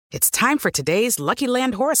It's time for today's Lucky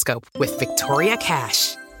Land horoscope with Victoria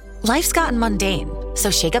Cash. Life's gotten mundane,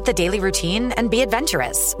 so shake up the daily routine and be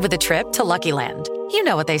adventurous with a trip to Lucky Land. You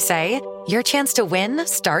know what they say, your chance to win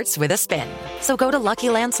starts with a spin. So go to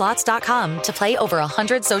LuckyLandSlots.com to play over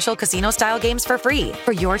 100 social casino-style games for free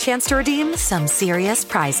for your chance to redeem some serious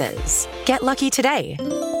prizes. Get lucky today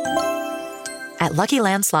at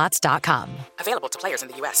LuckyLandSlots.com. Available to players in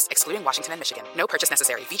the U.S., excluding Washington and Michigan. No purchase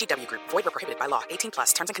necessary. VGW Group. Void or prohibited by law. 18+.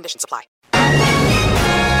 Terms and conditions apply.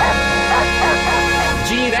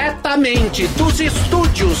 Diretamente dos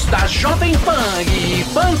estúdios da Jovem Pan e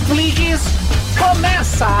Panflix,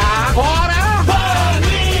 começa agora...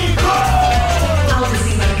 Pânico! Ao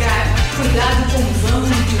desembarcar, cuidado com o vão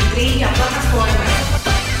entre o trem e a plataforma.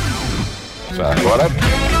 Agora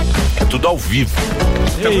é tudo ao vivo.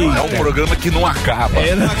 Eita. É um programa que não acaba.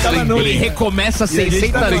 Ele recomeça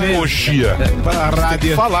 600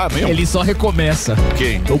 vezes. Falar mesmo. Ele só recomeça.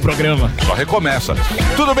 Quem? O programa. Só recomeça.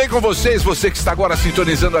 Tudo bem com vocês? Você que está agora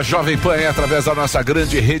sintonizando a Jovem Pan através da nossa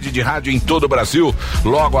grande rede de rádio em todo o Brasil.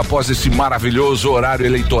 Logo após esse maravilhoso horário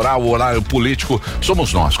eleitoral, horário político,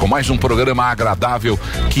 somos nós, com mais um programa agradável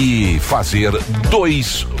que fazer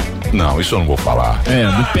dois... Não, isso eu não vou falar.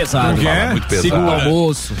 Muito pesado. Muito pesado. Segundo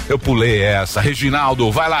almoço. Eu pulei essa. Reginaldo,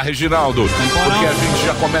 vai lá, Reginaldo. Porque a gente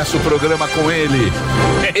já começa o programa com ele.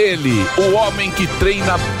 Ele, o homem que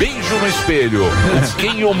treina beijo no espelho.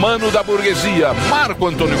 Quem humano da burguesia, Marco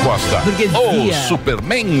Antônio Costa. O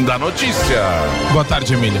Superman da notícia. Boa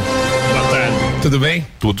tarde, Emílio. Boa tarde. Tudo bem?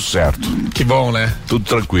 Tudo certo. Que bom, né? Tudo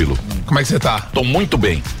tranquilo. Como é que você tá? Tô muito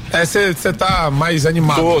bem. Você tá mais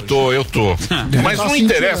animado. Eu tô. Mas não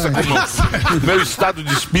interessa como meu estado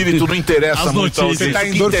de espírito não interessa as muito. Você tá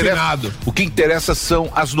endorfinado. O que interessa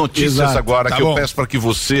são as notícias. Exato. Agora, tá que bom. Eu peço para que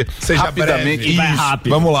você seja rapidamente... Breve. Isso.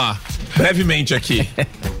 Rápido. Vamos lá. Brevemente aqui.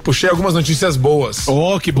 Puxei algumas notícias boas.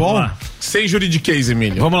 Oh, que bom. Sem juridiquês,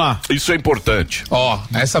 Emílio. Vamos lá. Isso é importante.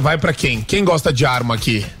 Essa vai pra quem? Quem gosta de arma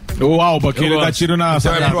aqui? O Alba, que ele dá tiro na... Você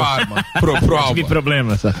vai pro arma. Pro Alba. Que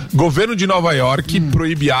problema. Governo de Nova York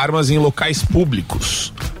proíbe armas em locais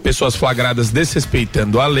públicos. Pessoas flagradas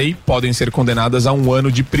desrespeitando a lei podem ser condenadas a 1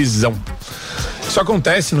 ano de prisão. Isso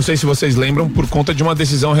acontece, não sei se vocês lembram, por conta de uma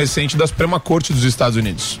decisão recente da Suprema Corte dos Estados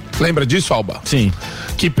Unidos. Lembra disso, Alba? Sim.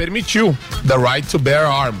 Que permitiu the right to bear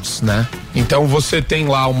arms, né? Então você tem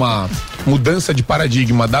lá uma mudança de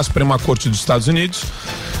paradigma da Suprema Corte dos Estados Unidos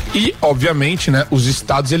e, obviamente, né, os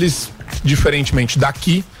estados, eles, diferentemente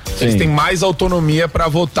daqui, eles têm mais autonomia para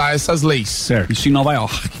votar essas leis. Certo. Isso em Nova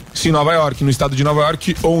York. Isso em Nova York, no estado de Nova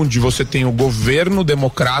York, onde você tem o governo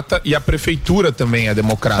democrata e a prefeitura também é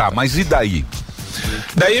democrata. Tá, mas e daí?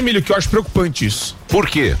 Daí, Emílio, que eu acho preocupante isso. Por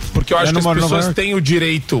quê? Porque eu acho que as pessoas têm o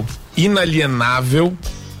direito inalienável.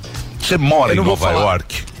 Você mora em Nova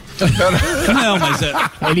York? Não, mas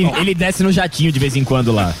ele desce no jatinho de vez em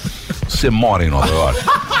quando lá. Você mora em Nova York?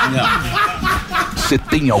 Não. Você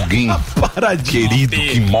tem alguém querido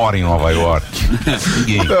que mora em Nova York?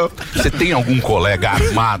 Ninguém. Você tem algum colega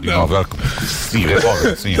armado em Nova York? Sim,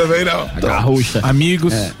 revólver, sim. Também não. Garrucha.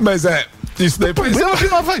 Amigos. Mas isso daí pode ser de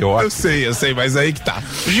Nova York. Eu sei, mas aí que tá.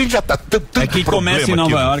 A gente já tá tanto É que começa em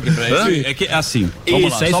Nova York pra isso. É que assim,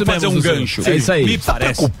 vamos lá, só fazer um gancho. É isso aí. Me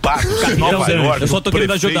parece. Preocupado com Nova York. Eu só tô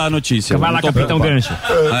querendo ajudar a notícia. Vai lá, Capitão Gancho.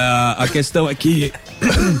 A questão é que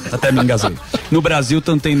até me engasei. No Brasil,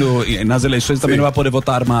 estão tendo, nas eleições também não vai poder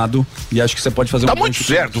votar armado. E acho que você pode fazer tá muito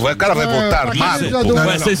certo, o cara vai votar armado.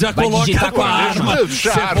 Você já coloca com a arma. Você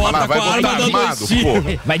vota com a arma armado,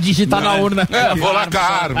 pô. Vai digitar na urna. Vou lá com a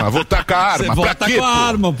arma, votar com a arma. Você vota com a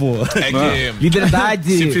arma, pô. É que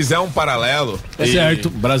liberdade. Se fizer um paralelo, certo.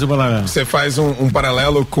 Brasil paralelo. Você faz um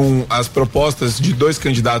paralelo com as propostas de 2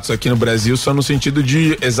 candidatos aqui no Brasil, só no sentido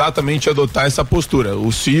de exatamente adotar essa postura.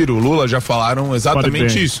 O Ciro, o Lula já falaram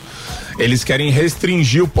exatamente isso. Eles querem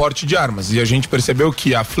restringir o porte de armas. E a gente percebeu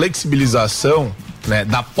que a flexibilização, né,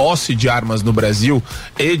 da posse de armas no Brasil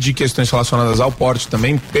e de questões relacionadas ao porte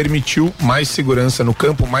também permitiu mais segurança no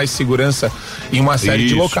campo, mais segurança em uma série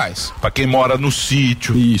de locais. Pra quem mora no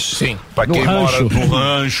sítio. Isso. Sim. Pra quem mora no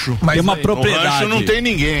rancho. Mas tem uma propriedade. No rancho não tem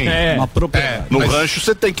ninguém. Uma propriedade. No rancho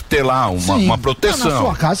você tem que ter lá uma proteção. Na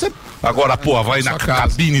sua casa Agora, pô, vai na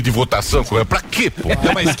cabine de votação. Pra quê, pô?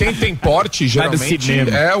 Não, mas quem tem porte, geralmente,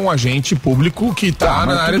 é um agente público que tá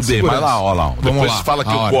na área de segurança. Vai lá, ó lá. Depois você fala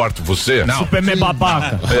que eu corto você. Não. Superman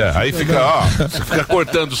babaca. Aí fica, você fica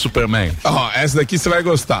cortando o Superman. Essa daqui você vai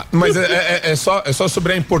gostar. Mas é só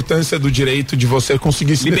sobre a importância do direito de você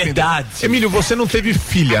conseguir se liberdade. defender. Emílio, você não teve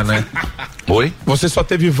filha, né? Oi? Você só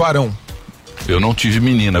teve varão. Eu não tive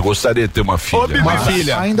menina, gostaria de ter uma filha. Uma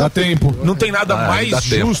filha. Ainda dá tempo. Não tem nada mais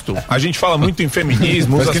justo. A gente fala muito em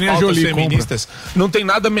feminismo, usa as pautas feministas. Não tem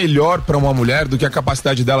nada melhor pra uma mulher do que a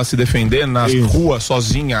capacidade dela se defender nas ruas,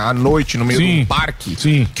 sozinha, à noite, no meio de um parque,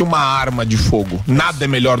 que uma arma de fogo. Nada é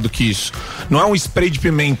melhor do que isso. Não é um spray de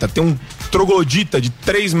pimenta, tem um troglodita de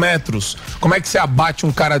 3 metros. Como é que você abate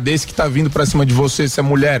um cara desse que tá vindo pra cima de você, se é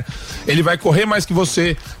mulher? Ele vai correr mais que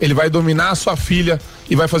você, ele vai dominar a sua filha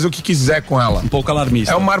e vai fazer o que quiser com ela. Um pouco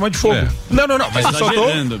alarmista. É uma arma de fogo. Não, mas eu só tô...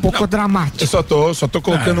 Um pouco dramático. Eu só tô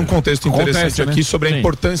colocando um contexto interessante aqui sobre a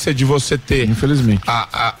importância de você ter, infelizmente,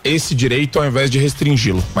 esse direito ao invés de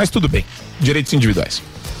restringi-lo. Mas tudo bem, direitos individuais.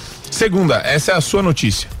 Segunda, essa é a sua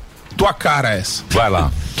notícia. Tua cara essa. Vai lá.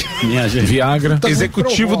 Minha gente. Viagra.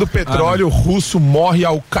 Executivo do petróleo russo morre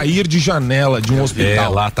ao cair de janela de um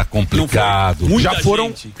hospital. Lá tá complicado.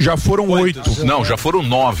 Já foram 8. Não, já foram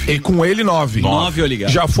 9. E com ele 9. 9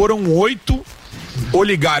 oligarcas. Já foram 8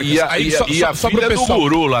 oligarcas. E a filha do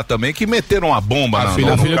guru lá também, que meteram a bomba na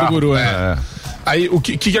filha do guru, Aí o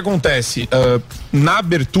que acontece? Na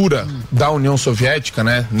abertura da União Soviética,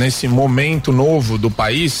 né, nesse momento novo do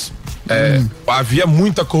país, havia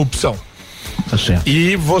muita corrupção. Tá certo.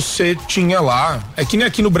 E você tinha lá, é que nem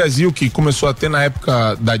aqui no Brasil, que começou a ter na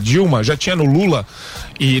época da Dilma, já tinha no Lula,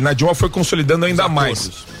 e na Dilma foi consolidando ainda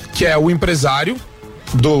mais, que é o empresário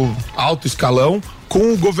do alto escalão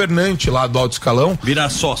com o governante lá do alto escalão. Vira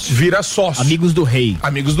sócio. Amigos do rei.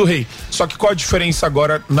 Só que qual a diferença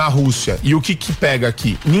agora na Rússia? E o que pega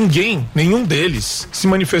aqui? Nenhum deles se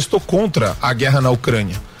manifestou contra a guerra na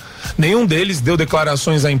Ucrânia. Nenhum deles deu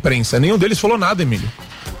declarações à imprensa. Nenhum deles falou nada, Emílio.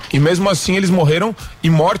 E mesmo assim eles morreram, e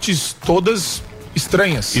mortes todas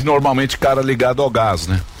estranhas. E normalmente cara ligado ao gás,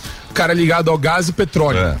 né? Cara ligado ao gás e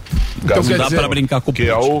petróleo. Então não dá pra brincar com o que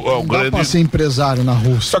é o grande... Dá pra ser empresário na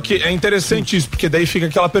Rússia. Só que é interessante isso, porque daí fica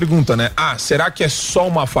aquela pergunta, né? Será que é só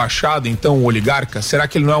uma fachada, então, o oligarca? Será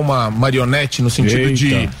que ele não é uma marionete no sentido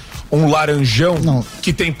de um laranjão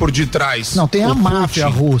que tem por detrás? Não, tem a máfia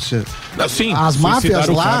Rússia. Não, sim, as máfias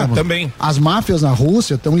lá também. As máfias na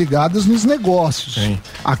Rússia estão ligadas nos negócios. Sim.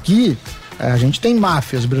 Aqui a gente tem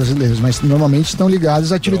máfias brasileiras, mas normalmente estão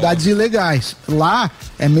ligadas a atividades ilegais. Lá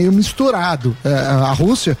é meio misturado. A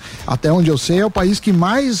Rússia, até onde eu sei, é o país que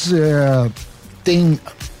mais tem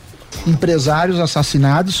empresários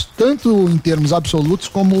assassinados, tanto em termos absolutos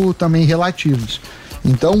como também relativos.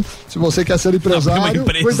 Então, se você quer ser empresário,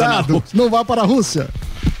 cuidado, não vá para a Rússia.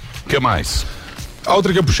 O que mais? A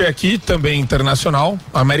outra que eu puxei aqui, também internacional,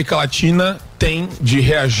 a América Latina tem de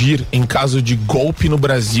reagir em caso de golpe no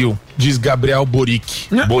Brasil, diz Gabriel Boric.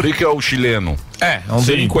 Boric é o chileno. É um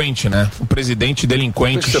delinquente, né? Um presidente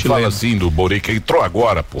delinquente chileno. Por que você fala assim do Boric? Ele entrou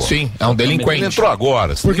agora, pô. Sim, é um delinquente. Ele entrou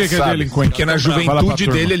agora. Por que é delinquente? Porque na juventude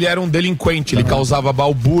dele ele era um delinquente. Ele causava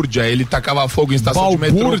balbúrdia, ele tacava fogo em estação de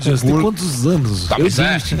metrô. Balbúrdia? Tem quantos anos? Tá,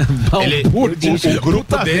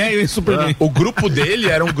 o grupo dele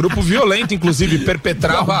era um grupo violento, inclusive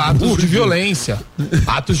perpetrava atos de violência.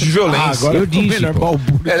 Agora eu disse, melhor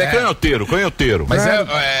balbúrdia. Ele é canhoteiro. Mas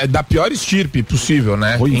é da pior estirpe possível,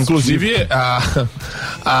 né? Inclusive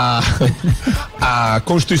a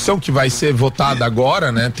Constituição que vai ser votada agora,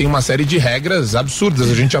 né, tem uma série de regras absurdas,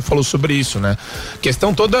 a gente já falou sobre isso, né?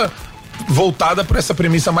 Questão toda voltada para essa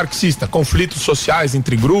premissa marxista, conflitos sociais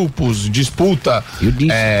entre grupos, disputa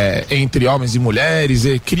entre homens e mulheres,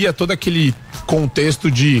 e cria todo aquele contexto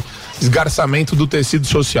de esgarçamento do tecido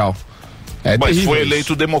social. Mas foi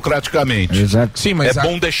eleito democraticamente. Exato. Sim, mas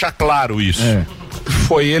bom deixar claro isso.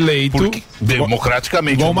 Foi eleito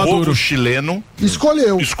democraticamente. O povo chileno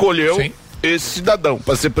escolheu esse cidadão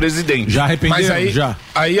para ser presidente. Já arrependeram? Mas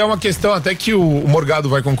aí é uma questão até que o Morgado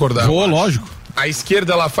vai concordar. Lógico. A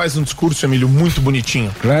esquerda, ela faz um discurso, Emílio, muito bonitinho.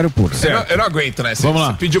 Claro, pô. Eu não aguento, né? Vamos lá.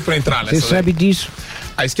 Você pediu pra entrar nessa. Você sabe disso.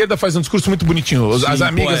 A esquerda faz um discurso muito bonitinho. As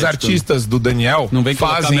amigas artistas do Daniel não vem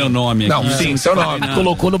fazem... colocar meu nome aqui. Não, sim, seu nome.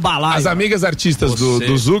 Colocou no balaio. As amigas artistas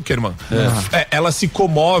do Zuckerman, elas se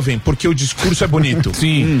comovem porque o discurso é bonito.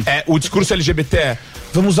 Sim. O discurso LGBT é: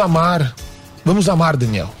 vamos amar,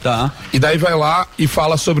 Daniel. Tá. E daí vai lá e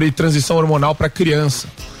fala sobre transição hormonal pra criança.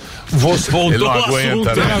 Você voltou ele não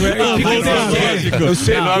aguenta, né? Eu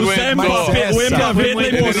sei, não aguenta. O Mbappé tá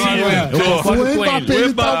impossível.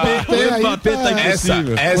 O Mbappé tá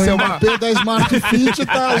impossível. Essa é uma... O Mbappé da Smart Fit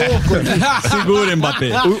tá louco. Segura,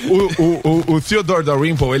 Mbappé. O Theodore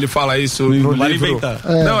Dalrymple, ele fala isso no livro.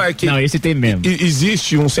 Não, é que... Não, esse tem mesmo.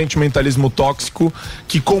 Existe um sentimentalismo tóxico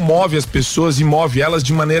que comove as pessoas e move elas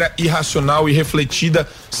de maneira irracional e refletida,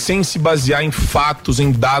 sem se basear em fatos, em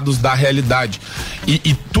dados da realidade.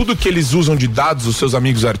 E tudo que eles usam de dados, os seus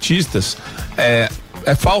amigos artistas,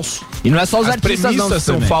 é falso. E não é só os As artistas, premissas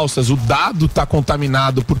são falsas, o dado tá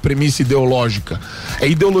contaminado por premissa ideológica. É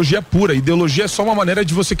ideologia pura. Ideologia é só uma maneira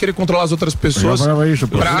de você querer controlar as outras pessoas. Mas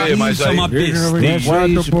Isso é uma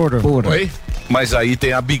besteira. Oi? Mas aí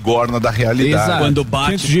tem a bigorna da realidade. Exato. Quando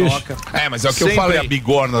bate, toca. Mas é o que Sempre eu falei. a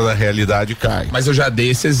bigorna da realidade cai. Mas eu já dei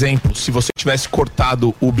esse exemplo. Se você tivesse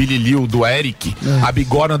cortado o Billy Liu do Eric, a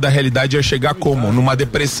bigorna da realidade ia chegar como? Numa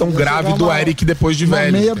depressão grave do Eric depois de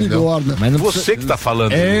velho. Meia entendeu? bigorna. Mas não Você que tá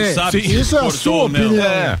falando Sabe que Isso é a sua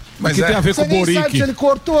opinião. Mas que tem a ver com Você o nem sabe Boric. se ele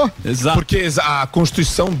cortou. Exato. porque a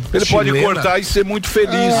Constituição Ele pode chilena- cortar e ser muito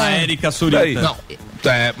feliz. A Érica Surita. Daí, Não.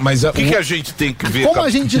 Mas O que a gente tem que ver? Como a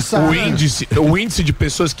gente sabe? o índice de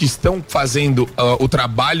pessoas que estão fazendo o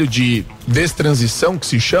trabalho de destransição, que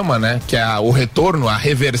se chama, né? Que é o retorno, a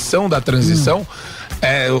reversão da transição.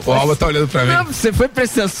 O Alba tá olhando pra mim. Não, você foi pra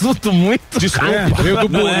esse assunto muito. Desculpa. Veio do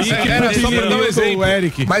Não, Boric, Era só pra dar um exemplo. o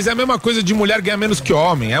Eric. Mas é a mesma coisa de mulher ganhar menos que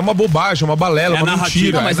homem. É uma bobagem, uma balela, É a uma narrativa.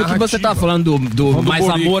 mentira. Não, mas é o que você tá narrativa. falando do mais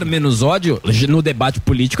Boric. amor, menos ódio, no debate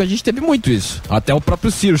político a gente teve muito isso. Até o próprio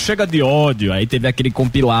Ciro, chega de ódio, aí teve aquele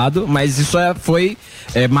compilado, mas isso foi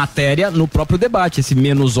matéria no próprio debate, esse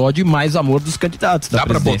menos ódio e mais amor dos candidatos. Dá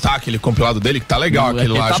pra botar aquele compilado dele, que tá legal aquele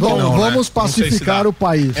lá. Tá acho que bom, não, né? Vamos Não sei se pacificar dá. o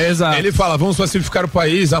país. Exato. Ele fala, vamos pacificar o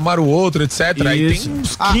país, amar o outro, etc. Aí Isso. tem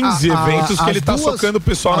uns 15 eventos que as ele tá duas- socando o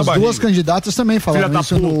pessoal na As barriga. duas candidatas também falaram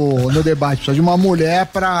isso no debate. Precisa de uma mulher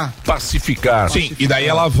pra... Pacificar. Sim, e daí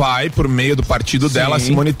ela vai, por meio do partido dela,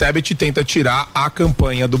 Simone Tebet, tenta tirar a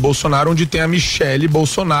campanha do Bolsonaro, onde tem a Michele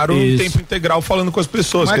Bolsonaro em Isso. tempo integral falando com as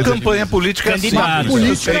pessoas. Mas Quer dizer, campanha política é assim. Candidato. eu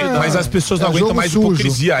política sei, mas as pessoas não é aguentam jogo mais sujo.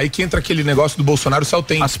 hipocrisia. Aí que entra aquele negócio do Bolsonaro só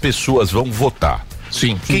tem. As pessoas vão votar.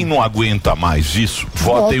 Sim. Quem não aguenta mais isso,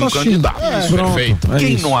 vota em um Vota sim. candidato. Perfeito.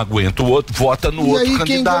 Quem não aguenta o outro, vota no E outro aí, quem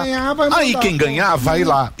candidato. ganhar, vai Aí mandar. quem ganhar, vai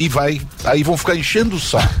lá. E vai. Aí vão ficar enchendo o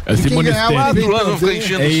saco. É Quem ganhar vai Fulano vão ficar perder.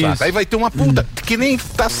 enchendo o saco. Aí vai ter uma puta, que nem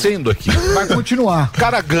tá sendo aqui. Vai continuar. O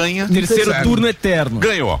cara ganha. Terceiro certo? turno eterno.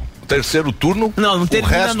 Ganhou. Terceiro turno, Não o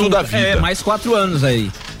termina resto nunca. da vida. Mais 4 anos aí.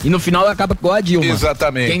 E no final acaba igual a Dilma.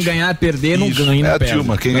 Exatamente. Quem ganhar perder, não Isso, ganha, é não a perde.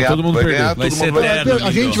 Dilma. Quem Vai ganhar, todo mundo vai perder. ganhar, Vai todo ser mundo vai eterno.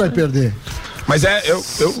 A gente vai perder. Mas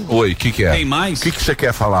Oi, o que é? Tem mais? O que você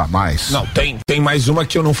quer falar mais? Não, tem mais uma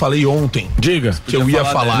que eu não falei ontem. Diga. Que eu ia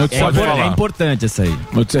falar. É importante essa aí.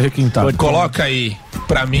 Notícia requintada. Coloca aí,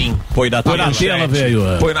 pra mim. Põe na Põe na tela, velho.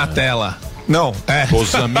 Põe na tela. Não,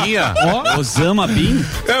 Osaminha? Osama Bin?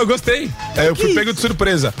 Eu gostei. Eu fui pego de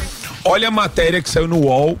surpresa. Olha a matéria que saiu no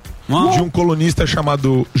UOL Uau. de um colunista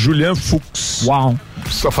chamado Julian Fuchs. Uau.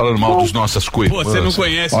 Você tá falando mal dos nossas coisas. Pô, você não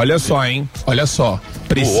conhece. Olha só, hein? Olha só.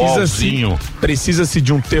 UOLzinho. Precisa-se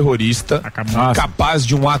de um terrorista capaz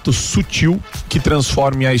de um ato sutil que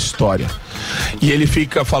transforme a história. E ele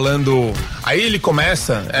fica falando. Aí ele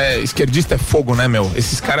começa. Esquerdista é fogo, né, meu?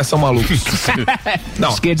 Esses caras são malucos. Não,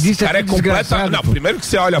 Esquerdista esse cara é tudo completa. desgraçado, Não, pô. primeiro que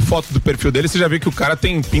você olha a foto do perfil dele, você já vê que o cara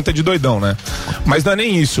tem pinta de doidão, né? Mas não é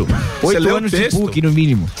nem isso. Você 8 lê o anos de texto, PUC, no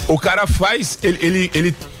mínimo. o cara faz.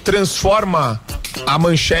 Ele transforma a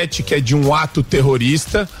manchete, que é de um ato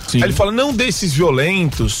terrorista. Aí ele fala: não desses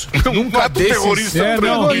violentos, nunca ato desses terrorista é um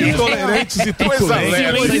tranquilo. intolerantes e Coisa truculentos.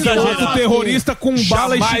 leve. Outro terrorista com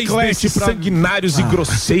bala e Jamais chiclete desses pra... sanguinários e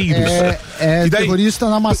grosseiros. É E daí? terrorista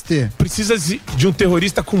namastê. Precisa de um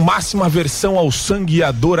terrorista com máxima aversão ao sangue e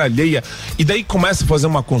à dor alheia. E daí começa a fazer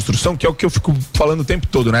uma construção, que é o que eu fico falando o tempo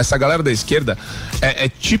todo, né? Essa galera da esquerda, é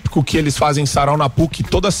típico que eles fazem sarau na PUC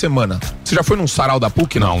toda semana. Você já foi num sarau da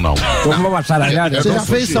PUC? Não. Como uma saralhada. Você já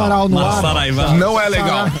fez sarau no ar? Saraiva. Não é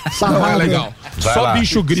legal. Sarau. Não é legal. Vai Só lá.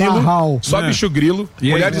 bicho grilo. Sarau. Só bicho grilo.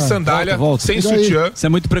 Mulher de sandália, volta. sem E daí? sutiã. Você é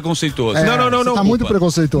muito preconceituoso. Não. Tá muito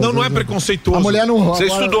preconceituoso. Não é preconceituoso. A mulher não... Você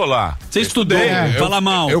agora- estudou lá. Você estudou. Fala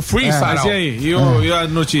mal. Eu fui em Mas sarau. e aí? E a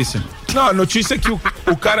notícia? Não, a notícia é que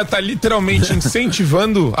o cara tá literalmente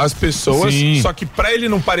incentivando as pessoas, Sim. só que pra ele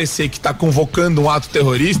não parecer que tá convocando um ato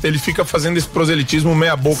terrorista, ele fica fazendo esse proselitismo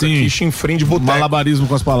meia boca Sim. aqui, chinfrim de boteco. Malabarismo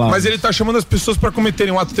com as palavras. Mas ele tá chamando as pessoas pra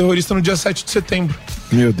cometerem um ato terrorista no dia 7 de setembro.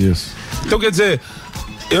 Meu Deus. Então, quer dizer,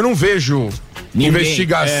 eu não vejo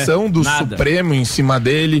investigação do nada. Supremo em cima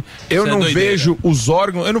dele. Eu Isso é não doideira. vejo os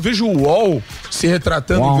órgãos, eu não vejo o UOL se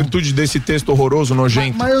retratando em virtude desse texto horroroso,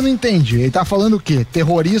 nojento. Mas eu não entendi. Ele tá falando o quê?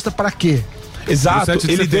 Terrorista pra quê? Exato, 7 de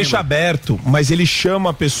ele setembro. deixa aberto, mas ele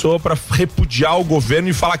chama a pessoa pra repudiar o governo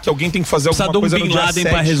e falar que alguém tem que fazer Precisa alguma de um coisa no Bin dia Laden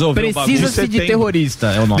 7. pra resolver o bagulho. Precisa-se de setembro. terrorista,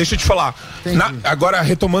 é o nome. Deixa eu te falar. Agora,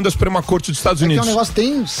 retomando a Suprema Corte dos Estados É que é Unidos. um negócio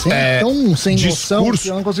tão sem noção discurso. que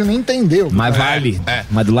eu não consigo nem entender. Mas vale. É.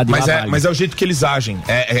 Mas do lado de lá mas vale. mas é o jeito que eles agem.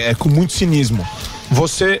 É com muito cinismo.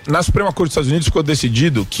 Você, na Suprema Corte dos Estados Unidos, ficou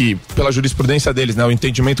decidido que, pela jurisprudência deles, né, o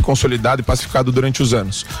entendimento consolidado e pacificado durante os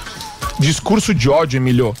anos, Discurso de ódio,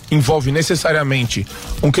 Emílio, envolve necessariamente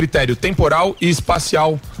um critério temporal e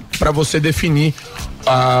espacial para você definir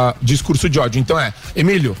discurso de ódio. Então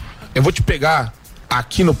Emílio, eu vou te pegar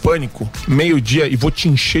aqui no Pânico, meio-dia, e vou te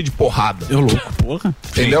encher de porrada. Eu louco, porra.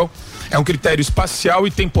 Entendeu? É um critério espacial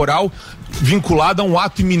e temporal vinculado a um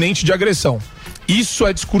ato iminente de agressão. Isso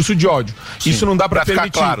é discurso de ódio. Sim. Isso não dá pra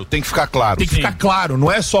permitir. Ficar claro, tem que ficar claro. Tem que ficar claro,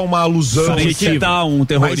 não é só uma alusão. Tem que citar um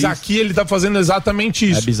terrorista. Mas aqui ele tá fazendo exatamente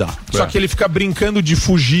isso. É bizarro. Só que ele fica brincando de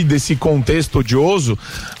fugir desse contexto odioso,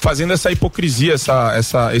 fazendo essa hipocrisia,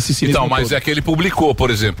 esse cinismo. Então, mas todo. é que ele publicou, por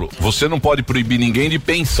exemplo, você não pode proibir ninguém de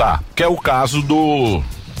pensar, que é o caso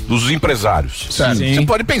dos empresários. Certo. Sim. Você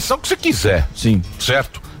pode pensar o que você quiser. Sim.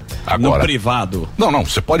 Certo? Agora, no privado. Não,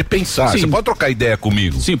 você pode pensar, Sim. você pode trocar ideia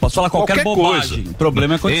comigo. Sim, posso falar qualquer bobagem. Coisa. O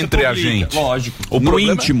problema é quando entre você a gente. Lógico. O no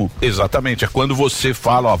problema, íntimo. Exatamente, é quando você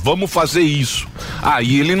fala, vamos fazer isso.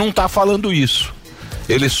 Aí ele não tá falando isso.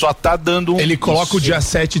 Ele só tá dando Ele coloca o dia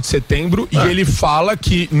 7 de setembro e ele fala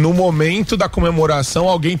que no momento da comemoração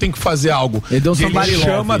alguém tem que fazer algo. Ele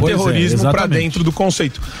chama terrorismo pra dentro do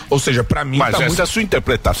conceito. Ou seja, pra mim Mas essa é a sua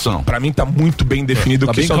interpretação. Pra mim tá muito bem definido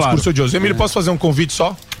o que isso é um discurso odioso. Emílio, posso fazer um convite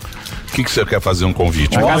só? O que você quer fazer um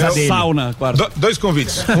convite? Sauna. Dois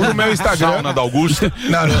convites. Um no meu Instagram. Sauna da Augusta.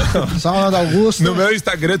 Não. Sauna da Augusta. No meu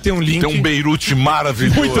Instagram tem um link. Tem um Beirute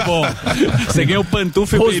maravilhoso. Muito bom. Você ganhou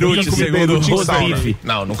pantufa e Beirute, segundo o Rosbife.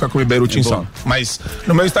 Não, nunca comi Beirute em sauna. Mas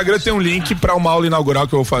no meu Instagram tem um link pra uma aula inaugural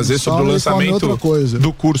que eu vou fazer sobre o lançamento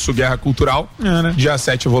do curso Guerra Cultural. Né? Dia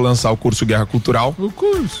 7 eu vou lançar o curso Guerra Cultural. O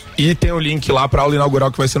curso. E tem o link lá pra aula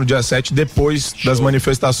inaugural que vai ser no dia 7, depois das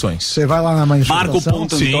manifestações. Você vai lá na manifestação?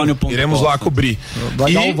 Marco.antônio. Iremos lá cobrir.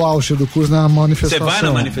 Vai dar o voucher do curso na manifestação. Você vai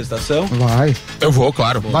na manifestação? Vai. Eu vou,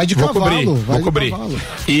 claro. Vai de cavalo. Vou cobrir.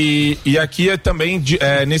 E aqui é também,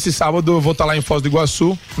 nesse sábado, eu vou estar lá em Foz do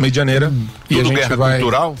Iguaçu, Medianeira. E a gente Guerra vai...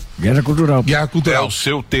 Cultural? Guerra Cultural. Guerra Cultural. É o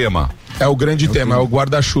seu tema. É o grande tema, é o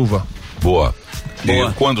guarda-chuva. Boa.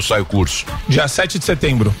 E quando sai o curso? Dia 7 de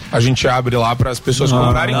setembro. A gente abre lá para as pessoas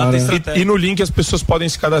comprarem. E no link as pessoas podem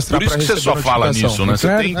se cadastrar. Por isso que você só fala nisso, né? Você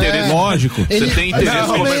tem interesse. Lógico. Você tem interesse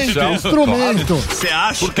comercial. Instrumento. Você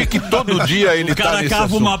acha? Por que todo dia ele tá nesse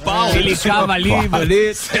cava uma pau. Ele cava ali.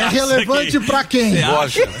 É relevante pra quem?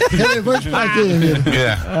 Lógico. Relevante pra quem, amigo?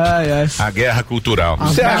 A guerra cultural.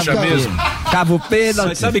 Você acha mesmo? Cava o pênalti.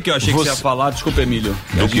 Mas sabe o que eu achei que você ia falar? Desculpa, Emílio.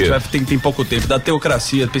 Do quê? Tem pouco tempo. Da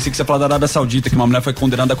teocracia. Pensei que você ia falar da Arábia Saudita, que uma mulher foi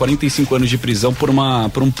condenada a 45 anos de prisão por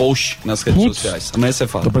um post nas redes sociais. Amanhã você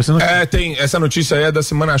fala. Tem essa notícia aí é da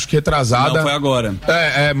semana, acho que retrasada. Não, foi agora.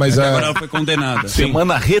 Mas agora ela foi condenada.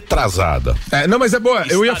 Semana retrasada. Não, mas é boa.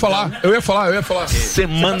 Eu ia falar.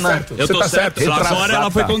 Semana. Você tá certo. Agora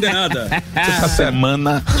ela foi condenada.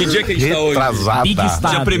 Semana. Que dia que a gente tá hoje? Retrasada.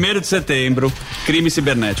 Dia 1º de setembro. Crime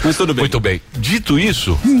cibernético. Mas tudo bem. Muito bem. Dito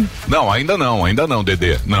isso, não, ainda não,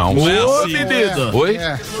 Dedê. Não. Ô, bebida. Oi?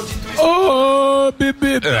 Ô,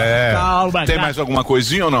 bebida. Calma, Tem mais alguma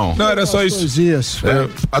coisinha ou não? Não, era só isso. Dias.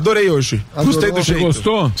 Adorei hoje. Gostei do jeito.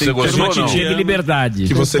 Gostou? Você gostou ou não? Dia de liberdade.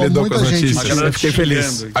 Que você Tem lidou com as muita gente notícias. aqui. Eu fiquei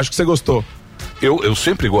feliz. Acho que você gostou. Eu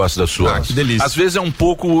sempre gosto da sua. Que delícia. Às vezes é um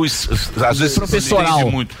pouco. Às vezes professoral.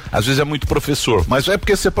 Muito, às vezes é muito professor. Mas é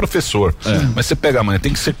porque você é professor. Mas você pega amanhã,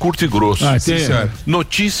 tem que ser curto e grosso.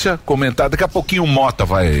 Notícia comentada. Daqui a pouquinho o Mota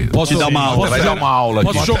vai. Posso dar uma aula? Vai dar uma aula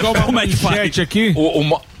aqui. Posso jogar uma manchete aqui?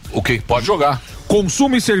 O que? Pode jogar.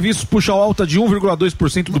 Consumo e serviços puxam alta de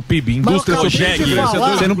 1,2% do PIB. Indústria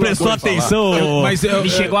Você não prestou atenção. Mas ele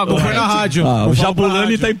chegou agora. Foi na rádio. O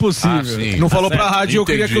Jabulani tá impossível. Não falou pra rádio, eu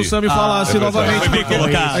queria que o Sam falasse novamente. Foi bem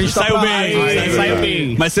colocado. A gente tá Saiu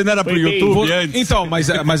bem. Mas você não era pro YouTube antes? Então,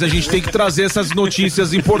 mas a gente tem que trazer essas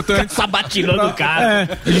notícias importantes. Sabatinando o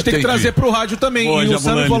cara. A gente tem que trazer pro rádio também. Boa, e o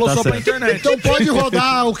Sam falou tá só pra certo. internet. Então pode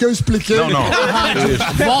rodar o que eu expliquei. Não.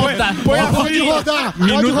 Volta. Pode rodar.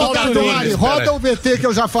 Pode rodar, Tomari. Roda o VT que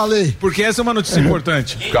eu já falei. Porque essa é uma notícia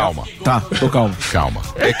importante. Calma. Tá, tô calmo. Calma.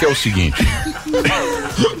 É que é o seguinte.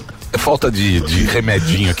 É falta de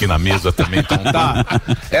remedinho aqui na mesa também. Então,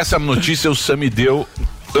 essa notícia o Sam me deu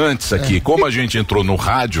antes aqui. Como a gente entrou no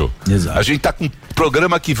rádio, a gente tá com um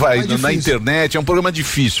programa que vai na internet, é um programa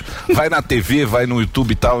difícil. Vai na TV, vai no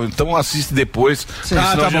YouTube e tal, então assiste depois, senão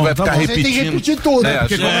a gente vai ficar repetindo. Tem que repetir tudo.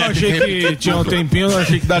 Porque como eu achei que tinha um tempinho, eu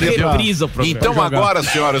achei que daria pra... Então agora,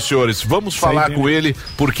 senhoras e senhores, vamos falar com ele,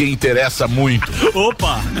 porque interessa muito.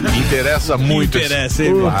 Opa! Interessa muito. Interessa,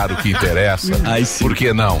 hein? Claro que interessa. Aí sim. Por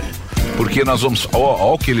que não? Porque nós vamos...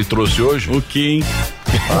 Ó o que ele trouxe hoje. O que, hein?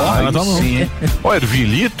 Sim, hein? Ó,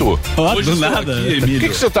 Ervilito. Do nada. O que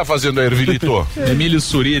você tá fazendo aí, Ervilito? Emílio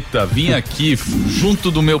Surita, vim aqui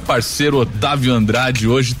junto do meu parceiro Otávio Andrade.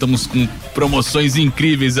 Hoje estamos com promoções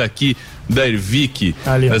incríveis aqui da Ervic,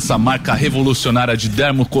 essa marca revolucionária de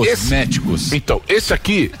dermocosméticos. Então, esse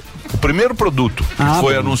aqui, o primeiro produto que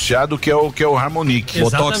foi anunciado, que é o Harmonic.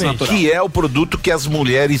 Botox natural. Que é o produto que as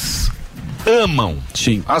mulheres amam.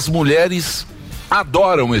 Sim. As mulheres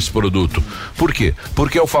adoram esse produto. Por quê?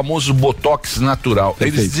 Porque é o famoso Botox natural.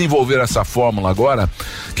 Perfeito. Eles desenvolveram essa fórmula agora,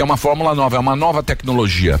 que é uma fórmula nova, é uma nova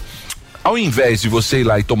tecnologia. Ao invés de você ir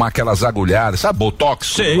lá e tomar aquelas agulhadas, sabe, Botox?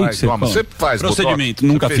 Sei, você faz procedimento,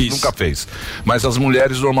 Botox? nunca fiz. Nunca fez. Mas as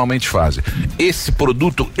mulheres normalmente fazem. Esse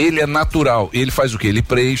produto, ele é natural. Ele faz o quê? Ele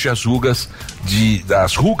preenche as rugas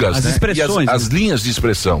das rugas, as expressões, e as linhas de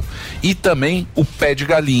expressão. E também o pé de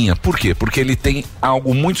galinha. Por quê? Porque ele tem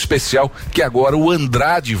algo muito especial que agora o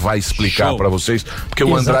Andrade vai explicar para vocês, porque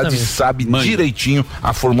o Andrade sabe direitinho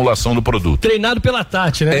a formulação do produto. Treinado pela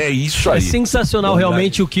Tati, né? É isso aí. É sensacional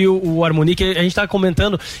realmente o que o Harmonic, a gente tá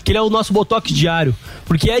comentando que ele é o nosso Botox diário,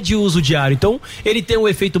 porque é de uso diário. Então, ele tem o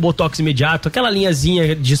efeito Botox imediato, aquela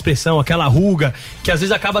linhazinha de expressão, aquela ruga, que às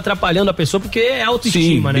vezes acaba atrapalhando a pessoa, porque é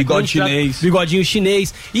autoestima, sim, né? Bigode chinês. Bigodinho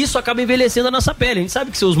chinês. Isso acaba envelhecendo a nossa pele. A gente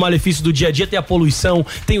sabe que os malefícios do dia a dia tem a poluição,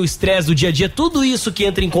 tem o estresse do dia a dia, tudo isso que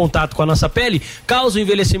entra em contato com a nossa pele causa o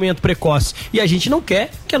envelhecimento precoce. E a gente não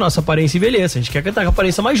quer que a nossa aparência envelheça, a gente quer que a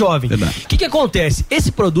aparência mais jovem. O que acontece?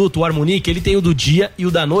 Esse produto, o Harmonic, ele tem o do dia e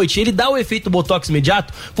o da noite, ele dá o efeito Botox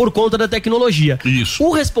imediato por conta da tecnologia. Isso.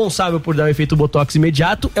 O responsável por dar o efeito Botox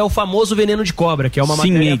imediato é o famoso veneno de cobra, que é uma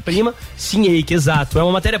matéria-prima, Sinhake, exato. É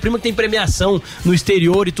uma matéria-prima que tem premiação no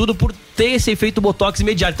exterior e tudo por ter esse efeito Botox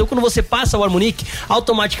imediato. Então, quando você passa o Harmonic,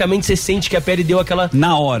 automaticamente você sente que a pele deu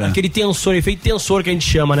na hora. Aquele tensor, efeito tensor que a gente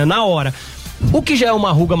chama, né? Na hora. O que já é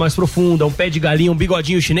uma ruga mais profunda, um pé de galinha, um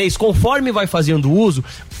bigodinho chinês, conforme vai fazendo uso,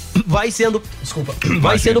 vai sendo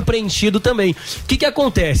preenchido também. O que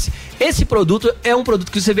acontece? Esse produto é um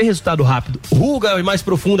produto que você vê resultado rápido. Ruga mais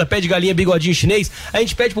profunda, pé de galinha, bigodinho chinês, a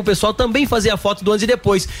gente pede pro pessoal também fazer a foto do antes e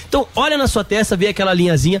depois. Então, olha na sua testa, vê aquela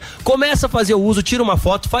linhazinha, começa a fazer o uso, tira uma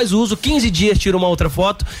foto, faz o uso, 15 dias tira uma outra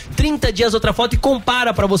foto, 30 dias outra foto e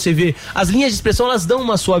compara pra você ver. As linhas de expressão, elas dão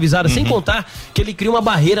uma suavizada, sem contar que ele cria uma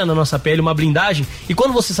barreira na nossa pele, uma blindagem, e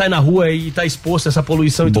quando você sai na rua e tá exposto a essa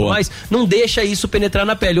poluição e tudo mais, não deixa isso penetrar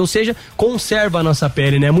na pele, ou seja, conserva a nossa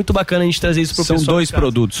pele, né? É muito bacana a gente trazer isso pro pessoal. São dois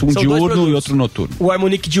produtos, um diurno e outro noturno. O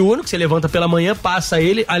Harmonic diurno, que você levanta pela manhã, passa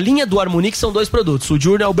ele, a linha do Harmonic são dois produtos, o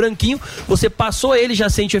diurno é o branquinho, você passou ele, já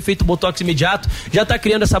sente o efeito Botox imediato, já tá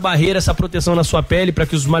criando essa barreira, essa proteção na sua pele para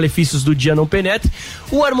que os malefícios do dia não penetrem.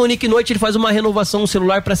 O Harmonic noite, ele faz uma renovação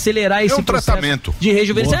celular para acelerar esse processo tratamento de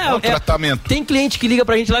rejuvenescimento. Tratamento. Tem cliente que liga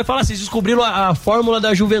pra gente lá e fala assim, vocês descobriram a fórmula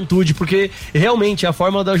da juventude, porque realmente a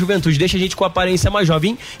fórmula da juventude deixa a gente com a aparência mais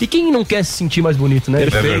jovem. E quem não quer se sentir mais bonito, né? É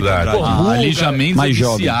verdade. A Lígia Mendes mais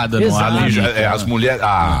viciada no as mulheres,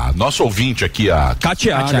 a nossa ouvinte aqui, a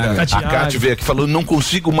Cátia Agra. A Cátia veio aqui falando, não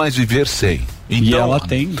consigo mais viver sem. Então, e ela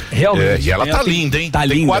tem. Realmente. E ela tá linda, hein? Tá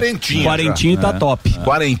linda. Quarentinha. Quarentinha tá top.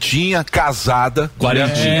 Quarentinha, casada.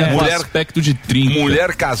 Quarentinha, mulher, aspecto de 30.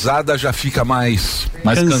 Mulher casada já fica mais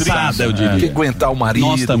cansada, eu diria. Tem que aguentar o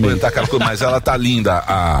marido, aguentar aquela coisa, mas ela tá linda,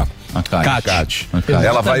 a Cátia.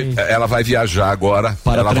 Ela vai viajar agora,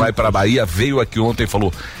 ela vai pra Bahia, veio aqui ontem e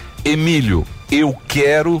falou, Emílio, eu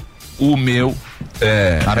quero o meu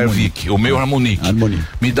Hervic, o meu Harmonic.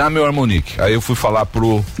 Me dá meu Harmonic. Aí eu fui falar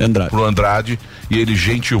pro Andrade e ele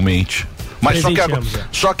gentilmente. Mas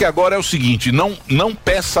só que agora é o seguinte, não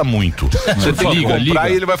peça muito. Você tem que comprar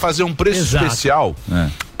e ele vai fazer um preço especial.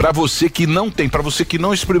 Pra você que não tem, pra você que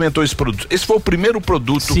não experimentou esse produto. Esse foi o primeiro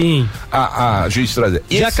produto a gente trazer.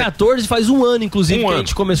 Dia 14 faz um ano, inclusive, que a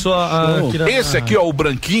gente começou a... Esse aqui, ó, o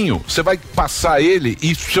branquinho, você vai passar ele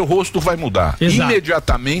e seu rosto vai mudar.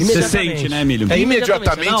 Imediatamente. Você sente, né, Emílio?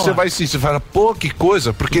 Imediatamente você vai sentir, você fala, pô, que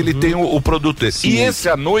coisa, porque ele tem o produto desse. E esse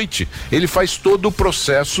à noite, ele faz todo o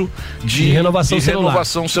processo de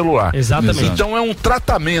renovação celular. Exatamente. Então é um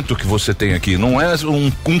tratamento que você tem aqui, não é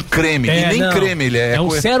um creme, e nem creme ele é. É um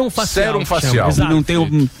sérum facial. Não tem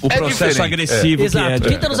o processo agressivo. Exato.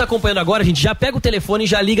 Quem tá nos acompanhando agora, a gente já pega o telefone e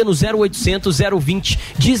já liga no 0800 020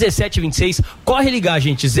 1726. Corre ligar,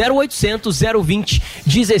 gente. 0800 020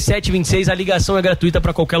 1726. A ligação é gratuita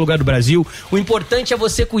para qualquer lugar do Brasil. O importante é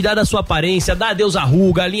você cuidar da sua aparência, dar adeus à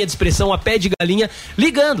ruga, a linha de expressão, a pé de galinha,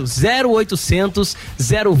 ligando 0800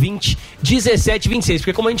 020 1726.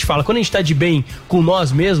 Porque como a gente fala, quando a gente tá de bem com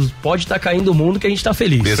nós mesmos, pode estar caindo o mundo que a gente tá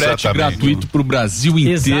feliz. Frete gratuito pro Brasil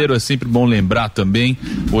inteiro. inteiro, é sempre bom lembrar também.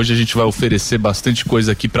 Hoje a gente vai oferecer bastante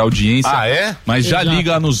coisa aqui pra audiência. Ah, é? Mas já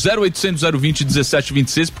liga no 0800 020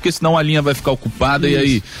 1726, porque senão a linha vai ficar ocupada. Isso. E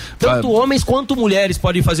aí... Tanto homens quanto mulheres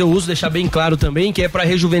podem fazer o uso, deixar bem claro também, que é pra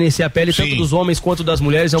rejuvenescer a pele, tanto dos homens quanto das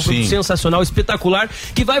mulheres. É um produto sensacional, espetacular,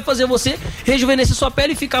 que vai fazer você rejuvenescer sua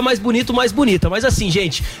pele e ficar mais bonito, mais bonita. Mas assim,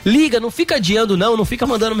 gente, liga, não fica adiando não fica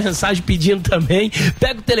mandando mensagem pedindo também.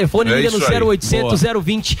 Pega o telefone e liga no 0800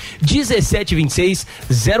 020 1726,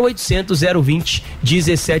 0800 020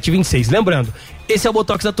 1726. Lembrando, esse é o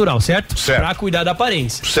Botox natural, certo? Certo. Pra cuidar da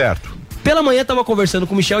aparência. Certo. Pela manhã tava conversando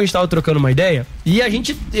com o Michel, a gente tava trocando uma ideia e a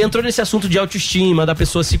gente entrou nesse assunto de autoestima, da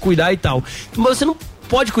pessoa se cuidar e tal. Mas você não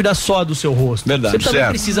pode cuidar só do seu rosto. Verdade. Você também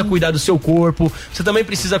precisa cuidar do seu corpo, você também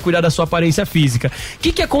precisa cuidar da sua aparência física. O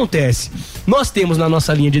que acontece? Nós temos na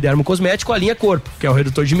nossa linha de dermocosmético a linha corpo, que é o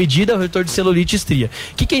redutor de medida, o redutor de celulite e estria.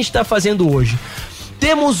 O que a gente tá fazendo hoje?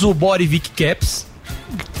 Temos o Body Vic Caps,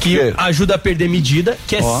 que ajuda a perder medida,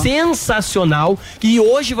 que é sensacional, e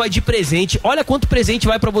hoje vai de presente. Olha quanto presente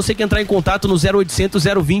vai pra você que entrar em contato no 0800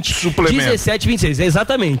 020 1726.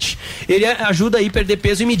 Exatamente. Ele ajuda aí a perder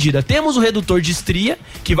peso e medida. Temos o redutor de estria,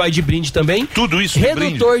 que vai de brinde também. Tudo isso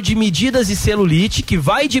redutor de medidas e celulite, que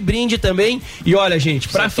vai de brinde também. E olha, gente,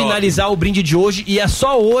 pra finalizar o brinde de hoje, e é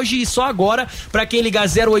só hoje e só agora, pra quem ligar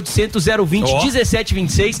 0800 020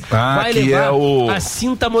 1726, vai levar a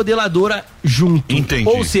cinta modeladora junto. Entendi.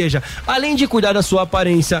 Ou seja, além de cuidar da sua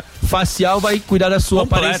aparência facial, vai cuidar da sua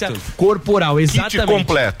aparência corporal. Exatamente. Kit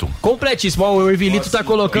completo. Completíssimo. Ó, o Ervilito tá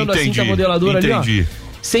colocando a cinta modeladora ali, ó.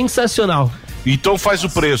 Sensacional. Então faz o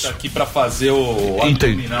preço. Aqui pra fazer o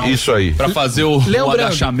abdominal. Isso aí. Pra fazer o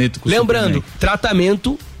agachamento com Lembrando,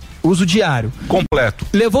 tratamento, uso diário. Completo.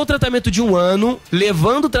 Levou o tratamento de um ano,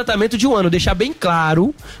 levando o tratamento de um ano, deixar bem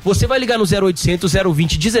claro, você vai ligar no 0800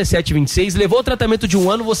 020 1726, levou o tratamento de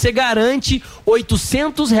um ano, você garante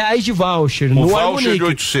R$800 de voucher. No voucher de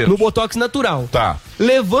 800. No Botox natural. Tá.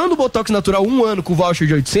 Levando o Botox natural um ano com voucher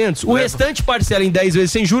de 800, o restante parcela em 10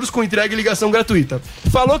 vezes sem juros com entrega e ligação gratuita.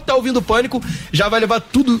 Falou que tá ouvindo Pânico, já vai levar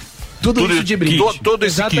tudo isso de brinde. Todo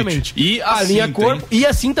esse exatamente. kit. E a linha corpo e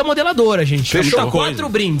a cinta modeladora, gente. Fechou. Então, 4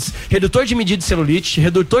 brindes. Redutor de medida de celulite,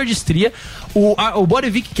 redutor de estria, o Body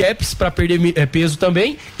Vic Caps pra perder peso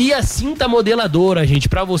também e a cinta modeladora, gente,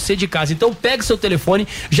 pra você de casa. Então pega seu telefone,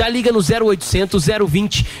 já liga no 0800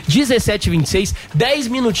 020 1726, 10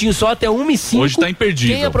 minutinhos só, até 1h05. Hoje tá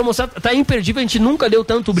imperdível. Tem a promoção, tá imperdível, a gente nunca deu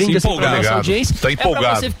tanto brinde assim pra nossa audiência. Tá empolgado. É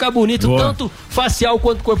pra você ficar bonito, tanto facial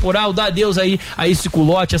quanto corporal, dá adeus aí a esse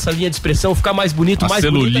culote, essa linha de expressão, ficar mais bonito, mais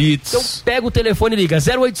bonita. Então pega o telefone e liga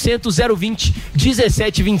 0800 020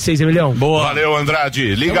 1726, Emilhão. Boa. Valeu,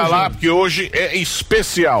 Andrade. Liga lá, porque hoje é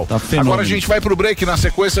especial. Agora a gente vai pro break, na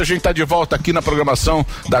sequência a gente tá de volta aqui na programação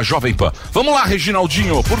da Jovem Pan. Vamos lá,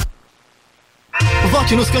 Reginaldinho, por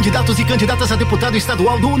Vote nos candidatos e candidatas a deputado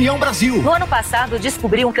estadual do União Brasil. No ano passado,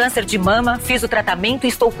 descobri um câncer de mama, fiz o tratamento e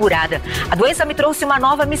estou curada. A doença me trouxe uma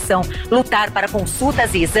nova missão: lutar para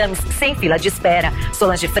consultas e exames sem fila de espera.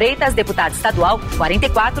 Solange Freitas, deputada estadual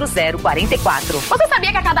 44044. Você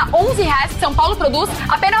sabia que a cada R$11 que São Paulo produz,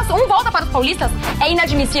 apenas um volta para os paulistas? É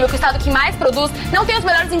inadmissível que o estado que mais produz não tenha os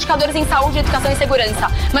melhores indicadores em saúde, educação e segurança.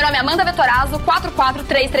 Meu nome é Amanda Vetorazzo,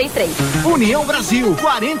 44333. União Brasil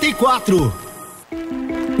 44.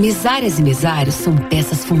 Mesárias e mesários são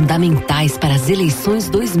peças fundamentais para as eleições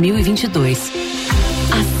 2022.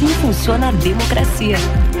 Assim funciona a democracia.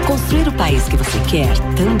 Construir o país que você quer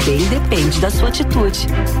também depende da sua atitude.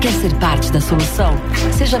 Quer ser parte da solução?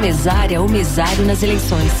 Seja mesária ou mesário nas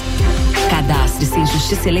eleições. Cadastre-se em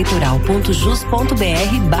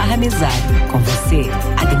justiçaeleitoral.jus.br/mesário. Com você,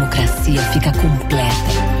 a democracia fica completa.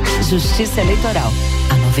 Justiça Eleitoral.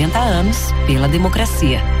 Há 90 anos pela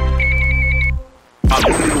democracia. A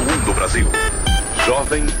número 1 do Brasil.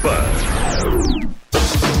 Jovem Pan.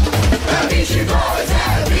 É 22.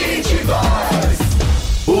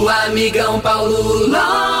 O amigão Paulo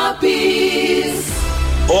Lopes.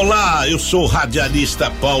 Olá, eu sou o radialista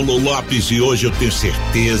Paulo Lopes e hoje eu tenho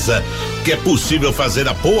certeza que é possível fazer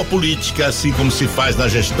a boa política assim como se faz na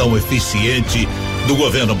gestão eficiente do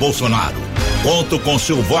governo Bolsonaro. Conto com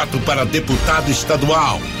seu voto para deputado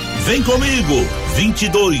estadual. Vem comigo,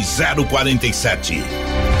 22047.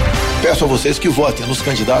 Peço a vocês que votem nos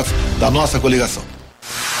candidatos da nossa coligação.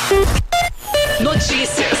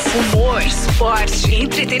 Notícias, humor, esporte,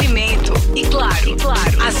 entretenimento e claro,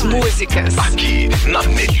 as músicas. Aqui, na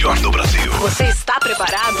melhor do Brasil. Você está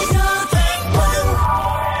preparado?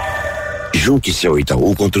 Junte-se ao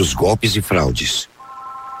Itaú contra os golpes e fraudes.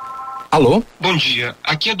 Alô? Bom dia,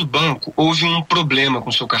 aqui é do banco, houve um problema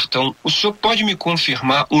com seu cartão. O senhor pode me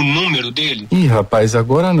confirmar o número dele? Ih, rapaz,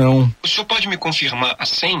 agora não. O senhor pode me confirmar a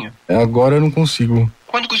senha? Agora eu não consigo.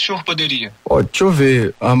 Quando que o senhor poderia? Ó, deixa eu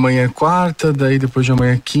ver, amanhã é quarta, daí depois de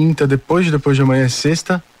amanhã é quinta, depois de amanhã é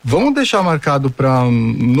sexta. Vamos deixar marcado pra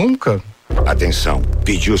nunca? Atenção,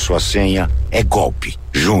 pediu sua senha, é golpe.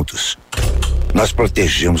 Juntos, nós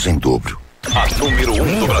protegemos em dobro. A número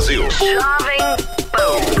 1 do Brasil. Jovem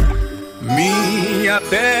Pan. Minha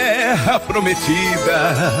terra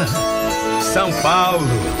prometida, São Paulo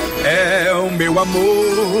é o meu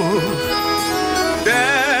amor.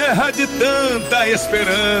 Terra de tanta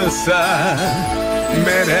esperança,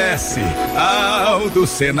 merece Aldo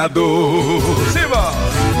senador. Simão!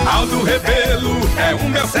 Aldo Rebelo é o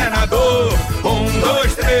meu senador. 1,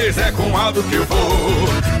 2, 3 é com Aldo que eu vou.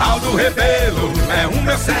 Aldo Rebelo é o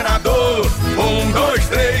meu senador. 1, 2,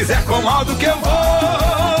 3 é com Aldo que eu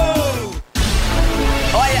vou.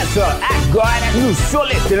 Olha só, agora no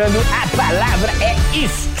Soletrando a palavra é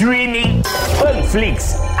streaming.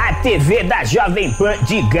 Panflix, a TV da Jovem Pan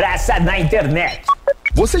de graça na internet.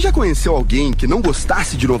 Você já conheceu alguém que não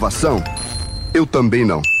gostasse de inovação? Eu também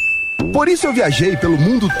não. Por isso eu viajei pelo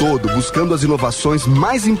mundo todo buscando as inovações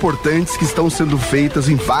mais importantes que estão sendo feitas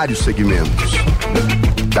em vários segmentos.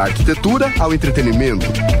 Da arquitetura ao entretenimento,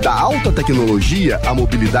 da alta tecnologia à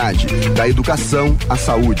mobilidade, da educação à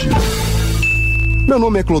saúde. Meu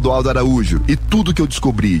nome é Clodoaldo Araújo e tudo que eu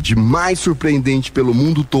descobri de mais surpreendente pelo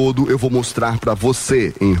mundo todo eu vou mostrar para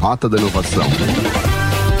você em Rota da Inovação.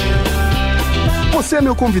 Você é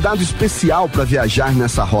meu convidado especial para viajar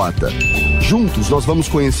nessa rota. Juntos nós vamos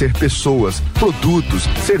conhecer pessoas, produtos,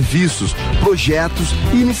 serviços, projetos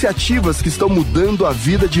e iniciativas que estão mudando a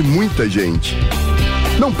vida de muita gente.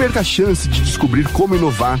 Não perca a chance de descobrir como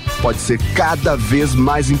inovar pode ser cada vez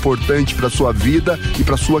mais importante para sua vida e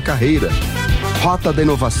para sua carreira. Rota da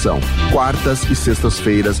Inovação, quartas e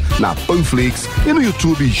sextas-feiras na Panflix e no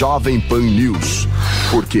YouTube Jovem Pan News.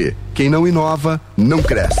 Porque quem não inova, não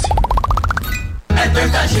cresce. É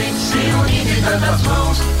tanta gente se unindo em tantas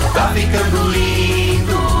mãos, tá ficando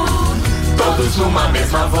lindo, todos numa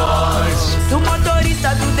mesma voz. Do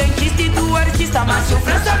motorista, do dentista e do artista, Márcio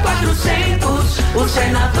França 400, o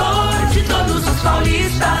senador de todos os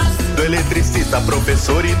paulistas. Do eletricista,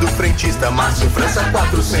 professor e do frentista, Márcio França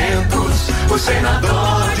 400, o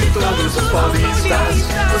senador de todos os paulistas.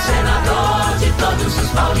 O senador de todos os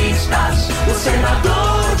paulistas, o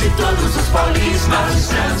senador de todos os paulistas, Márcio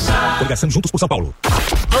França. Coligação Juntos por São Paulo.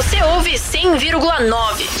 Você ouve 100,9.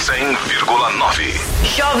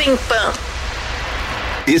 100,9. Jovem Pan.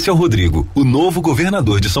 Esse é o Rodrigo, o novo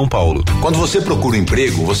governador de São Paulo. Quando você procura um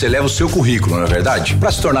emprego, você leva o seu currículo, não é verdade?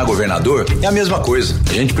 Para se tornar governador, é a mesma coisa.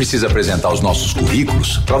 A gente precisa apresentar os nossos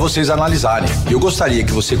currículos para vocês analisarem. Eu gostaria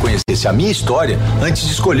que você conhecesse a minha história antes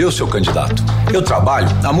de escolher o seu candidato. Eu trabalho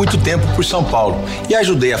há muito tempo por São Paulo e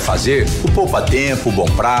ajudei a fazer o Poupa Tempo, o Bom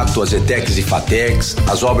Prato, as ETECs e FATECs,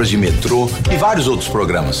 as obras de metrô e vários outros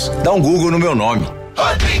programas. Dá um Google no meu nome.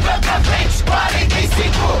 Rodrigo pra frente,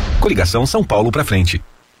 45. Coligação São Paulo pra frente.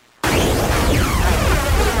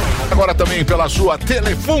 Agora também pela sua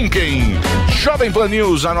Telefunken, Jovem Pan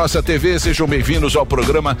News, a nossa TV. Sejam bem-vindos ao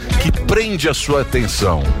programa que prende a sua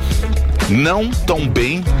atenção. Não tão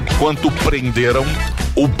bem quanto prenderam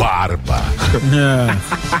o Barba.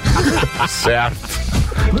 Certo.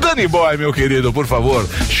 Dani Boy, meu querido, por favor,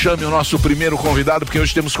 chame o nosso primeiro convidado, porque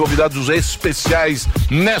hoje temos convidados especiais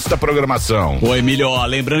nesta programação. Ô, Emílio, ó,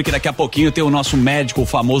 lembrando que daqui a pouquinho tem o nosso médico, o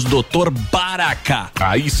famoso Dr. Baracá.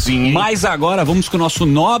 Aí sim. Mas agora vamos com o nosso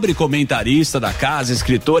nobre comentarista da casa,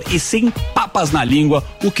 escritor e sem papas na língua,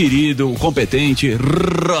 o querido, o competente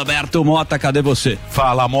Roberto Mota. Cadê você?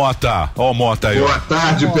 Fala, Mota. Ó, Mota aí. Boa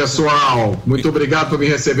tarde, pessoal. Muito obrigado por me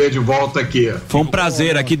receber de volta aqui. Foi um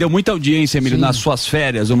prazer aqui, deu muita audiência, Emílio, nas suas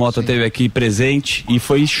férias. O Mota esteve aqui presente e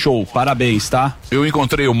foi show. Parabéns, tá? Eu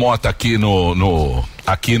encontrei o Mota aqui no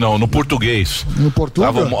português. No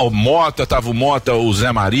Portugal? Tava o Mota, o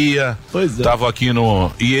Zé Maria. Pois é. Tava aqui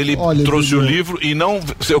no... E ele trouxe o livro e não...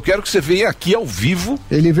 Eu quero que você venha aqui ao vivo.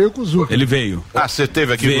 Ele veio com o Zucca. Ele veio. Ah, você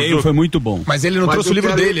teve aqui com o Veio, foi muito bom. Mas ele não trouxe o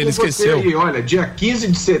livro dele, ele esqueceu. Aí, olha, dia 15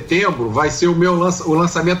 de setembro vai ser o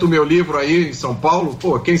lançamento do meu livro aí em São Paulo.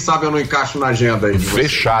 Pô, quem sabe eu não encaixo na agenda aí.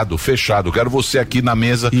 Fechado. Quero você aqui na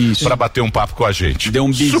mesa para bater um papo com a gente. Deu um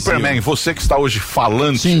bizinho. Superman, você que está hoje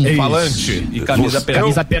falante. Sim. Falante. E camisa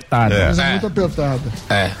apertada. Camisa muito apertada.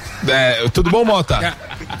 Tudo bom, Mota?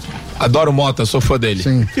 Adoro Mota, sou fã dele.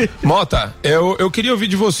 Sim. Mota, eu queria ouvir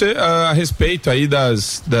de você a respeito aí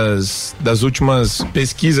das últimas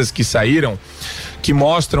pesquisas que saíram, que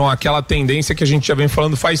mostram aquela tendência que a gente já vem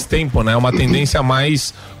falando faz tempo, né? Uma tendência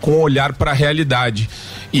mais com olhar para a realidade.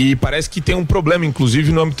 E parece que tem um problema,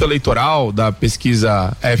 inclusive no âmbito eleitoral da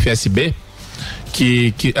pesquisa FSB,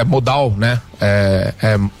 que é modal, né?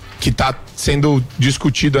 Que está sendo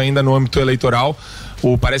discutido ainda no âmbito eleitoral.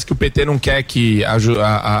 Parece que o PT não quer que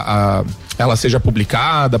ela seja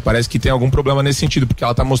publicada, parece que tem algum problema nesse sentido, porque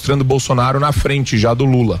ela está mostrando o Bolsonaro na frente já do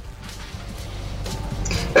Lula.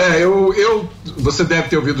 Você deve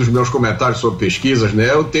ter ouvido os meus comentários sobre pesquisas, né?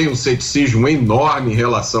 Eu tenho um ceticismo enorme em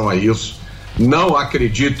relação a isso. Não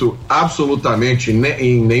acredito absolutamente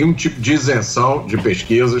em nenhum tipo de isenção de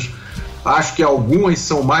pesquisas. Acho que algumas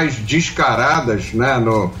são mais descaradas, né,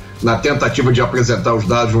 na tentativa de apresentar os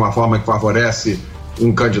dados de uma forma que favorece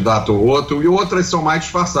um candidato ou outro, e outras são mais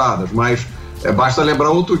disfarçadas, mas basta lembrar,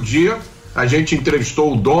 outro dia a gente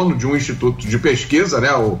entrevistou o dono de um instituto de pesquisa,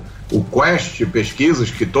 né, o Quest Pesquisas,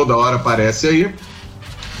 que toda hora aparece aí,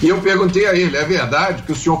 e eu perguntei a ele: é verdade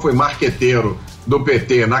que o senhor foi marqueteiro do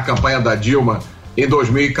PT na campanha da Dilma em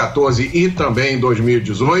 2014 e também em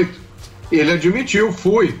 2018? Ele admitiu: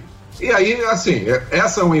 fui. E aí, assim,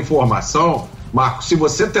 essa é uma informação, Marco, se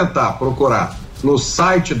você tentar procurar no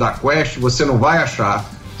site da Quest, você não vai achar.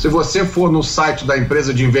 Se você for no site da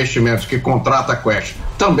empresa de investimentos que contrata a Quest,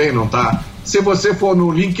 também não tá. Se você for no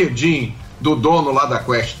LinkedIn do dono lá da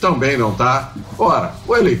Quest, também não tá. Ora,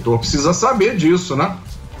 o eleitor precisa saber disso, né?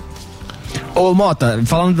 Ô Mota,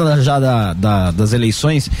 falando já das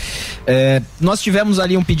eleições, nós tivemos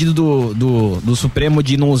ali um pedido do Supremo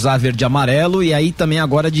de não usar verde e amarelo, e aí também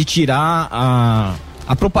agora de tirar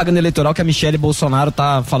a propaganda eleitoral que a Michele Bolsonaro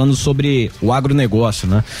tá falando sobre o agronegócio,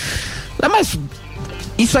 né? Mas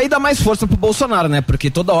isso aí dá mais força pro Bolsonaro, né?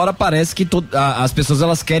 Porque toda hora parece que as pessoas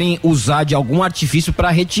elas querem usar de algum artifício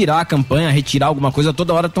para retirar a campanha, retirar alguma coisa,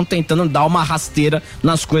 toda hora estão tentando dar uma rasteira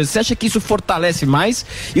nas coisas. Você acha que isso fortalece mais?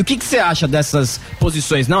 E o que você acha dessas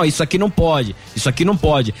posições? Não, isso aqui não pode, isso aqui não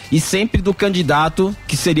pode. E sempre do candidato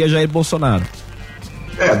que seria Jair Bolsonaro.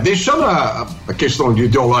 Deixando a questão de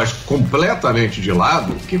ideológico completamente de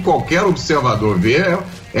lado, o que qualquer observador vê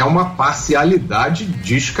é uma parcialidade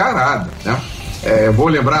descarada, né? Vou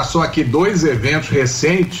lembrar só aqui 2 eventos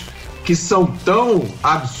recentes que são tão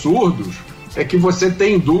absurdos que você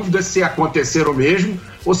tem dúvida se aconteceram mesmo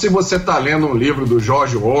ou se você está lendo um livro do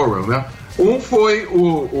George Orwell, né? Um foi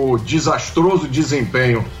o desastroso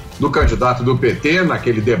desempenho do candidato do PT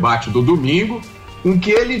naquele debate do domingo, em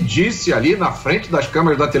que ele disse ali na frente das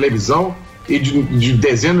câmeras da televisão e de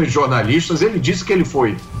dezenas de jornalistas, ele disse que ele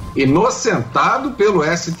foi inocentado pelo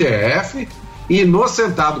STF e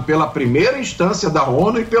inocentado pela primeira instância da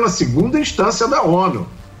ONU e pela segunda instância da ONU.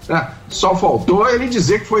 Só faltou ele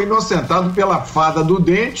dizer que foi inocentado pela fada do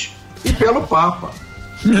dente e pelo Papa.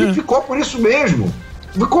 E ficou por isso mesmo.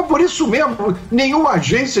 Ficou por isso mesmo. Nenhuma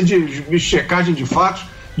agência de checagem de fatos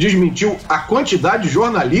desmentiu a quantidade de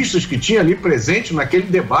jornalistas que tinha ali presente naquele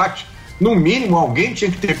debate. No mínimo, alguém tinha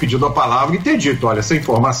que ter pedido a palavra e ter dito: olha, essa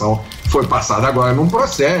informação foi passada agora, não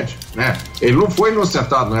procede, né? Ele não foi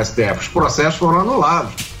inocentado no STF, os processos foram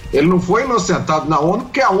anulados. Ele não foi inocentado na ONU,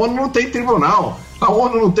 porque a ONU não tem tribunal. A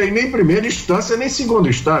ONU não tem nem primeira instância, nem segunda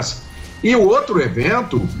instância. E o outro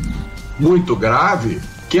evento muito grave,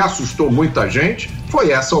 que assustou muita gente,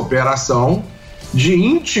 foi essa operação de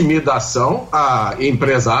intimidação a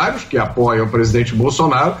empresários que apoiam o presidente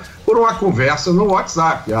Bolsonaro por uma conversa no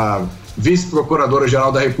WhatsApp. A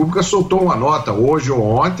vice-procuradora-geral da República soltou uma nota hoje ou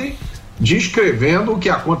ontem descrevendo o que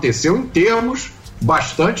aconteceu em termos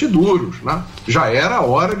bastante duros, né? Já era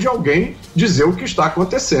hora de alguém dizer o que está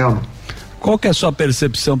acontecendo. Qual que é a sua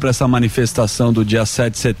percepção para essa manifestação do dia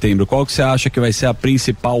 7 de setembro? Qual que você acha que vai ser a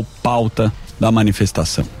principal pauta da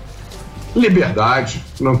manifestação? Liberdade,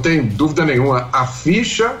 não tem dúvida nenhuma. A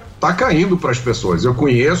ficha está caindo para as pessoas. Eu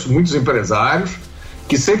conheço muitos empresários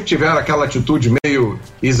que sempre tiveram aquela atitude meio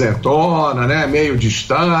isentona, né? Meio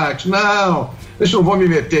distante. Não, eu não vou me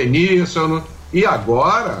meter nisso. E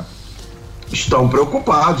agora estão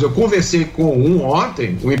preocupados. Eu conversei com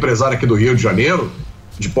ontem, um empresário aqui do Rio de Janeiro,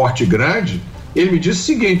 de porte grande. Ele me disse o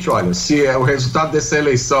seguinte: olha, se o resultado dessa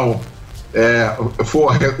eleição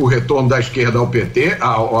for o retorno da esquerda ao PT,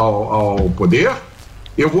 ao poder,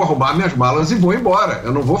 eu vou arrumar minhas malas e vou embora.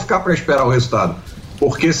 Eu não vou ficar para esperar o resultado.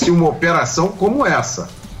 Porque se uma operação como essa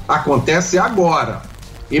acontece agora,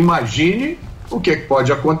 imagine o que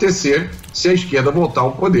pode acontecer se a esquerda voltar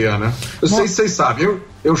ao poder, né? Eu sei se vocês sabem,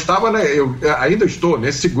 eu estava, né, eu ainda estou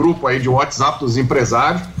nesse grupo aí de WhatsApp dos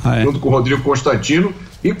empresários, junto com o Rodrigo Constantino,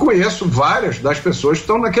 e conheço várias das pessoas que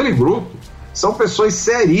estão naquele grupo. São pessoas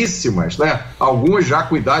seríssimas, né? Algumas já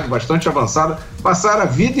com idade bastante avançada, passaram a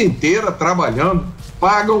vida inteira trabalhando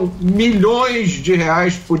pagam milhões de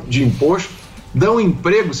reais de imposto, dão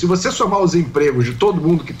emprego. Se você somar os empregos de todo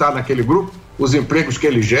mundo que está naquele grupo, os empregos que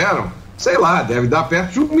eles geram, sei lá, deve dar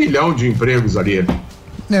perto de 1 milhão de empregos ali.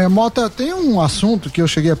 Mota, tem um assunto que eu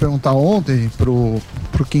cheguei a perguntar ontem pro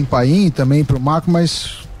Kim Paim, também pro Marco,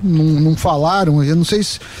 mas não falaram. Eu não sei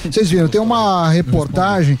se vocês viram, tem uma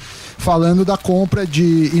reportagem falando da compra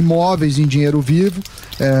de imóveis em dinheiro vivo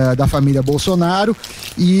da família Bolsonaro,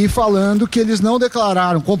 e falando que eles não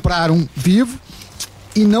declararam, compraram vivo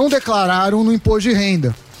e não declararam no imposto de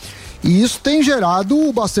renda. E isso tem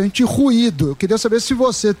gerado bastante ruído. Eu queria saber se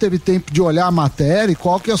você teve tempo de olhar a matéria e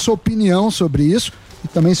qual que é a sua opinião sobre isso. E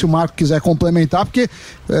também se o Marco quiser complementar, porque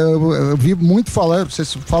eu vi muito falar,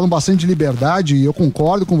 vocês falam bastante de liberdade e eu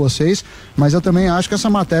concordo com vocês, mas eu também acho que essa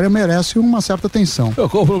matéria merece uma certa atenção.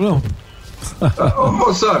 Qual o problema?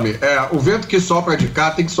 Ô Sami, o vento que sopra de cá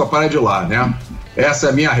tem que soprar de lá, né? Essa é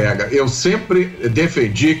a minha regra. Eu sempre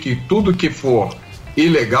defendi que tudo que for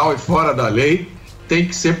ilegal e fora da lei tem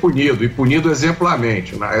que ser punido, e punido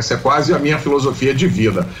exemplarmente, né? Essa é quase a minha filosofia de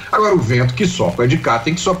vida. Agora, o vento que sopra de cá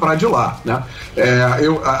tem que soprar de lá, né?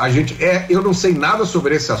 Eu não sei nada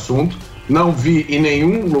sobre esse assunto, não vi em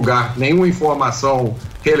nenhum lugar nenhuma informação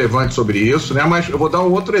relevante sobre isso, né? Mas eu vou dar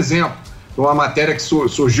um outro exemplo, uma matéria que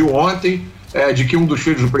surgiu ontem, de que um dos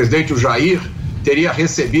filhos do presidente, o Jair, teria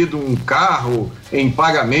recebido um carro em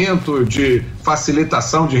pagamento de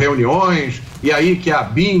facilitação de reuniões, e aí que a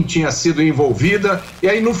BIM tinha sido envolvida, e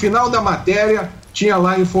aí no final da matéria tinha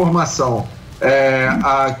lá a informação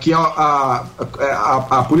que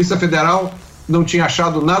a Polícia Federal não tinha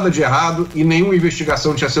achado nada de errado e nenhuma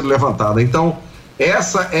investigação tinha sido levantada. Então,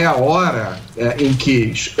 essa é a hora em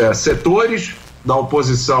que setores da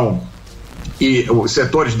oposição e os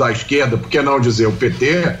setores da esquerda, por que não dizer o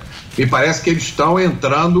PT, me parece que eles estão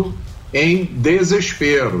entrando em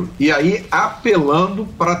desespero e aí apelando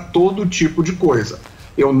para todo tipo de coisa.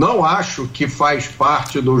 Eu não acho que faz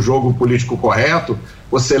parte do jogo político correto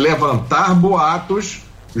você levantar boatos,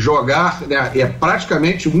 jogar, né,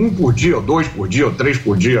 praticamente 1 por dia, ou 2 por dia, ou 3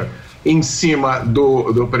 por dia, em cima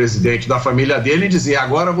do presidente, da família dele, e dizer: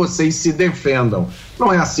 agora vocês se defendam.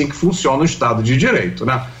 Não é assim que funciona o Estado de Direito,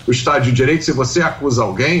 né? O Estado de Direito, se você acusa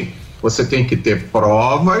alguém, você tem que ter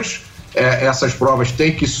provas, essas provas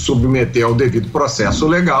têm que se submeter ao devido processo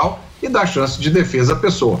legal e dar chance de defesa à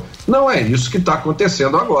pessoa. Não é isso que está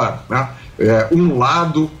acontecendo agora, né? Um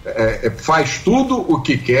lado faz tudo o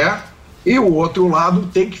que quer e o outro lado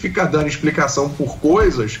tem que ficar dando explicação por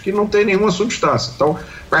coisas que não tem nenhuma substância. Então,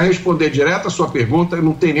 para responder direto a sua pergunta, eu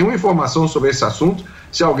não tenho nenhuma informação sobre esse assunto.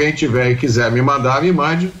 Se alguém tiver e quiser me mandar, me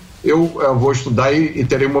mande. Eu vou estudar e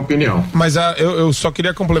terei uma opinião. Mas eu só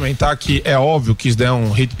queria complementar que é óbvio que isso daí é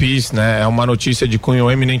um hit piece, né? É uma notícia de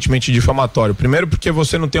cunho eminentemente difamatório. Primeiro porque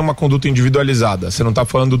você não tem uma conduta individualizada. Você não está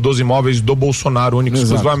falando dos imóveis do Bolsonaro único e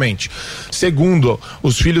exclusivamente. Segundo,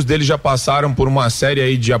 os filhos dele já passaram por uma série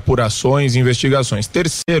aí de apurações e investigações.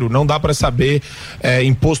 Terceiro, não dá para saber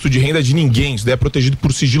imposto de renda de ninguém. Isso daí é protegido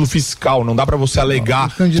por sigilo fiscal. Não dá para você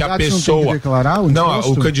alegar que a pessoa... Não tem que declarar o não,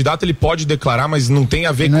 o candidato ele pode declarar, mas não tem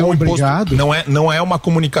a ver com imposto, não é uma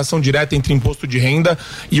comunicação direta entre imposto de renda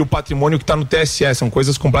e o patrimônio que está no TSE, são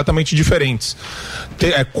coisas completamente diferentes.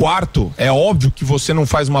 Quarto, é óbvio que você não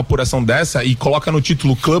faz uma apuração dessa e coloca no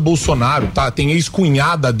título Clã Bolsonaro, tá? Tem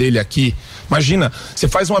ex-cunhada dele aqui. Imagina, você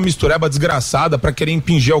faz uma mistureba desgraçada pra querer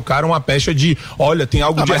impingir ao cara uma pecha de, olha, tem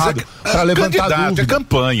algo de errado, pra levantar dúvida. É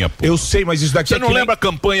campanha, pô. Eu sei, mas isso daqui você não lembra a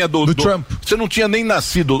campanha do Trump? Você não tinha nem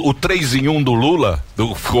nascido o 3 em 1 do Lula,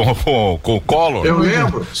 com o Collor? Eu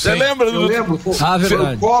lembro. Você lembra? Eu lembro. Foi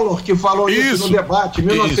verdade. o Collor que falou isso no debate, em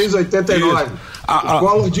 1989. O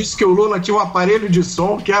Collor disse que o Lula tinha um aparelho de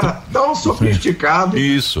som que era tão sofisticado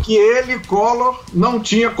que ele, Collor, não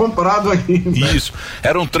tinha comprado ainda. Isso.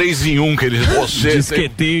 Era um 3 em 1 que ele...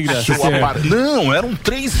 Não, era um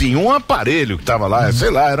 3 em 1 aparelho que tava lá, sei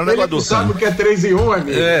lá, era um negócio do... Ele sabe o que é 3 em 1,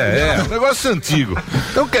 amigo? Um negócio antigo.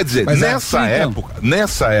 Então, quer dizer, nessa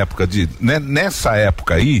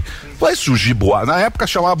época aí, vai surgir boato. Na época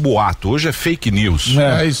chamava boato, hoje é fake news.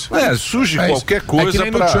 Surge qualquer coisa. É que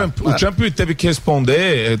nem no Trump. O Trump teve que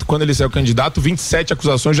responder, quando ele saiu candidato, 27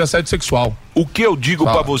 acusações de assédio sexual. O que eu digo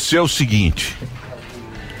pra você é o seguinte: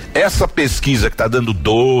 essa pesquisa que tá dando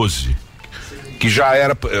 12, que já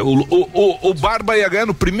era. O Barba ia ganhar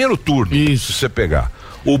no primeiro turno. Isso. Se você pegar.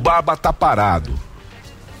 O Barba tá parado.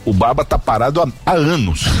 O Barba tá parado há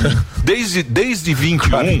anos. Desde 21.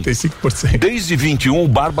 45%. Desde 21, o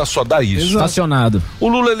Barba só dá isso. Estacionado. O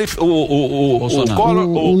Lula,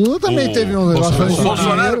 o Lula também teve um negócio.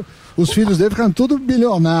 Bolsonaro. Os filhos dele ficam tudo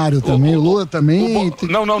bilionário também. O Lula também.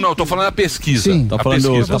 Não, tô falando da pesquisa. Sim, tá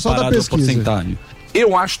falando da porcentagem.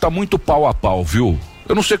 eu acho que tá muito pau a pau, viu?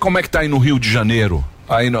 Eu não sei como é que tá aí no Rio de Janeiro.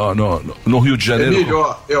 Aí no Rio de Janeiro.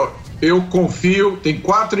 Emílio, eu confio, tem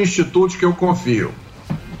 4 institutos que eu confio.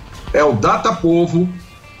 É o Datapovo,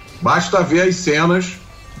 basta ver as cenas,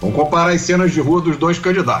 vamos comparar as cenas de rua dos 2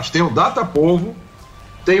 candidatos. Tem o Datapovo,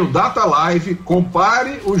 tem o Data Live,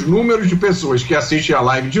 compare os números de pessoas que assistem a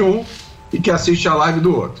live de um e que assistem a live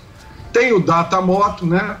do outro. Tem o Datamoto,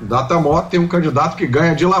 né? Datamoto tem um candidato que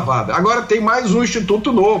ganha de lavada. Agora tem mais um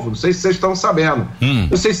instituto novo, não sei se vocês estão sabendo.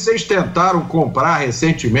 Não sei se vocês tentaram comprar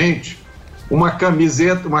recentemente uma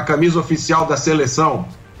camisa oficial da seleção,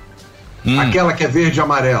 aquela que é verde e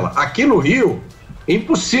amarela. Aqui no Rio, é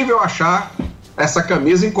impossível achar essa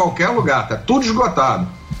camisa em qualquer lugar, tá tudo esgotado.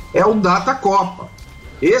 É o Data Copa.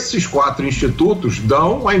 Esses 4 institutos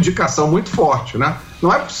dão uma indicação muito forte, né?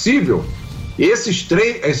 Não é possível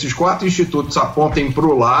esses 4 institutos apontem para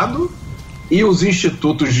o lado e os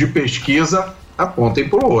institutos de pesquisa apontem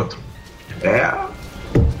para o outro. É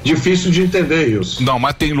difícil de entender isso. Não,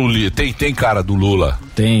 mas tem Lula, tem cara do Lula.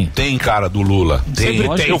 Tem cara do Lula. Tem.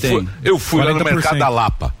 Eu fui lá no Mercado da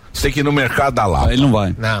Lapa. Você tem que ir no Mercado da Lapa. Ele não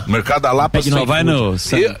vai. Não. Mercado da Lapa não vai no...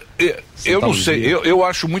 Eu não sei, eu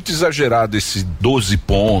acho muito exagerado esses 12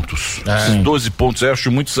 pontos. Esses 12 pontos eu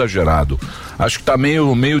acho muito exagerado. Acho que tá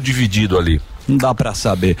meio dividido ali. Não dá pra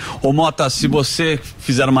saber. Ô Mota, se você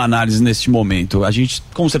fizer uma análise neste momento, a gente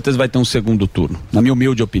com certeza vai ter um segundo turno, na minha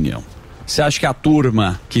humilde opinião. Você acha que a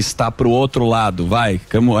turma que está pro outro lado vai,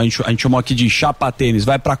 a gente chamou aqui de chapa tênis,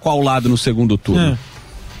 vai pra qual lado no segundo turno?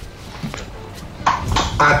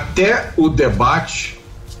 Até o debate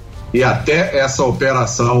e até essa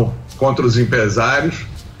operação contra os empresários,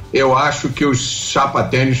 eu acho que os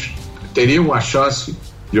chapa-tênis teriam a chance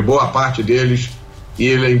de boa parte deles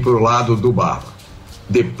irem para o lado do Barba.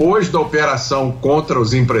 Depois da operação contra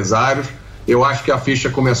os empresários, eu acho que a ficha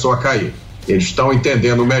começou a cair. Eles estão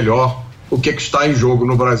entendendo melhor o que está em jogo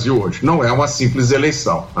no Brasil hoje. Não é uma simples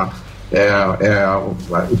eleição. Tá?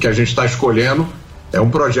 O que a gente está escolhendo é um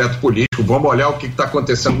projeto político. Vamos olhar o que está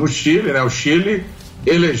acontecendo no Chile, né? O Chile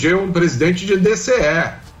elegeu um presidente de DCE,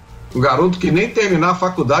 um garoto que nem terminar a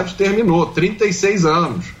faculdade terminou, 36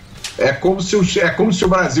 anos. É como se o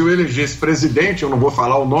Brasil elegesse presidente, eu não vou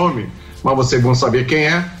falar o nome, mas vocês vão saber quem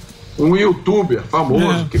é, um youtuber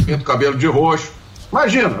famoso que pinta o cabelo de roxo.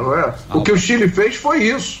 Imagina, o que o Chile fez foi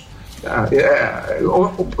isso.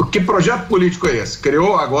 Que projeto político é esse?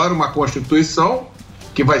 Criou agora uma Constituição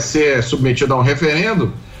que vai ser submetida a um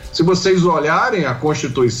referendo. Se vocês olharem a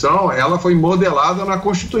Constituição, ela foi modelada na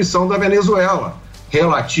Constituição da Venezuela,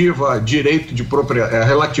 relativiza o direito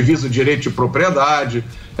de propriedade,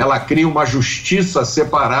 ela cria uma justiça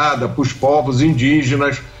separada para os povos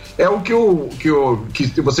indígenas. É o que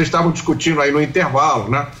vocês estavam discutindo aí no intervalo,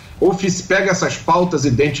 né? Ou se pega essas pautas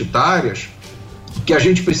identitárias, que a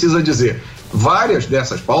gente precisa dizer, várias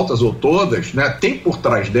dessas pautas, ou todas, né, tem por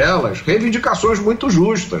trás delas reivindicações muito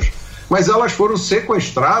justas, mas elas foram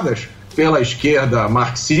sequestradas pela esquerda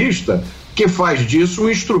marxista, que faz disso um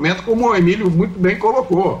instrumento, como o Emílio muito bem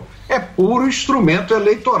colocou. É puro instrumento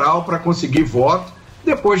eleitoral para conseguir voto.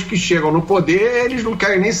 Depois que chegam no poder, eles não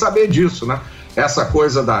querem nem saber disso, né? Essa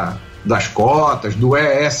coisa das cotas, do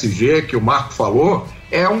ESG que o Marco falou,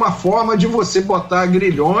 é uma forma de você botar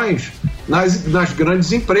grilhões nas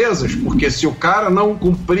grandes empresas, porque se o cara não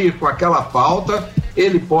cumprir com aquela pauta,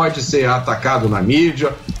 ele pode ser atacado na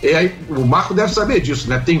mídia. E aí, o Marco deve saber disso,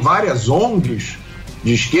 né? Tem várias ONGs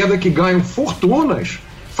de esquerda que ganham fortunas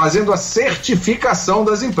fazendo a certificação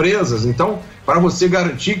das empresas. Então, para você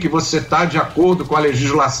garantir que você está de acordo com a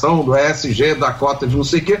legislação do ESG, da cota de não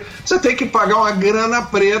sei o quê, você tem que pagar uma grana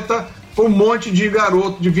preta para um monte de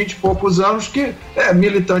garoto de 20 e poucos anos que é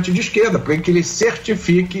militante de esquerda, para que ele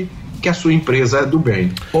certifique que a sua empresa é do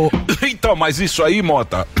bem. Então, mas isso aí,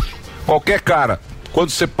 Mota, qualquer cara, quando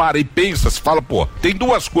você para e pensa, você fala, pô, tem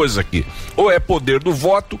duas coisas aqui, ou é poder do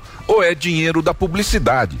voto, ou é dinheiro da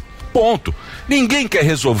publicidade. Ponto. Ninguém quer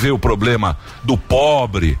resolver o problema do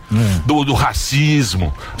pobre, do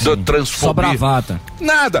racismo, do transfobia. Só bravata.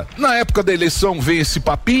 Nada. Na época da eleição vem esse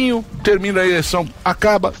papinho, termina a eleição,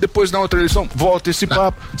 acaba, depois na outra eleição volta esse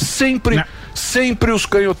papo. Sempre os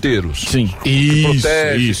canhoteiros. Sim.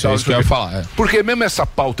 Isso que eu ia falar. Porque mesmo essa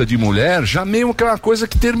pauta de mulher, já meio que é uma coisa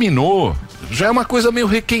que terminou. Já é uma coisa meio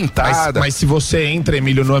requentada. Mas se você entra,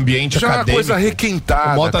 Emílio, no ambiente já acadêmico... Já é uma coisa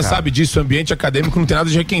requentada, o Mota sabe disso, o ambiente acadêmico não tem nada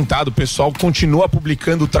de requentado. publicado, o pessoal continua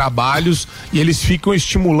publicando trabalhos e eles ficam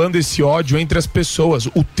estimulando esse ódio entre as pessoas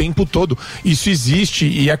o tempo todo. Isso existe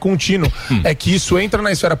e é contínuo. É que isso entra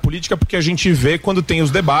na esfera política porque a gente vê quando tem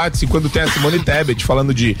os debates e quando tem a Simone Tebet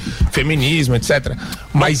falando de feminismo, etc.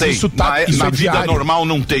 Mas isso tá na vida normal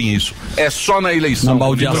não tem isso. É só na eleição. Na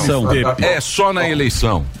baldeação. É só na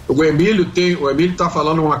eleição. O Emílio tá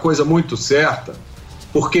falando uma coisa muito certa,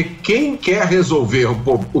 porque quem quer resolver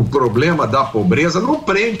o problema da pobreza não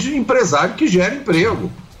prende empresário que gera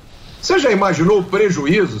emprego. Você já imaginou o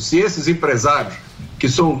prejuízo se esses empresários que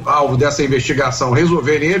são alvo dessa investigação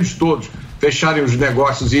resolverem eles todos fecharem os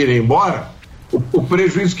negócios e irem embora? O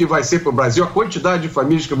prejuízo que vai ser para o Brasil, a quantidade de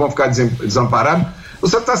famílias que vão ficar desamparadas.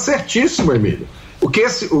 Você está certíssimo, Emílio.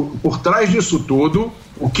 Por trás disso tudo,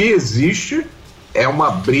 o que existe é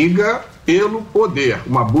uma briga pelo poder,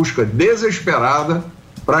 uma busca desesperada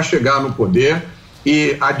para chegar no poder.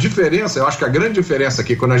 E a diferença, eu acho que a grande diferença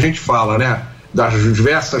aqui, quando a gente fala, né, das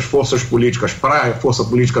diversas forças políticas para a força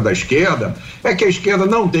política da esquerda, é que a esquerda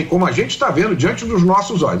não tem, como a gente está vendo diante dos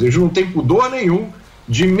nossos olhos, eles não têm pudor nenhum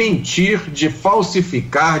de mentir, de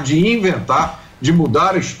falsificar, de inventar, de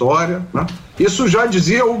mudar a história, né? Isso já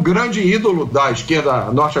dizia o grande ídolo da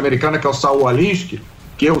esquerda norte-americana, que é o Saul Alinsky,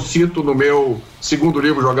 que eu cito no meu segundo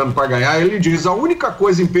livro, Jogando para Ganhar. Ele diz: a única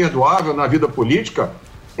coisa imperdoável na vida política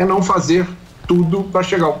é não fazer tudo para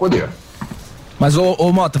chegar ao poder. Mas,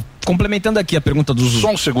 ô Mota, complementando aqui a pergunta dos...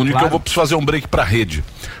 Só um segundo, que eu vou precisar fazer um break pra rede.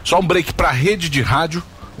 Só um break pra rede de rádio,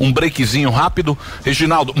 um breakzinho rápido.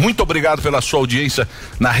 Reginaldo, muito obrigado pela sua audiência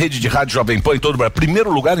na rede de rádio Jovem Pan em todo o Brasil.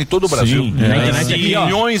 Primeiro lugar em todo o Brasil.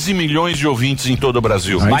 Milhões e milhões de ouvintes em todo o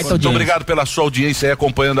Brasil. Muito obrigado pela sua audiência aí,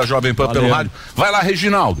 acompanhando a Jovem Pan pelo rádio. Vai lá,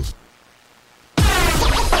 Reginaldo.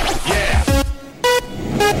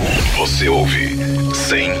 Você ouve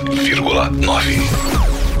 100,9.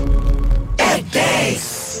 É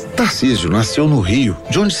 10. Tarcísio nasceu no Rio,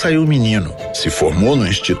 de onde saiu o menino. Se formou no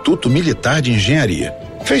Instituto Militar de Engenharia.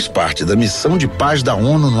 Fez parte da missão de paz da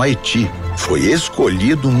ONU no Haiti. Foi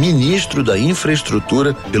escolhido ministro da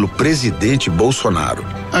Infraestrutura pelo presidente Bolsonaro.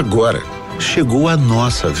 Agora, chegou a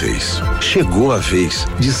nossa vez. Chegou a vez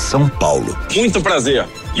de São Paulo. Muito prazer.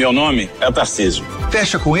 Meu nome é Tarcísio.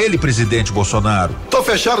 Fecha com ele, presidente Bolsonaro. Tô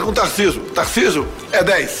fechado com o Tarcísio. Tarcísio é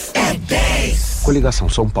 10. É 10. Coligação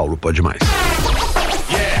São Paulo pode mais.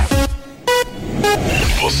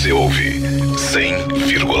 Você ouve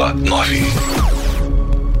 100,9.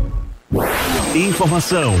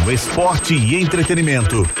 Informação, esporte e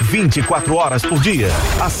entretenimento 24 horas por dia.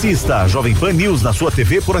 Assista a Jovem Pan News na sua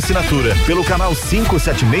TV por assinatura pelo canal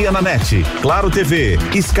 576 na NET, Claro TV,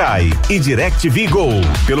 Sky e DirecTV Go,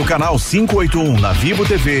 pelo canal 581 na Vivo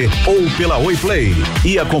TV ou pela Oi Play.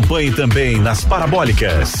 E acompanhe também nas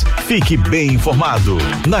parabólicas. Fique bem informado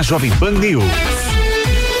na Jovem Pan News.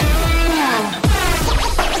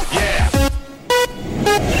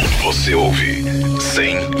 Você ouve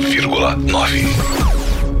 100,9.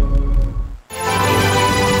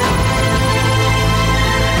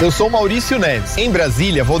 Eu sou Maurício Neves. Em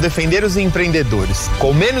Brasília, vou defender os empreendedores.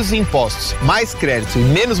 Com menos impostos, mais crédito e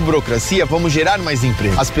menos burocracia, vamos gerar mais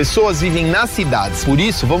emprego. As pessoas vivem nas cidades, por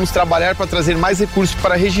isso vamos trabalhar para trazer mais recursos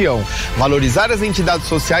para a região. Valorizar as entidades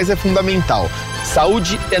sociais é fundamental.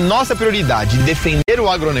 Saúde é nossa prioridade. Defender o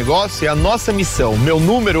agronegócio é a nossa missão. Meu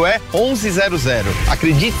número é 1100.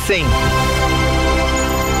 Acredite sempre.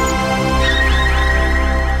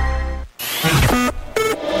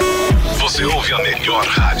 Você ouve a melhor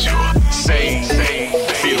rádio. 100,9.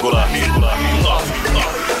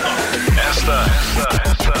 Esta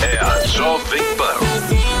é a Jovem Pan.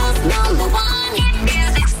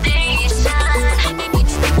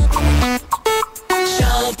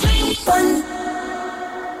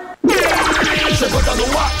 Chegou, tá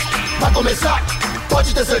no ar, vai começar,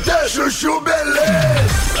 pode ter certeza. Chuchu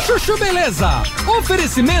Beleza. Chuchu Beleza.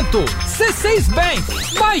 Oferecimento C6 Bank.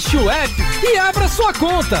 Baixe o app e abra sua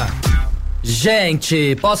conta.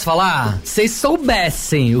 Gente, posso falar? Vocês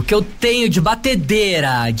soubessem o que eu tenho de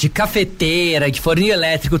batedeira, de cafeteira, de forninho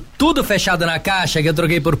elétrico, tudo fechado na caixa que eu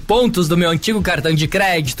troquei por pontos do meu antigo cartão de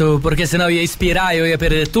crédito, porque senão ia expirar e eu ia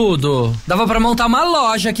perder tudo. Dava pra montar uma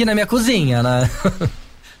loja aqui na minha cozinha, né?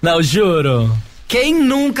 Não, juro. Quem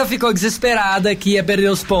nunca ficou desesperada que ia perder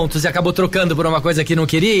os pontos e acabou trocando por uma coisa que não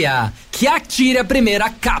queria? Que atire a primeira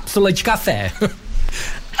cápsula de café.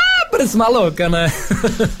 Ah, parece maluca, né?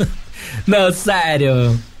 Não,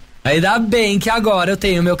 sério. Ainda bem que agora eu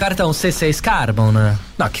tenho meu cartão C6 Carbon, né?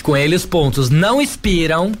 Não, que com ele os pontos não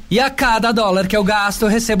expiram e a cada dólar que eu gasto eu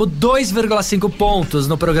recebo 2,5 pontos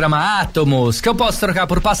no programa Atomos, que eu posso trocar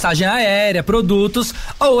por passagem aérea, produtos,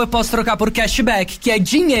 ou eu posso trocar por cashback, que é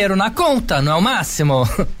dinheiro na conta, não é o máximo?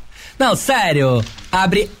 Não, sério.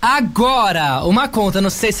 Abre agora uma conta no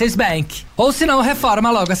C6 Bank. Ou se não, reforma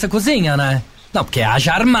logo essa cozinha, né? Não, porque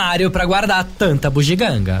haja armário pra guardar tanta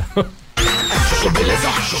bugiganga.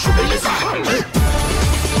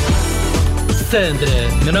 Sandra,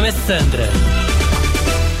 meu nome é Sandra.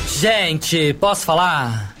 Gente, posso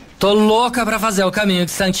falar? Tô louca pra fazer o caminho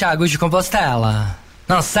de Santiago de Compostela.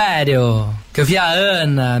 Não, sério, que eu vi a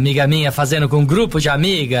Ana, amiga minha, fazendo com um grupo de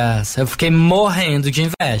amigas, eu fiquei morrendo de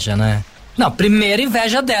inveja, né? Não, primeiro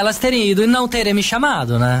inveja delas terem ido e não terem me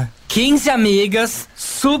chamado, né? 15 amigas,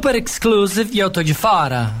 super exclusive, e eu tô de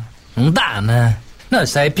fora. Não dá, né? Não,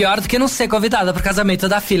 isso aí é pior do que não ser convidada pro casamento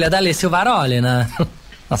da filha da Alê Silvaroli, né?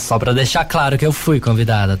 Só pra deixar claro que eu fui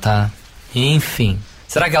convidada, tá? Enfim,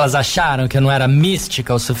 será que elas acharam que eu não era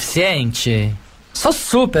mística o suficiente? Sou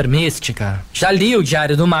super mística. Já li o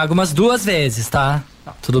Diário do Mago umas 2 vezes, tá?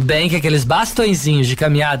 Tudo bem que aqueles bastõezinhos de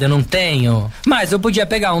caminhada eu não tenho, mas eu podia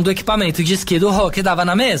pegar um do equipamento de esqui do Rô que dava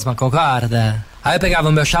na mesma, concorda? Aí eu pegava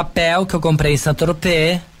o meu chapéu que eu comprei em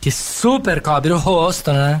Saint-Tropez, que super cobre o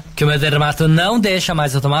rosto, né? Que o meu dermato não deixa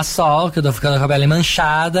mais eu tomar sol, que eu tô ficando com a pele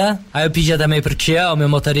manchada. Aí eu pedia também pro Tião, meu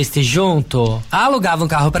motorista, ir junto. Alugava um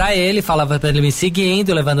carro pra ele, falava pra ele me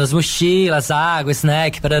seguindo, levando as mochilas, água,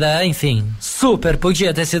 snack, parará, enfim. Super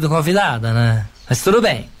podia ter sido convidada, né? Mas tudo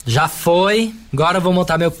bem, já foi, agora eu vou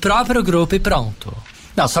montar meu próprio grupo e pronto.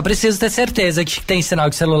 Não, só preciso ter certeza que tem sinal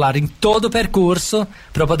de celular em todo o percurso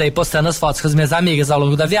pra eu poder ir postando as fotos com as minhas amigas ao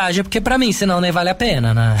longo da viagem, porque pra mim, senão nem vale a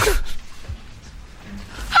pena, né?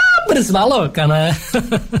 Parece maluca, né?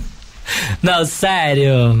 Não,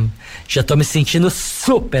 sério, já tô me sentindo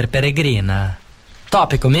super peregrina.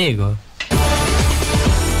 Top comigo?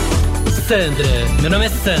 Sandra, meu nome é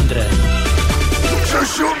Sandra.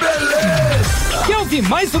 Chuchu Beleza! Quer ouvir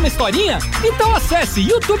mais uma historinha? Então acesse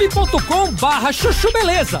youtube.com/chuchu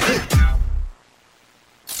beleza.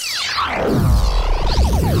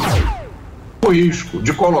 O risco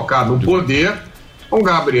de colocar no poder um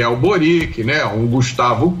Gabriel Boric, né, um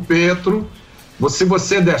Gustavo Petro. Se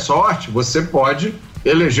você der sorte, você pode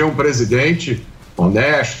eleger um presidente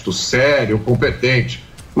honesto, sério, competente,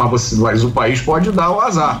 mas o país pode dar o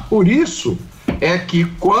azar. Por isso é que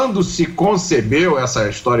quando se concebeu essa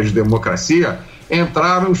história de democracia,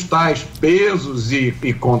 entraram os tais pesos e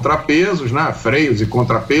contrapesos, né, freios e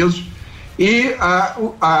contrapesos, e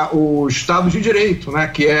o Estado de Direito, né,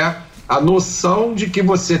 que é a noção de que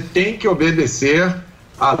você tem que obedecer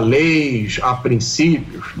a leis, a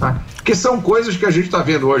princípios, né, que são coisas que a gente está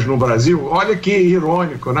vendo hoje no Brasil. Olha que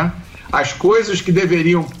irônico, né? As coisas que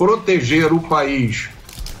deveriam proteger o país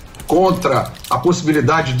contra a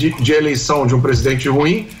possibilidade de eleição de um presidente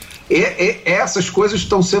ruim, essas coisas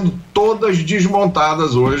estão sendo todas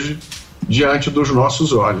desmontadas hoje diante dos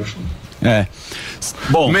nossos olhos. É.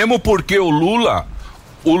 Bom, mesmo porque o Lula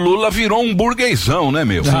virou um burguesão, né,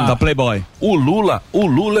 meu? Da Playboy. O Lula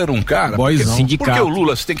era um cara. Porque o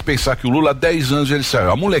Lula, você tem que pensar que o Lula, há 10 anos ele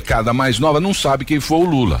saiu. A molecada mais nova não sabe quem foi o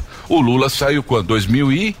Lula. O Lula saiu quando?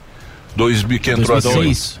 2000 que entrou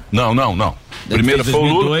assim? Não. Primeiro foi o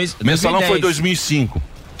Lula. Mensalão foi 2005.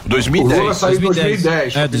 2010. O Lula saiu em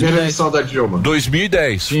 2010, a primeira eleição da Dilma.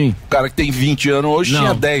 2010. Sim. O cara que tem 20 anos hoje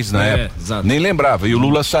tinha 10 na época. Exato. Nem lembrava. E o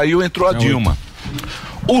Lula saiu, entrou a Dilma.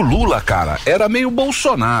 O Lula, cara, era meio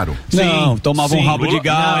Bolsonaro. Não, tomava um rabo de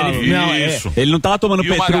galo. Ele não tava tomando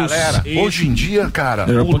Petrus. Hoje em dia, cara,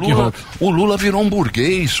 o Lula virou um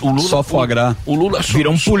burguês. Só foie gras. O Lula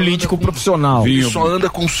virou um político profissional. Ele só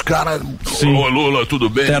anda com os caras. Ô, Lula, tudo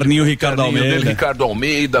bem? Terninho Ricardo Almeida. Ricardo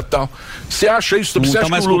Almeida e tal. Você acha isso? Você acha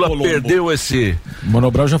que o Lula perdeu esse...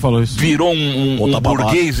 Mano Brown já falou isso. Virou um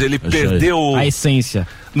burguês, ele perdeu... A essência.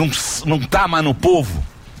 Não tá mais no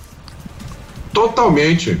povo?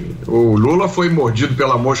 Totalmente. O Lula foi mordido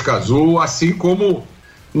pela mosca azul, assim como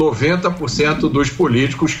 90% dos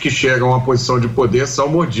políticos que chegam à posição de poder são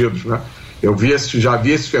mordidos, né? Já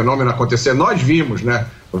vi esse fenômeno acontecer. Nós vimos, né,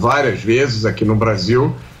 várias vezes aqui no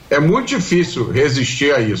Brasil. É muito difícil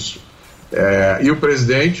resistir a isso. E o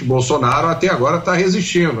presidente Bolsonaro até agora está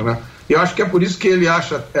resistindo, né? E eu acho que é por isso que ele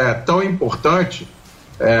acha tão importante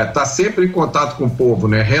estar sempre em contato com o povo,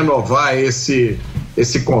 né? Renovar esse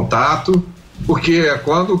contato. Porque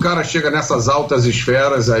quando o cara chega nessas altas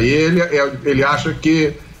esferas aí, ele acha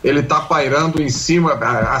que ele está pairando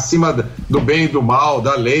acima do bem e do mal,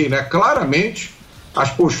 da lei, né? Claramente,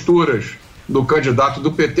 as posturas do candidato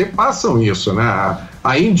do PT passam isso, né?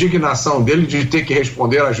 A indignação dele de ter que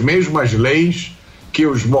responder às mesmas leis que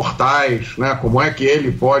os mortais, né? Como é que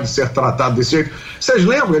ele pode ser tratado desse jeito? Vocês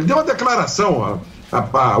lembram? Ele deu uma declaração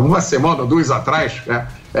há uma semana ou 2 atrás, né?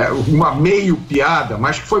 uma meio piada,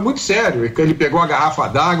 mas que foi muito sério. Ele pegou a garrafa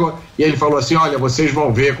d'água e ele falou assim: olha, vocês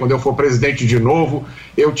vão ver, quando eu for presidente de novo,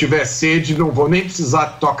 eu tiver sede, não vou nem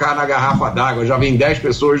precisar tocar na garrafa d'água, já vem 10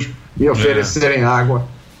 pessoas me oferecerem água.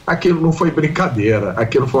 Aquilo não foi brincadeira,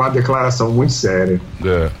 aquilo foi uma declaração muito séria.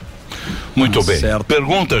 Muito bem. Certo.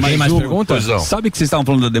 Pergunta, gente. Mais perguntas? Sabe que vocês estavam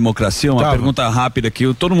falando da democracia? Uma pergunta rápida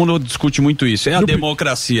aqui. Todo mundo discute muito isso. É a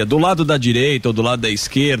democracia. Do lado da direita ou do lado da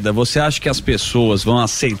esquerda, você acha que as pessoas vão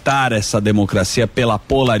aceitar essa democracia pela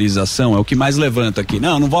polarização? É o que mais levanta aqui.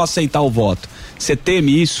 Não vou aceitar o voto. Você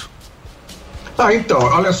teme isso? Então,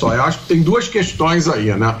 olha só, eu acho que tem duas questões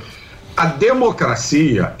aí, né? A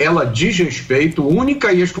democracia, ela diz respeito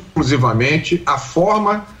única e exclusivamente à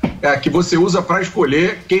forma que você usa para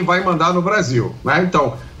escolher quem vai mandar no Brasil, né?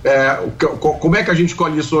 Então, como é que a gente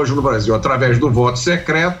escolhe isso hoje no Brasil? Através do voto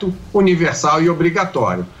secreto, universal e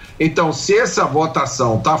obrigatório. Então, se essa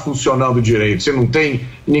votação está funcionando direito, se não tem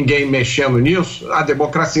ninguém mexendo nisso, a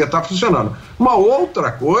democracia está funcionando. Uma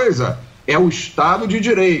outra coisa é o Estado de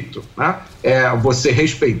Direito, né? É você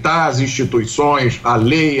respeitar as instituições, a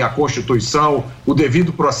lei, a Constituição, o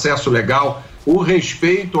devido processo legal, o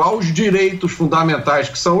respeito aos direitos fundamentais,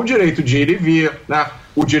 que são o direito de ir e vir, né?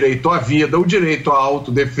 O direito à vida, o direito à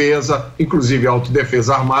autodefesa, inclusive a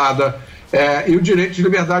autodefesa armada, e o direito de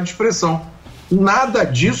liberdade de expressão. Nada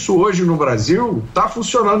disso hoje no Brasil está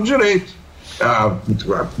funcionando direito.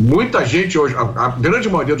 Muita gente hoje, a grande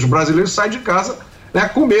maioria dos brasileiros sai de casa, né,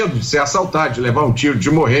 com medo de ser assaltado, de levar um tiro, de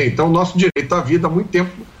morrer. Então, o nosso direito à vida há muito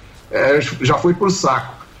tempo já foi pro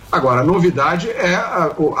saco. Agora, a novidade é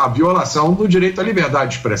a violação do direito à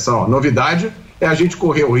liberdade de expressão. A novidade é a gente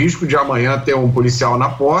correr o risco de amanhã ter um policial na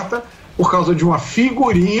porta por causa de uma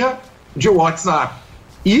figurinha de WhatsApp.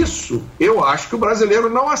 Isso eu acho que o brasileiro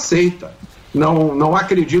não aceita. Não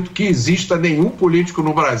acredito que exista nenhum político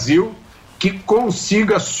no Brasil que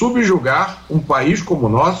consiga subjugar um país como o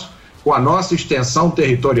nosso, com a nossa extensão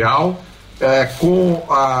territorial, com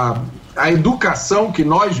a educação que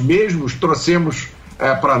nós mesmos trouxemos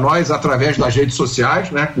para nós através das redes sociais,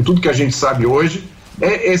 né, com tudo que a gente sabe hoje.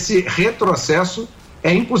 Esse retrocesso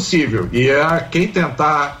é impossível e quem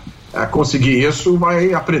tentar conseguir isso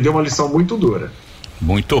vai aprender uma lição muito dura.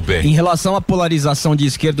 Muito bem. Em relação à polarização de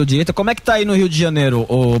esquerda ou direita, como é que tá aí no Rio de Janeiro,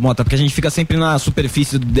 Mota? Porque a gente fica sempre na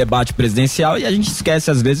superfície do debate presidencial e a gente esquece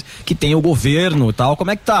às vezes que tem o governo e tal. Como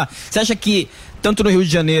é que tá? Você acha que tanto no Rio de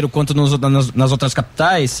Janeiro quanto nas outras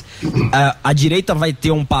capitais, a direita vai ter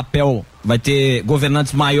um papel, vai ter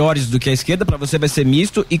governantes maiores do que a esquerda, para você vai ser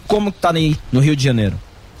misto? E como que tá aí no Rio de Janeiro?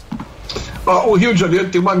 O Rio de Janeiro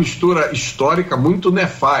tem uma mistura histórica muito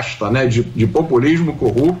nefasta, né, de populismo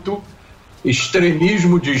corrupto,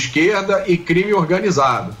 extremismo de esquerda e crime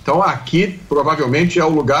organizado. Então aqui provavelmente é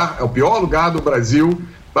o pior lugar do Brasil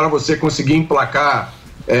para você conseguir emplacar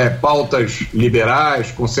pautas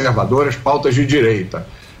liberais, conservadoras, pautas de direita.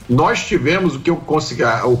 Nós tivemos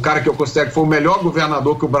o cara que eu considero que foi o melhor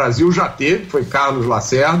governador que o Brasil já teve, foi Carlos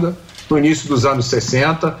Lacerda, no início dos anos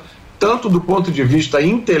 60, tanto do ponto de vista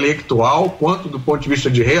intelectual quanto do ponto de vista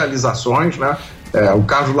de realizações, né? O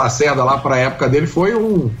Carlos Lacerda lá para a época dele foi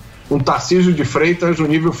um Tarcísio de Freitas no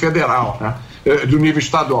nível federal, né? Do nível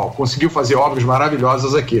estadual, conseguiu fazer obras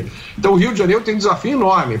maravilhosas aqui. Então o Rio de Janeiro tem um desafio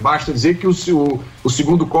enorme, basta dizer que o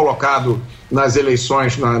segundo colocado nas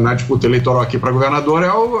eleições, na disputa eleitoral aqui para governador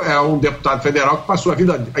é um deputado federal que passou a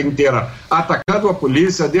vida inteira atacando a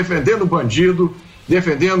polícia, defendendo o bandido,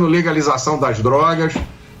 defendendo legalização das drogas.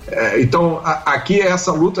 Então aqui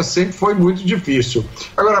essa luta sempre foi muito difícil.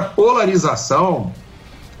 Agora, polarização,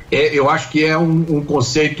 eu acho que é um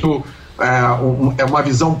conceito, é uma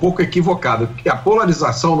visão um pouco equivocada, porque a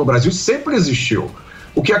polarização no Brasil sempre existiu.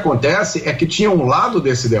 O que acontece é que tinha um lado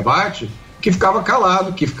desse debate que ficava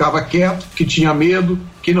calado, que ficava quieto, que tinha medo,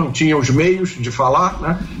 que não tinha os meios de falar,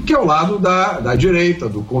 né? Que é o lado da direita,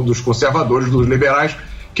 dos conservadores, dos liberais,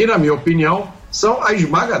 que, na minha opinião, são a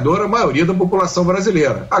esmagadora maioria da população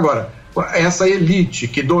brasileira. Agora, essa elite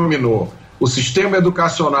que dominou o sistema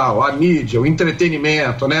educacional, a mídia, o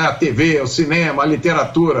entretenimento, né, a TV, o cinema, a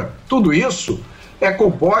literatura, tudo isso é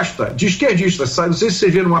composta de esquerdistas. Não sei se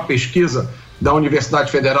vocês viram uma pesquisa da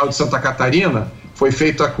Universidade Federal de Santa Catarina, foi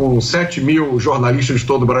feita com 7 mil jornalistas de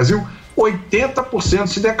todo o Brasil, 80%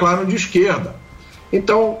 se declaram de esquerda.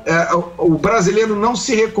 Então, o brasileiro não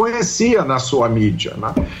se reconhecia na sua mídia,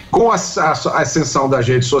 né? Com a ascensão das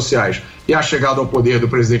redes sociais e a chegada ao poder do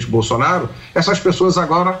presidente Bolsonaro, essas pessoas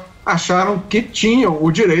agora acharam que tinham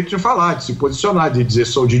o direito de falar, de se posicionar, de dizer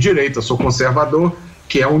sou de direita, sou conservador,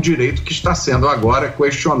 que é um direito que está sendo agora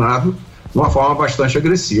questionado de uma forma bastante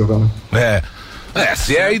agressiva, né?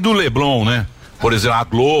 Se é aí do Leblon, né? por exemplo, a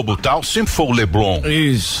Globo e tal, sempre foi o Leblon.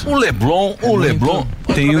 Isso. O Leblon.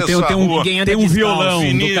 Tem um violão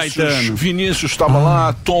do Caetano. Vinícius estava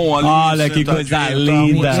lá, Tom ali. Olha que coisa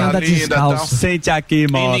linda. Sente aqui,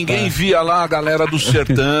 Mota. E ninguém via lá a galera do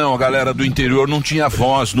sertão, a galera do interior, não tinha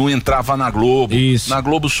voz, não entrava na Globo. Isso. Na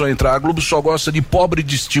Globo só entrava. A Globo só gosta de pobre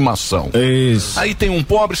de estimação. Isso. Aí tem um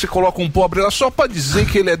pobre, você coloca um pobre lá só pra dizer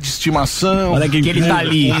que ele é de estimação. Olha que ele tá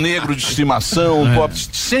ali. Um negro de estimação, um pobre.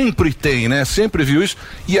 Sempre tem, né? Sempre viu isso.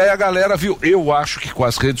 E aí a galera viu. Eu acho que com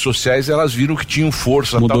as redes sociais elas viram que tinham força.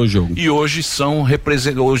 Mudou tal, o jogo. E hoje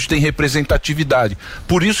hoje tem representatividade.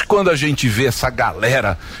 Por isso que quando a gente vê essa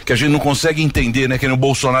galera que a gente não consegue entender, né? Que no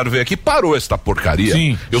Bolsonaro veio aqui, parou essa porcaria.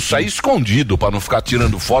 Sim. Eu saí escondido pra não ficar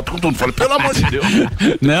tirando foto com todo mundo. Falei, pelo amor de Deus.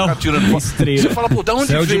 Não. Tirando foto. Você fala, pô, da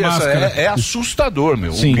onde veio essa? É assustador,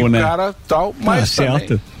 meu. Sim, o né? cara tal, mas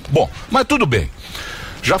certo. Bom, mas tudo bem.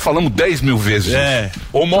 Já falamos 10 mil vezes.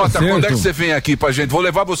 Ô Mota, quando é que você vem aqui pra gente? Vou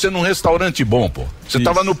levar você num restaurante bom, pô. Você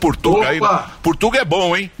tava no Portuga aí. Portuga é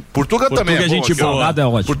bom, hein? Portuga também é gente boa.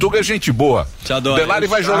 Portuga é gente boa. Te adoro. Delari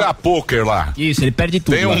vai jogar pôquer lá. Isso, ele perde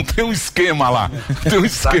tudo. Tem um esquema lá. Tem um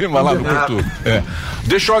esquema lá no Portuga.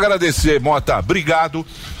 Deixa eu agradecer, Mota. Obrigado.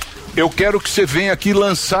 Eu quero que você venha aqui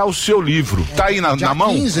lançar o seu livro. Tá aí na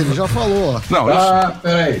mão? 15, ele já falou. Não,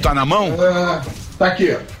 peraí. Tá na mão? Tá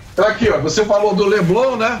aqui, ó. Tá aqui, ó. Você falou do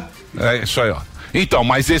Leblon, né? É isso aí, ó. Então,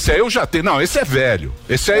 mas esse aí eu já tenho. Não, esse é velho.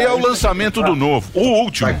 Esse aí é o lançamento do novo. O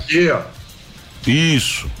último. Tá aqui, ó.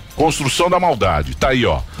 Isso. Construção da Maldade. Tá aí,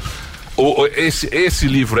 ó. Esse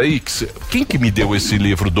livro aí, quem que me deu esse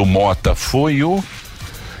livro do Mota foi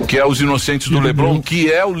que é Os Inocentes do Leblon,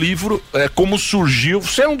 que é o livro, como surgiu.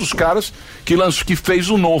 Você é um dos caras que fez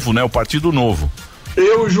o novo, né? O Partido Novo.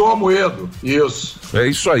 Eu e João Amoedo. Isso. É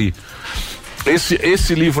isso aí.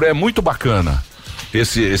 Esse livro é muito bacana.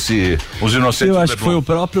 Os Inocentes Eu do acho que foi o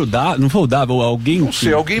próprio não foi o Dava, ou alguém. Não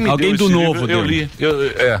sei, alguém me alguém deu do esse novo livro, eu dele.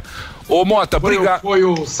 li. Ô Mota, obrigado. Foi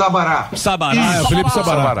o Sabará. Sabará, o Felipe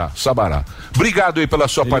Sabará. Obrigado aí pela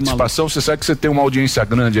sua participação. Você sabe que você tem uma audiência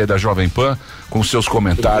grande aí da Jovem Pan, com seus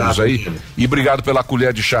comentários aí. E obrigado pela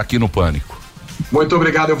colher de chá aqui no Pânico. Muito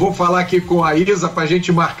obrigado. Eu vou falar aqui com a Isa pra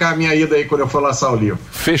gente marcar a minha ida aí quando eu for lançar o livro.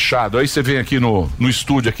 Fechado. Aí você vem aqui no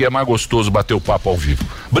estúdio, aqui é mais gostoso bater o papo ao vivo.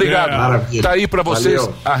 Obrigado. Maravilha. Tá aí pra vocês.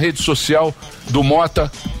 Valeu. A rede social do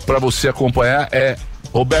Mota pra você acompanhar é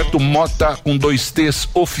Roberto Mota com 2 T's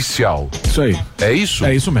oficial. Isso aí. É isso?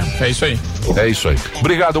 É isso mesmo. É isso aí. É isso aí.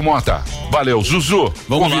 Obrigado, Mota. Valeu. Zuzu,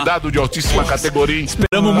 convidado de altíssima categoria.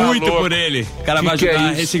 Esperamos muito por ele. O cara vai ajudar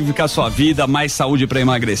a ressignificar sua vida, mais saúde pra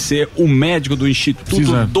emagrecer. O médico do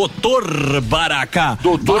Instituto Dr. Baracá.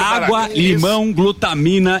 Água, limão,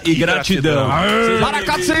 glutamina e gratidão.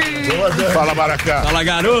 Baracá, sim! Fala, Baracá. Fala,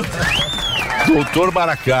 garoto. Doutor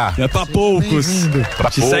Baracá. É pra poucos.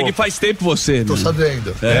 Te segue faz tempo você. Tô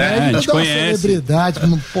sabendo. A gente conhece. Celebridade.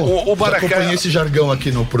 O Baracá. Já acompanhei esse jargão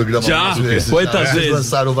aqui no programa várias vezes. Quantas vezes?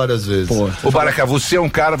 Lançaram várias vezes. Ô Baracá, você é um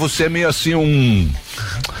cara, você é meio assim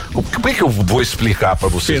como é que eu vou explicar pra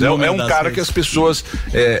vocês? É um cara que as pessoas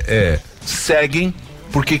seguem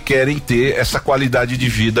porque querem ter essa qualidade de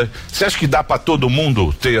vida. Você acha que dá pra todo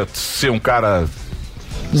mundo ser um cara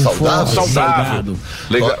saudável?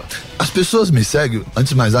 Legal. As pessoas me seguem. Antes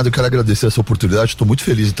de mais nada, eu quero agradecer essa oportunidade. Estou muito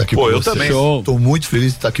feliz de estar aqui com vocês. Eu também. Estou muito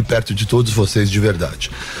feliz de estar aqui perto de todos vocês de verdade.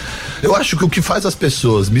 Eu acho que o que faz as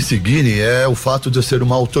pessoas me seguirem é o fato de eu ser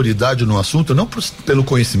uma autoridade no assunto, não pelo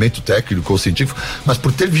conhecimento técnico ou científico, mas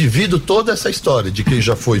por ter vivido toda essa história de quem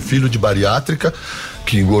já foi filho de bariátrica,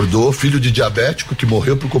 que engordou, filho de diabético, que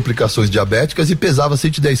morreu por complicações diabéticas e pesava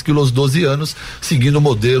 110 quilos aos 12 anos, seguindo o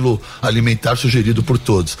modelo alimentar sugerido por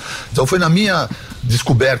todos. Então foi na minha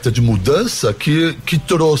descoberta de mudança que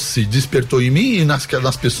despertou em mim e nas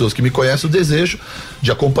pessoas que me conhecem o desejo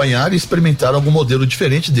de acompanhar e experimentar algum modelo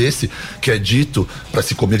diferente desse, que é dito para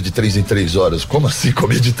se comer de 3 em 3 horas. Como assim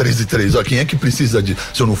comer de 3 em 3 horas? Quem é que precisa de...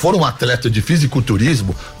 Se eu não for um atleta de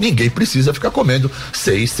fisiculturismo, ninguém precisa ficar comendo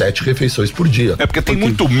 6, 7 refeições por dia. É porque tem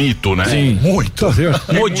muito mito, né? Sim. Muito.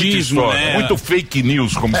 Modismo, né? Muito fake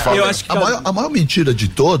news, como fala. Eu acho que a maior mentira de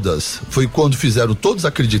todas foi quando fizeram todos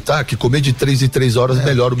acreditar que comer de 3 em 3 horas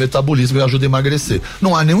melhora o metabolismo e ajuda a emagrecer.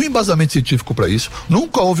 Não há nenhum embasamento científico para isso,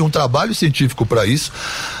 nunca houve um trabalho científico para isso.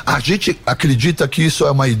 A gente acredita que isso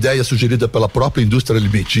é uma ideia sugerida pela própria indústria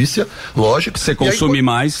alimentícia, lógico. Você consome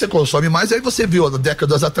mais. Você consome mais, aí você viu há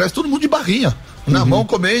décadas atrás todo mundo de barrinha. na mão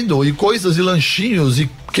comendo, e coisas, e lanchinhos, e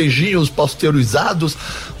queijinhos pasteurizados,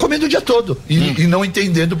 comendo o dia todo e não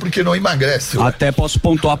entendendo porque não emagrece. Até posso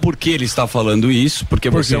pontuar por que ele está falando isso, porque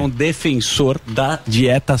você é um defensor da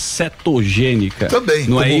dieta cetogênica. Também.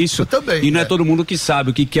 Não é isso? Também. E não é todo mundo que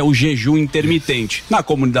sabe o que é o jejum intermitente. Na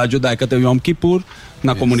comunidade judaica tem o Yom Kippur,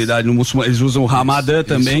 na comunidade no muçulmano eles usam o Ramadã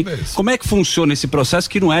também. Como é que funciona esse processo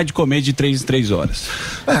que não é de comer de 3 em 3 horas?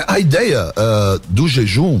 A ideia do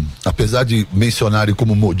jejum, apesar de mencionarem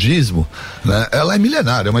como modismo, né, ela é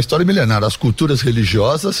milenária, é uma história milenária. As culturas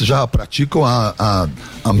religiosas já a praticam há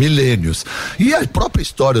milênios. E a própria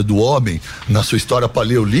história do homem, na sua história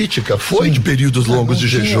paleolítica, foi de períodos longos de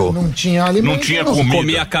jejum. Não tinha alimento. Não tinha comida.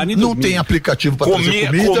 Comia carne não tem aplicativo para trazer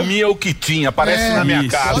comida. Comia o que tinha, aparece na minha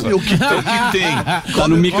casa. Come o que tem. Tá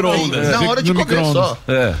no micro-ondas. Na hora de comer só.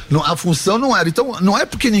 A função não era. Então, não é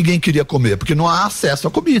porque ninguém queria comer, porque não há acesso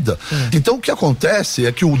à comida. Então, o que acontece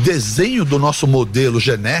é que o desenho do nosso modelo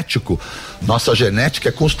genético, nossa genética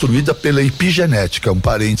é construída pela epigenética, um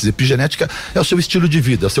parênteses. Epigenética é o seu estilo de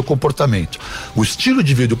vida, é o seu comportamento. O estilo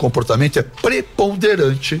de vida e o comportamento é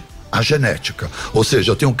preponderante a genética, ou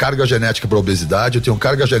seja, eu tenho carga genética para obesidade, eu tenho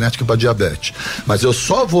carga genética para diabetes, mas eu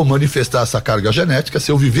só vou manifestar essa carga genética se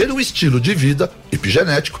eu viver um estilo de vida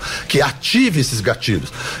epigenético que ative esses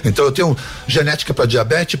gatilhos. Então eu tenho genética para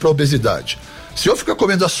diabetes e para obesidade. Se eu ficar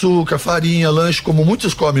comendo açúcar, farinha, lanche, como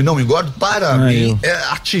muitos comem, não engordo, para mim é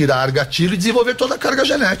atirar gatilho e desenvolver toda a carga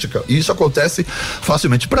genética. E isso acontece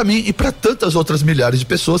facilmente para mim e para tantas outras milhares de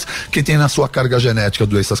pessoas que têm na sua carga genética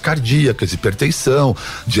doenças cardíacas, hipertensão,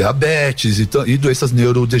 diabetes e doenças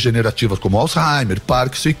neurodegenerativas como Alzheimer,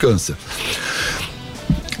 Parkinson e câncer.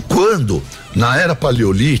 Quando, na era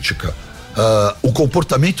paleolítica, o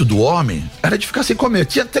comportamento do homem era de ficar sem comer.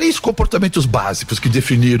 Tinha 3 comportamentos básicos que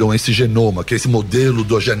definiram esse genoma, que é esse modelo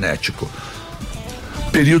do genético: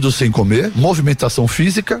 período sem comer, movimentação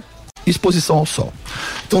física, exposição ao sol.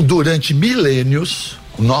 Então, durante milênios,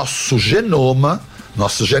 nosso genoma,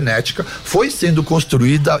 nossa genética, foi sendo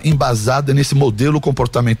construída embasada nesse modelo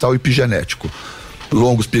comportamental epigenético.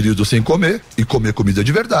 Longos períodos sem comer e comer comida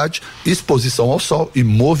de verdade, exposição ao sol e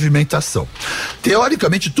movimentação.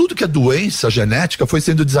 Teoricamente, tudo que é doença genética foi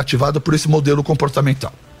sendo desativado por esse modelo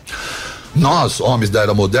comportamental. Nós, homens da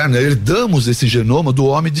era moderna, herdamos esse genoma do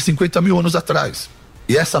homem de 50 mil anos atrás.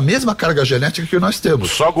 E essa mesma carga genética que nós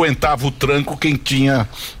temos. Só aguentava o tranco quem tinha,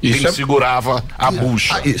 quem segurava a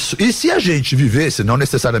bucha. Isso. E se a gente vivesse, não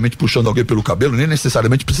necessariamente puxando alguém pelo cabelo, nem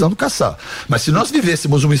necessariamente precisando caçar, mas se nós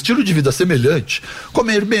vivêssemos um estilo de vida semelhante,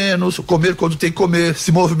 comer menos, comer quando tem que comer,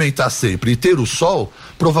 se movimentar sempre e ter o sol,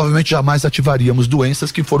 provavelmente jamais ativaríamos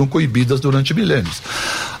doenças que foram coibidas durante milênios.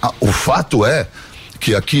 O fato é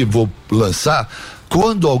que aqui vou lançar,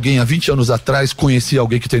 quando alguém há 20 anos atrás conhecia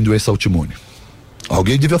alguém que tem doença autoimune.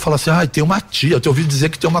 Alguém devia falar assim, tem uma tia, eu tenho ouvido dizer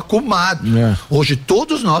que tem uma comadre. Hoje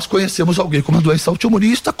todos nós conhecemos alguém com uma doença autoimune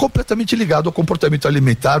e isso está completamente ligado ao comportamento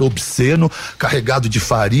alimentar obsceno, carregado de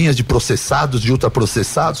farinhas, de processados, de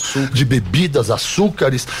ultraprocessados, de bebidas,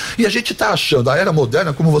 açúcares. E a gente está achando, a era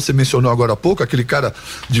moderna, como você mencionou agora há pouco, aquele cara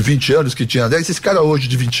de 20 anos que tinha 10, esse cara hoje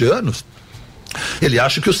de 20 anos, ele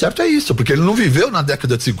acha que o certo é isso, porque ele não viveu na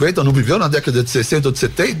década de 50, não viveu na década de 60 ou de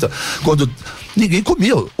 70, quando ninguém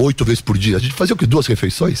comia 8 vezes por dia. A gente fazia o quê? 2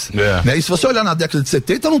 refeições? Né? E se você olhar na década de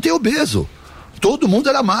 70, não tem obeso. Todo mundo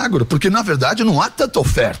era magro, porque na verdade não há tanta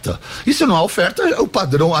oferta. E se não há oferta, o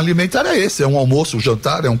padrão alimentar é esse: é um almoço, um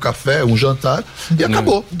jantar, é um café, um jantar, e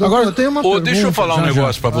acabou. Agora eu tenho uma pergunta. Deixa eu falar um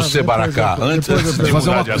negócio pra você, Baracá. Antes de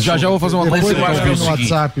mudar de assunto. Já vou fazer uma coisa. Eu acho que é o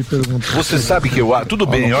seguinte, você sabe que tudo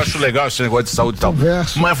bem, eu acho legal esse negócio de saúde e tal,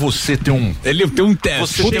 mas você tem um... Ele tem um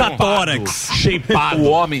teste. Puta tórax, shapeado. O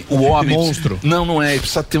homem... Monstro. Não é,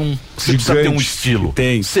 precisa ter um... Você precisa ter um estilo.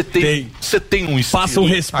 Você tem um estilo. Passa um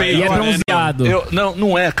respeito. E é bronzeado.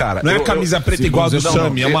 Não é, cara. Não é camisa preta igual a do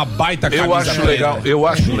Sami, é uma baita camisa. Eu acho legal, eu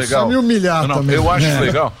acho legal. Me humilhar também. Eu acho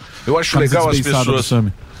legal. Eu acho legal as pessoas.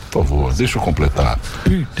 Por favor, deixa eu completar.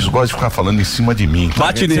 Eles gostam de ficar falando em cima de mim.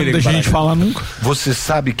 Bate nele, não deixa a gente falar nunca. Você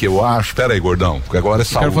sabe que eu acho. Pera aí, gordão, porque agora é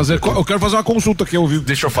saúde. Eu quero fazer uma consulta aqui, eu ouvi.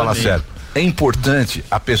 Deixa eu falar sério. É importante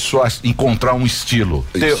a pessoa encontrar um estilo.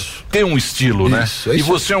 Ter um estilo, né? E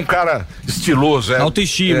você é um cara estiloso,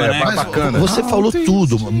 autoestima, né? Bacana. Você falou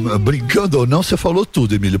tudo, brincando ou não, você falou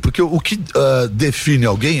tudo, Emílio, porque o que define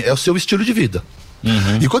alguém é o seu estilo de vida.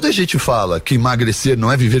 E quando a gente fala que emagrecer não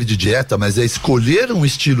é viver de dieta, mas é escolher um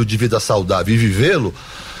estilo de vida saudável e vivê-lo,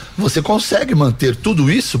 você consegue manter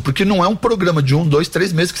tudo isso, porque não é um programa de 1, 2,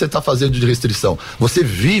 3 meses que você está fazendo de restrição. Você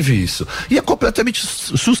vive isso. E é completamente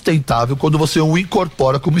sustentável quando você o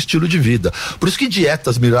incorpora como estilo de vida. Por isso que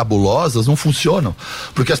dietas mirabolosas não funcionam.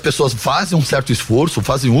 Porque as pessoas fazem um certo esforço,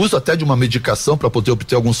 fazem uso até de uma medicação para poder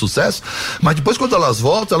obter algum sucesso, mas depois quando elas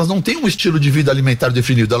voltam, elas não têm um estilo de vida alimentar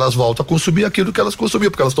definido, elas voltam a consumir aquilo que elas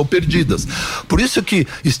consumiam, porque elas estão perdidas. Por isso que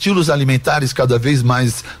estilos alimentares cada vez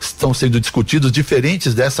mais estão sendo discutidos,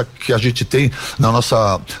 diferentes dessa que a gente tem na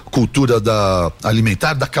nossa cultura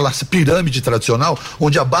alimentar, daquela pirâmide tradicional,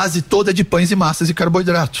 onde a base toda é de pães e massas e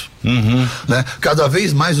carboidratos. Né? Cada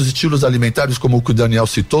vez mais os estilos alimentares, como o que o Daniel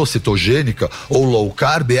citou, cetogênica ou low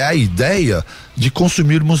carb, é a ideia de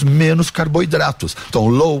consumirmos menos carboidratos. Então,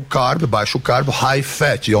 low carb, baixo carbo, high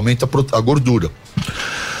fat, e aumenta a gordura.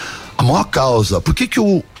 A maior causa, por que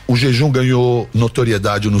o jejum ganhou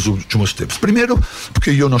notoriedade nos últimos tempos? Primeiro,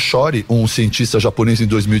 porque Yonoshori, um cientista japonês em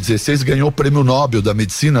 2016, ganhou o prêmio Nobel da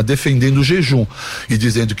Medicina defendendo o jejum e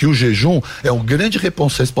dizendo que o jejum é um grande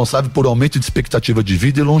responsável por aumento de expectativa de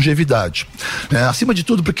vida e longevidade. Acima de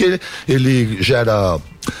tudo, porque ele gera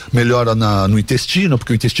melhora no intestino,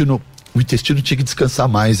 porque o intestino tinha que descansar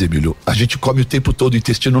mais, Emílio. A gente come o tempo todo, o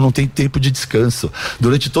intestino não tem tempo de descanso.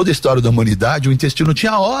 Durante toda a história da humanidade, o intestino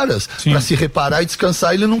tinha horas para se reparar e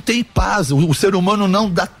descansar. Ele não tem paz. O ser humano não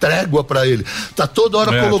dá trégua para ele. Tá toda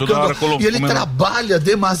hora colocando. E ele trabalha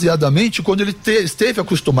demasiadamente quando ele esteve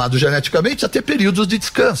acostumado geneticamente a ter períodos de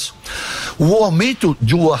descanso. O aumento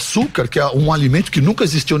do açúcar, que é um alimento que nunca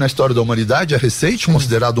existiu na história da humanidade, é recente,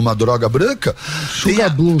 considerado uma droga branca,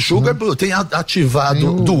 tem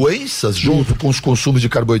ativado doenças junto com os consumos de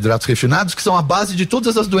carboidratos refinados, que são a base de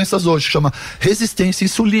todas as doenças hoje, que chama resistência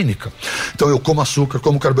insulínica. Então eu como açúcar,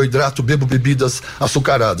 como carboidrato, bebo bebidas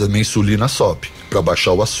açucaradas, minha insulina sobe para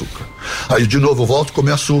baixar o açúcar. Aí de novo eu volto a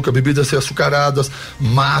comer açúcar, bebidas açucaradas,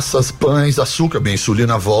 massas, pães, açúcar, minha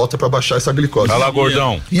insulina volta para baixar essa glicose. Vai lá,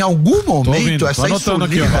 gordão. Em algum momento essa insulina,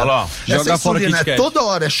 aqui, essa insulina toda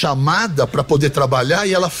hora é chamada para poder trabalhar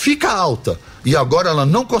e ela fica alta. E agora ela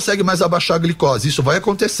não consegue mais abaixar a glicose. Isso vai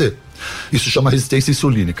acontecer. Isso chama resistência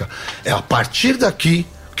insulínica. É a partir daqui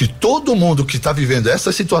que todo mundo que está vivendo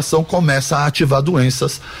essa situação começa a ativar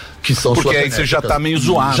doenças que são porque aí você já está meio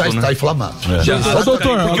zoado, já está inflamado.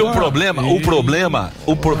 Doutor, porque o problema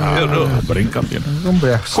brincadeira.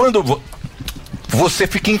 Quando você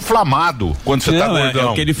fica inflamado quando você tá gordão. É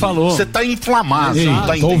o que ele falou. Você tá inflamado. Ei,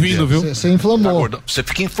 tá tô ouvindo, viu? Você inflamou. Você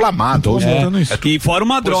fica inflamado. Tô ouvindo isso. E fora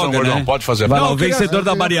uma droga, gordão, né? pode fazer. Vai lá, o vencedor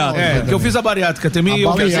da bariátrica. Que eu fiz a bariátrica também e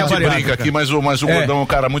eu fiz a bariátrica. Brinca aqui, mas o gordão é um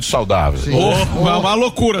cara muito saudável. Uma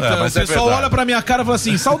loucura. Mas o pessoal olha pra minha cara e fala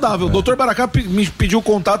assim, saudável. O doutor Baracá me pediu o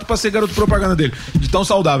contato pra ser garoto propaganda dele, de tão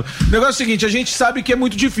saudável. O negócio é o seguinte, a gente sabe que é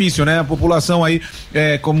muito difícil, né? A população aí,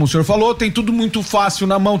 como o senhor falou, tem tudo muito fácil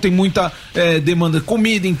na mão, tem muita demanda de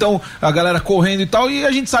comida, então a galera correndo e tal, e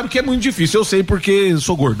a gente sabe que é muito difícil, eu sei porque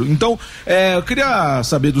sou gordo. Então, eu queria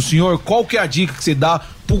saber do senhor qual que é a dica que você dá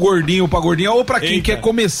pro gordinho, pra gordinha, ou pra quem quer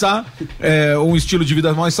começar um estilo de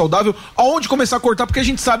vida mais saudável, aonde começar a cortar, porque a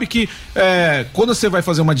gente sabe que quando você vai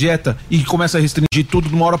fazer uma dieta e começa a restringir tudo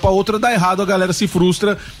de uma hora pra outra, dá errado, a galera se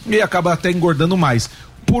frustra e acaba até engordando mais.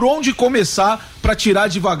 Por onde começar pra tirar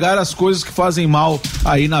devagar as coisas que fazem mal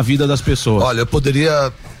aí na vida das pessoas? Olha, eu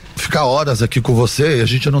poderia ficar horas aqui com você e a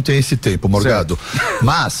gente não tem esse tempo, Morgado.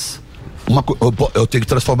 Mas eu tenho que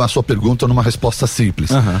transformar a sua pergunta numa resposta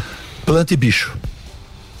simples. Planta e bicho.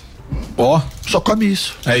 Só come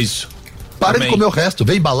isso. É isso. Para de comer o resto.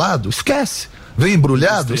 Vem embalado, esquece. Vem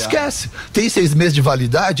embrulhado, esquece. Tem 6 meses de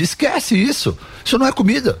validade, esquece isso. Isso não é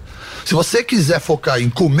comida. Se você quiser focar em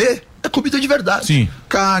comer, é comida de verdade. Sim.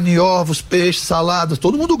 Carne, ovos, peixe, saladas,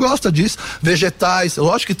 todo mundo gosta disso. Vegetais,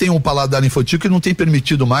 lógico que tem um paladar infantil que não tem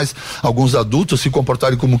permitido mais alguns adultos se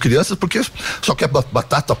comportarem como crianças, porque só quer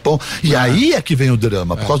batata, pão. E aí é que vem o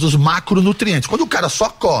drama, por causa dos macronutrientes. Quando o cara só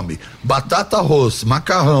come batata, arroz,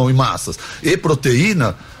 macarrão e massas e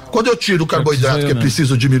proteína, quando eu tiro o carboidrato que é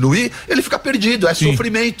preciso diminuir, ele fica perdido, é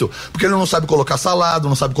sofrimento. Porque ele não sabe colocar salada,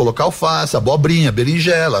 não sabe colocar alface, abobrinha,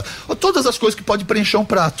 berinjela, todas as coisas que pode preencher um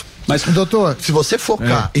prato. Mas, doutor, se você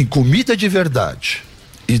focar em comida de verdade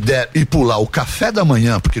e pular o café da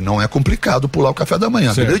manhã, porque não é complicado pular o café da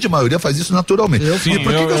manhã, a grande maioria faz isso naturalmente. E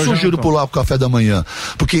por que eu sugiro pular o café da manhã?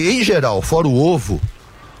 Porque em geral, fora o ovo,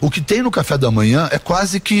 o que tem no café da manhã é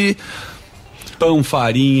quase que pão,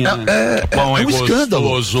 farinha. Pão é um escândalo.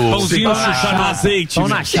 Pãozinho chuchado no azeite. Pão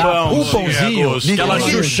na chapa. Um pãozinho.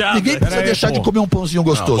 Ninguém precisa deixar de comer um pãozinho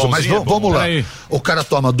gostoso. Mas vamos lá. O cara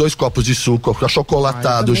toma 2 copos de suco,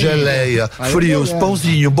 achocolatado, geleia, frios,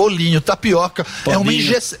 pãozinho, bolinho, tapioca. É uma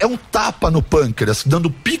injeção, é um tapa no pâncreas, dando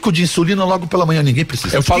pico de insulina logo pela manhã. Ninguém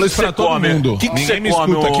precisa. Eu falo isso pra todo mundo. O que você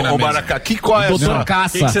come aqui na mesa? Qual é a sua?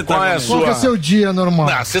 Qual é a sua? Qual que é seu dia normal?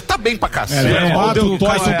 Você tá bem pra cacete. O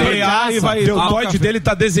deltoide dele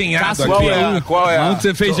tá desenhado aqui. Qual é? Onde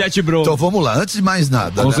você fez Jet Bro? Então vamos lá, antes de mais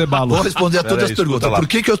nada, vou responder a todas as perguntas. Por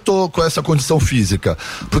que eu tô com essa condição física?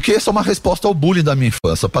 Porque essa é uma resposta ao bullying da minha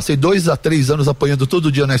infância. Passei 2 a 3 anos apanhando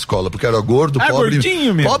todo dia na escola, porque era gordo,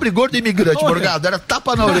 pobre, gordo imigrante, Morgado, era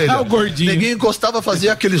tapa na orelha. Ninguém encostava,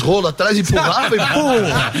 fazia aqueles rolos atrás, empurrava e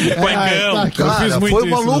pum! Cara, foi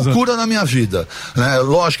uma loucura na minha vida. Né?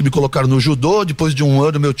 Lógico que me colocaram no judô, depois de 1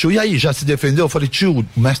 ano, meu tio, e aí, já se defendeu? Eu falei, tio,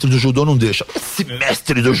 o mestre do judô não deixa. Esse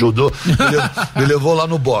mestre do judô me levou lá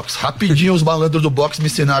no boxe. Rapidinho os malandros do boxe me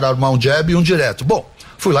ensinaram a armar um jab e um direto. Bom,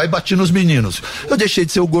 fui lá e bati nos meninos. Eu deixei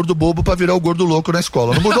de ser o gordo bobo pra virar o gordo louco na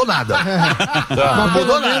escola. Não mudou nada. Não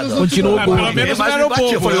mudou nada. Continua o bobo. Pelo menos não era o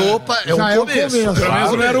bobo. Eu falei, opa, é um começo. Pelo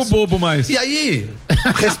menos não era o bobo mais. E aí,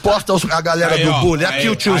 resposta à galera do bullying. Aqui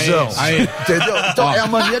o tiozão. Entendeu? Então é a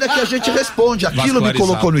maneira que a gente responde. Aquilo me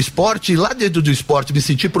colocou no esporte e lá dentro do esporte me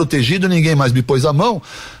senti protegido, ninguém mais me pôs a mão.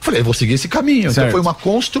 Falei, vou seguir esse caminho. Certo. Então foi uma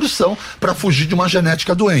construção pra fugir de uma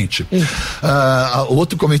genética doente.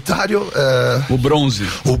 Outro comentário. O bronze.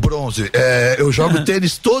 Eu jogo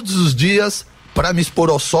tênis todos os dias para me expor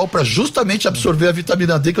ao sol, para justamente absorver a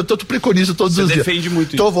vitamina D que eu tanto preconizo todos os dias. Você defende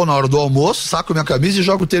muito então eu vou na hora do almoço, saco minha camisa e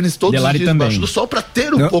jogo tênis todos os dias embaixo do sol para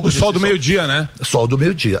ter um pouco de sol do meio-dia, né? Sol do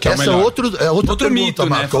meio-dia. Essa é outro pergunta, mito,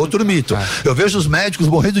 Marco, outro mito. Eu vejo os médicos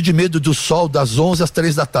morrendo de medo do sol das 11 às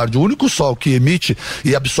 3 da tarde. O único sol que emite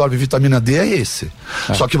e absorve vitamina D é esse.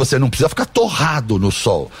 Só que você não precisa ficar torrado no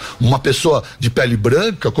sol. Uma pessoa de pele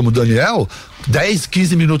branca, como o Daniel, 10,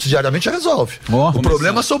 15 minutos diariamente já resolve. O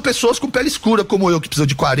problema são pessoas com pele escura, como eu, que precisam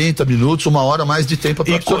de 40 minutos, 1 hora mais de tempo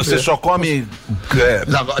para absorver. Você só come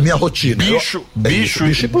a minha rotina. Bicho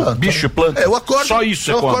e planta. Bicho e planta. Eu acordo. Só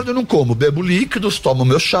isso eu acordo e não como. Bebo líquidos, tomo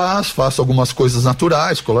meus chás, faço algumas coisas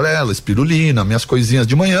naturais, clorela, espirulina, minhas coisinhas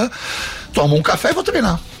de manhã, tomo um café e vou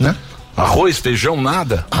treinar, né? Arroz, feijão,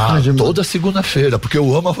 nada? Toda segunda-feira, porque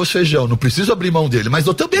eu amo arroz e feijão, não preciso abrir mão dele, mas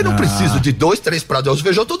eu também não preciso de 2, 3 pratos de arroz e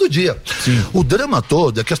feijão todo dia. Sim. O drama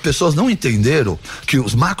todo é que as pessoas não entenderam que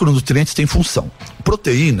os macronutrientes têm função.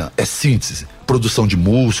 Proteína é síntese, produção de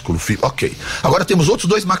músculo, ok. Agora temos outros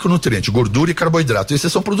 2 macronutrientes, gordura e carboidrato,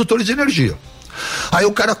 esses são produtores de energia. Aí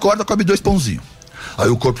o cara acorda, come 2 pãozinhos. Aí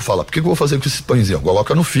o corpo fala, por que eu vou fazer com esses pãezinhos?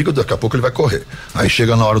 Coloca no fígado, daqui a pouco ele vai correr. Aí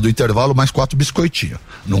chega na hora do intervalo, mais 4 biscoitinhos.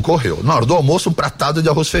 Não correu. Na hora do almoço, um pratado de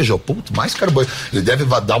arroz e feijão. Puto, mais carboidrato. Ele deve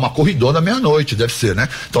dar uma corridona meia-noite, deve ser, né?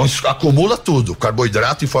 Então isso acumula tudo.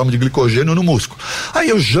 Carboidrato em forma de glicogênio no músculo. Aí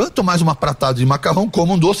eu janto mais uma pratada de macarrão,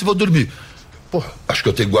 como um doce e vou dormir. Pô, acho que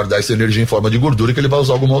eu tenho que guardar essa energia em forma de gordura que ele vai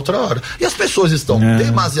usar alguma outra hora. E as pessoas estão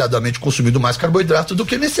demasiadamente consumindo mais carboidrato do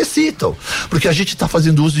que necessitam. Porque a gente está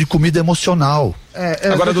fazendo uso de comida emocional.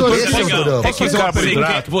 Agora, doutor,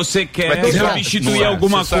 você quer substituir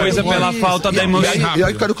alguma coisa pela falta da emoção. E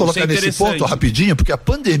aí eu quero colocar nesse ponto rapidinho, porque a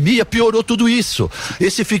pandemia piorou tudo isso.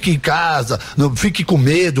 Esse fique em casa, não, fique com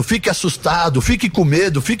medo, fique assustado, fique com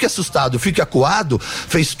medo, fique assustado, fique acuado,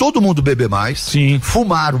 fez todo mundo beber mais,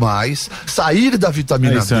 fumar mais, sair da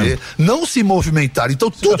vitamina D, não se movimentar.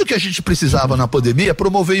 Então tudo que a gente precisava na pandemia é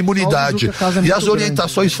promover imunidade. E as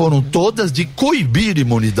orientações foram todas de coibir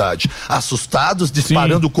imunidade. Assustados,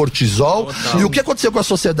 disparando cortisol. E o que aconteceu com a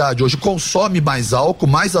sociedade hoje? Consome mais álcool,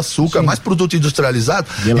 mais açúcar, mais produto industrializado.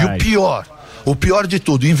 E o pior de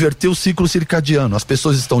tudo, inverter o ciclo circadiano. As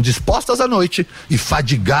pessoas estão dispostas à noite e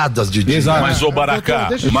fadigadas de dia. Exato. Mas, ô Baracá,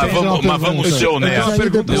 vamos ser honestos.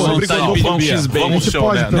 Vamos ser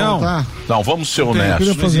honestos. Não, vamos ser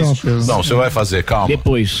honestos. Não, você vai fazer, calma.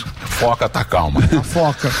 Depois. Foca, tá calma.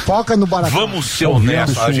 Foca no Baracá. Vamos ser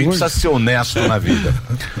honestos. A gente precisa ser honesto na vida.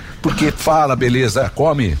 Porque fala, beleza,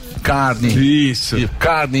 come carne.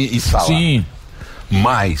 Carne e salada. Sim.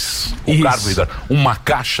 Mais o carboidrato, uma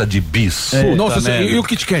caixa de bis. Nossa, e o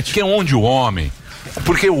Kit Kat? Que é onde o homem,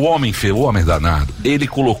 porque o homem danado, ele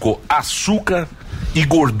colocou açúcar e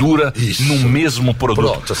gordura no mesmo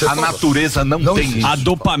produto. A natureza não tem isso. A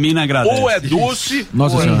dopamina agradece. Ou é doce,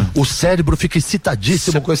 o cérebro fica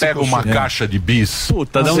excitadíssimo com esse pega uma caixa de bis.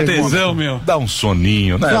 Puta, dá um tesão, meu. Dá um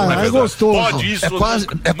soninho, né? É gostoso. Pode isso. É quase.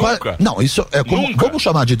 Não, isso é como. Vamos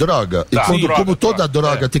chamar de droga? E como toda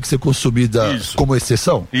droga tem que ser consumida como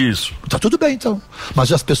exceção? Isso. Tá tudo bem, então.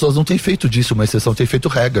 Mas as pessoas não têm feito disso uma exceção, têm feito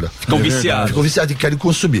regra. Ficam viciados. Ficam viciados e querem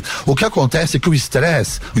consumir. O que acontece é que o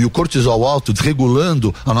estresse e o cortisol alto,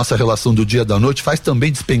 desregulando a nossa relação do dia e da noite, faz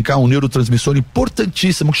também despencar um neurotransmissor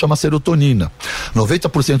importantíssimo que chama serotonina.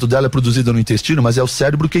 90% dela é produzida no intestino, mas é o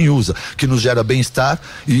cérebro quem usa, que nos gera bem-estar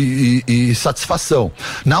e satisfação.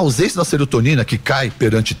 Na ausência da serotonina, que cai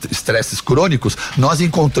perante estresses crônicos, nós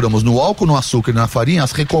encontramos no álcool, no açúcar e na farinha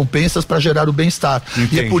as recompensas para gerar o bem-estar.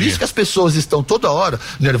 E é por isso que as pessoas estão toda hora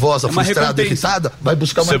nervosa, frustrada, irritada, vai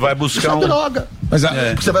buscar uma droga. Mas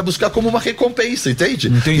você vai buscar como uma recompensa,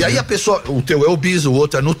 entende? E aí a pessoa, o teu é o bis, o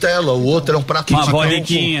outro é Nutella, o outro é um prato de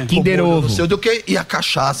vodka, Kinder Ovo, não sei do que, e a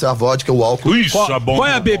cachaça, a vodka, o álcool. Isso, qual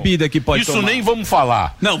é a bebida que pode isso tomar? Nem vamos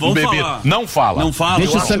falar. Não, vamos falar. Não fala. Não fala.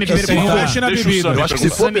 Deixa o Sammy perguntar. Deixa na bebida. Eu acho que se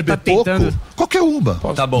for beber pouco, qualquer uma.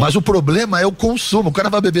 Tá bom. Mas o problema é o consumo. O cara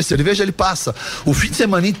vai beber cerveja, ele passa o fim de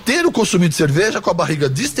semana inteiro consumindo cerveja, com a barriga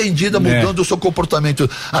distendida, mudando o seu comportamento.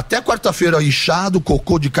 Até quarta-feira inchado,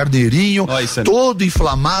 cocô de carneirinho, todo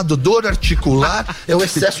inflamado, dor articular. É o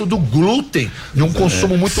excesso do glúten de um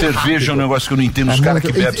consumo muito cerveja rápido. É um negócio que eu não entendo. Os caras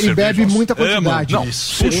que bebem cerveja. E bebe muita quantidade. Não,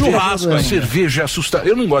 churrasco. Cerveja é assustador.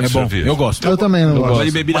 Eu não gosto de cerveja. Eu gosto. Eu também não gosto.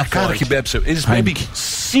 De bebida cara que bebe cerveja. Eles bebem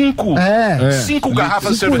 5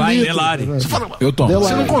 garrafas de cerveja. Você fala, eu tomo.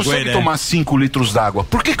 Você não consegue tomar 5 litros d'água.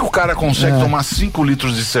 Por que o cara consegue tomar 5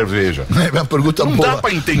 litros de cerveja? É uma pergunta não boa. Dá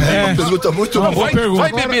pra entender. É uma pergunta muito boa.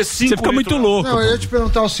 Vai beber 5 litros. Você fica muito louco. Não, eu ia te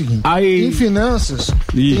perguntar o seguinte. Em finanças,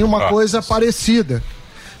 tem uma coisa parecida.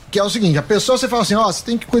 Que é o seguinte, a pessoa, você fala assim, você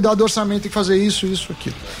tem que cuidar do orçamento, tem que fazer isso,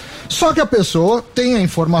 aquilo. Só que a pessoa tem a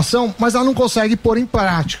informação, mas ela não consegue pôr em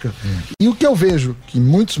prática. E o que eu vejo que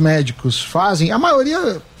muitos médicos fazem, a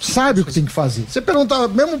maioria sabe o que tem que fazer. Você pergunta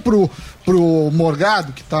mesmo pro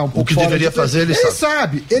Morgado, que tá um pouco o que fora deveria fazer,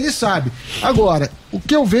 ele sabe. Agora, o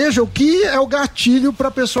que eu vejo é o que é o gatilho para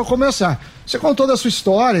a pessoa começar. Você contou da sua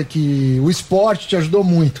história, que o esporte te ajudou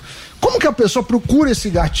muito. Como que a pessoa procura esse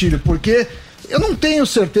gatilho? Porque eu não tenho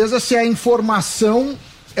certeza se a informação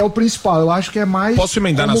é o principal. Eu acho que é mais. Posso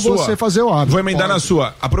emendar na sua? Você fazer o hábito. Vou emendar na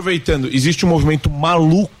sua. Aproveitando, existe um movimento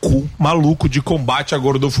maluco de combate à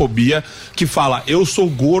gordofobia que fala: eu sou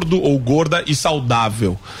gordo ou gorda e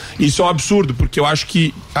saudável. Isso é um absurdo, porque eu acho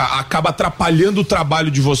que acaba atrapalhando o trabalho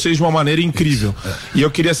de vocês de uma maneira incrível. E eu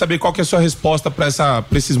queria saber qual que é a sua resposta para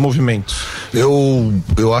esses movimentos.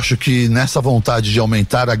 Eu acho que nessa vontade de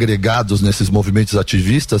aumentar agregados nesses movimentos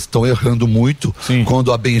ativistas, estão errando muito. Sim.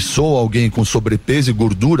 Quando abençoam alguém com sobrepeso e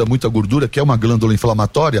gordura, muita gordura, que é uma glândula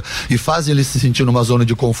inflamatória, e fazem ele se sentir numa zona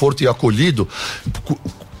de conforto e acolhido.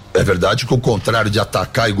 É verdade que o contrário de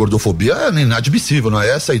atacar e gordofobia é inadmissível, não é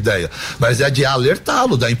essa a ideia, mas é de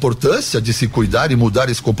alertá-lo da importância de se cuidar e mudar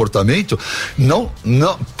esse comportamento, não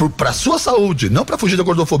para sua saúde, não para fugir da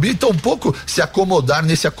gordofobia, e tampouco se acomodar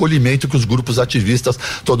nesse acolhimento que os grupos ativistas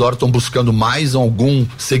toda hora estão buscando mais algum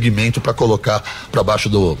segmento para colocar para baixo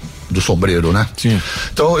do sombreiro, né? Sim.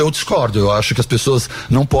 Então eu discordo, eu acho que as pessoas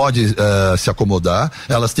não podem se acomodar,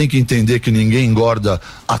 elas têm que entender que ninguém engorda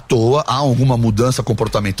à toa, há alguma mudança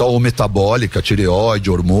comportamental ou metabólica, tireoide,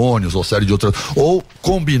 hormônios ou série de outras, ou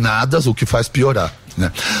combinadas, o que faz piorar,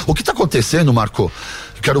 né? O que está acontecendo, Marco?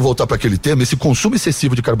 Quero voltar para aquele tema, esse consumo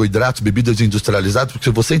excessivo de carboidratos, bebidas industrializadas, porque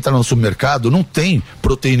se você entrar no supermercado, não tem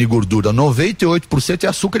proteína e gordura, 98% é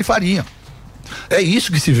açúcar e farinha. É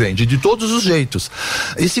isso que se vende, de todos os jeitos.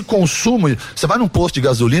 Esse consumo, você vai num posto de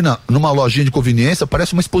gasolina, numa lojinha de conveniência,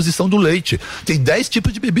 parece uma exposição do leite. Tem 10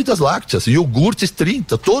 tipos de bebidas lácteas, iogurtes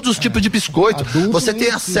 30, todos os tipos de biscoito. Você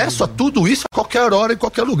tem acesso a tudo isso a qualquer hora, em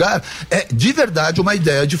qualquer lugar. É de verdade uma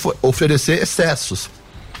ideia de oferecer excessos.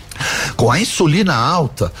 Com a insulina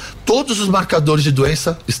alta, todos os marcadores de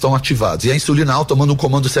doença estão ativados. E a insulina alta manda um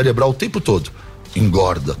comando cerebral o tempo todo.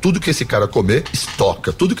 Engorda. Tudo que esse cara comer,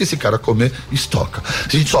 estoca. Tudo que esse cara comer, estoca. A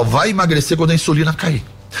gente só vai emagrecer quando a insulina cair.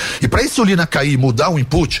 E para a insulina cair e mudar o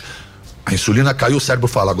input, a insulina caiu, o cérebro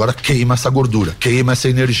fala: agora queima essa gordura, queima essa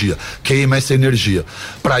energia, queima essa energia.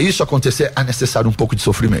 Para isso acontecer, é necessário um pouco de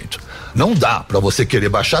sofrimento. Não dá para você querer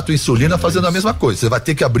baixar a tua insulina fazendo a mesma coisa. Você vai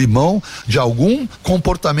ter que abrir mão de algum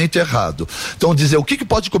comportamento errado. Então dizer o que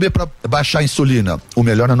pode comer para baixar a insulina? O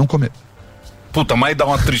melhor é não comer. Puta, mas dá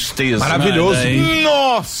uma tristeza. Maravilhoso.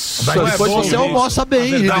 Nossa! Mas depois você almoça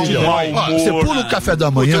bem. Dá um mau humor. Você pula o café da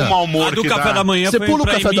manhã. Você pula o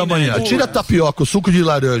café da manhã, tira a tapioca, o suco de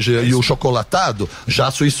laranja e o chocolatado, já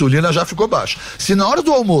a sua insulina já ficou baixa. Se na hora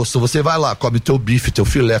do almoço você vai lá, come teu bife, teu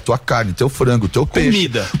filé, tua carne, teu frango, teu peixe.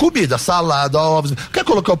 Comida, salada, ovos. Quer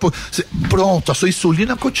colocar pronto, a sua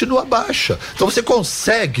insulina continua baixa. Então você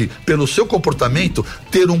consegue, pelo seu comportamento,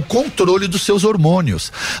 ter um controle dos seus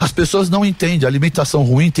hormônios. As pessoas não entendem. entende? A alimentação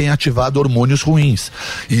ruim tem ativado hormônios ruins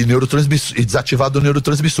e desativado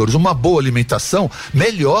neurotransmissores. Uma boa alimentação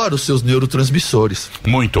melhora os seus neurotransmissores.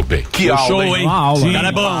 Muito bem. Que aula, show, hein? Uma aula. Sim, cara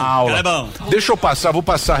é bom, cara é bom. Deixa eu passar, vou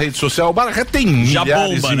passar a rede social. O Baracá tem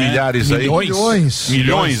milhares e milhares aí.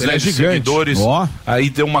 Milhões, né, de seguidores. Aí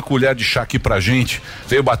deu uma colher de chá aqui pra gente,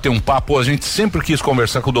 veio bater um papo. A gente sempre quis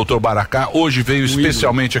conversar com o Dr. Baracá, hoje veio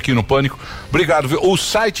especialmente aqui no Pânico. Obrigado. O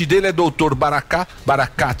site dele é Dr. Baracá,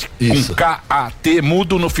 Baracat, com K-A-T,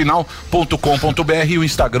 mudo no final.com.br, e o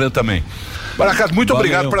Instagram também. Baracá, muito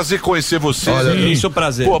obrigado, prazer conhecer você. Isso é um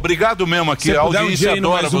prazer. Pô, obrigado mesmo aqui, a audiência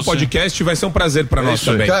adora mais um você. podcast, vai ser um prazer pra nós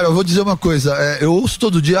também. Cara, eu vou dizer uma coisa, eu ouço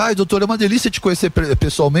todo dia, ai doutor, é uma delícia te conhecer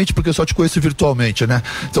pessoalmente, porque eu só te conheço virtualmente, né?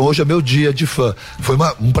 Então hoje é meu dia de fã. Foi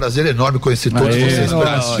um prazer enorme conhecer todos vocês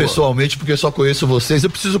pessoalmente, porque eu só conheço vocês. Eu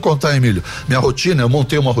preciso contar, Emílio, minha rotina, eu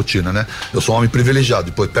montei uma rotina, né? Eu sou um homem privilegiado,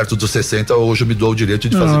 depois perto dos 60, hoje eu me dou o direito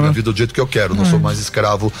de fazer minha vida do jeito que eu quero, não sou mais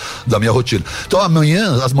escravo da minha rotina. Então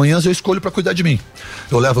as manhãs eu escolho pra cuidar de mim.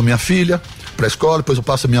 Eu levo minha filha pra escola, depois eu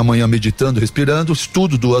passo a minha manhã meditando, respirando,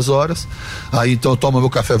 estudo 2 horas, aí então eu tomo meu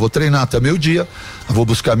café, vou treinar até meio-dia, vou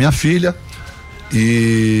buscar minha filha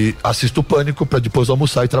e assisto o Pânico pra depois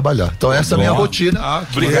almoçar e trabalhar. Então essa é a minha rotina.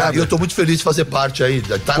 Obrigado. E eu tô muito feliz de fazer parte aí,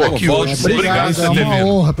 estar aqui hoje. Obrigado, é uma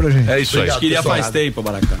honra pra gente. É isso aí. Queria faz tempo,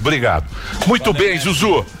 Baracá. Obrigado. Muito bem,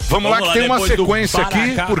 Zuzu. Vamos lá que tem uma sequência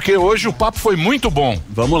aqui, porque hoje o papo foi muito bom.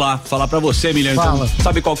 Vamos lá, falar pra você, Emiliano. Então,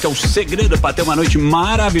 sabe qual que é o segredo pra ter uma noite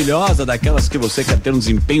maravilhosa, daquelas que você quer ter um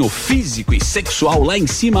desempenho físico e sexual lá em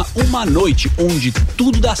cima? Uma noite onde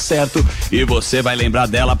tudo dá certo e você vai lembrar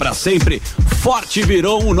dela pra sempre. Forte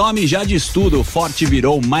Virou, o nome já diz tudo. Forte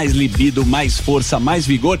Virou, mais libido, mais força, mais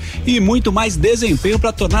vigor e muito mais desempenho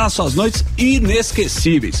para tornar as suas noites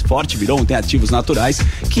inesquecíveis. Forte Virou tem ativos naturais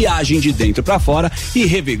que agem de dentro para fora e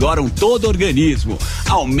revigoram todo o organismo.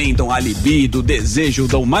 Aumentam a libido, o desejo,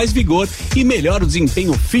 dão mais vigor e melhoram o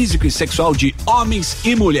desempenho físico e sexual de homens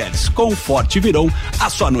e mulheres. Com Forte Virou, a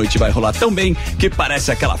sua noite vai rolar tão bem que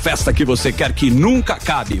parece aquela festa que você quer que nunca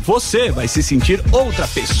acabe. Você vai se sentir outra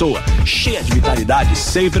pessoa, cheia de vitalidade,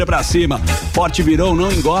 sempre pra cima. Forte Virou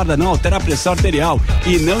não engorda, não altera a pressão arterial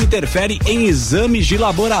e não interfere em exames de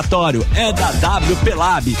laboratório. É da WP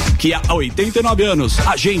Lab, que há 89 anos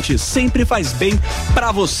a gente sempre faz bem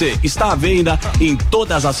pra você. Está à venda em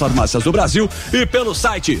todas as farmácias do Brasil e pelo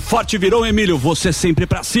site Forte Virou. Emílio, você sempre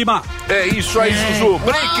pra cima. É isso aí, Zuzu.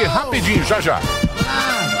 Break rapidinho, já já.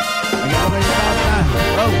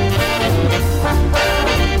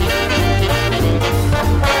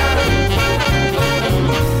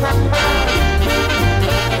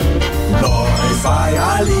 Vai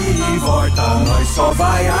ali e volta, nós só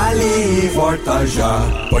vai ali e volta já.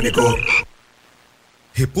 Pânico.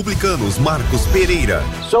 Republicanos Marcos Pereira.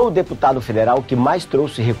 Sou o deputado federal que mais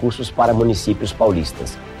trouxe recursos para municípios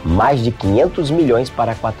paulistas. Mais de 500 milhões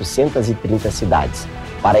para 430 cidades.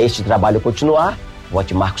 Para este trabalho continuar,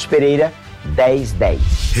 vote Marcos Pereira, 1010.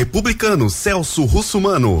 Republicano Celso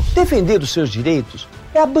Russomano. Defender os seus direitos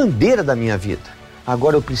é a bandeira da minha vida.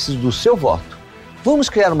 Agora eu preciso do seu voto. Vamos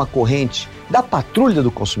criar uma corrente da Patrulha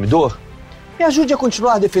do Consumidor? Me ajude a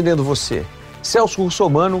continuar defendendo você. Celso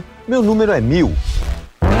Russomano, meu número é 1000.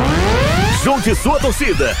 Junte sua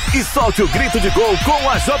torcida e solte o grito de gol com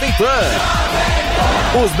a Jovem Pan.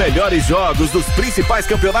 Os melhores jogos dos principais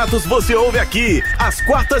campeonatos você ouve aqui, às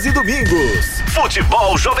quartas e domingos.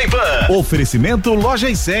 Futebol Jovem Pan. Oferecimento Loja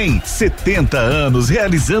e 100, 70 anos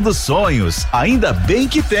realizando sonhos. Ainda bem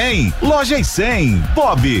que tem. Loja e 100.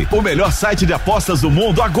 Bob, o melhor site de apostas do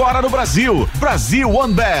mundo agora no Brasil. Brasil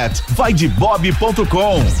OneBet. Vai de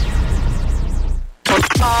bob.com.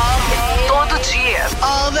 Todo dia.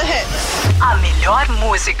 All the hits. A melhor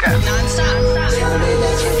música.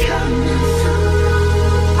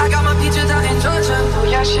 I got my peaches out in Georgia. Oh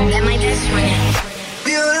yeah, shit. That my best friend.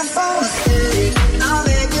 Beautiful city. Now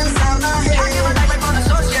they can sound my head. I give a like on the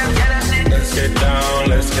source, yeah, that's it. Let's get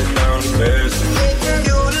down to business.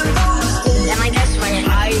 Beautiful city. That my best friend.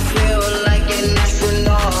 I feel like an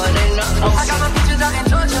astronaut in the ocean. I got my peaches out in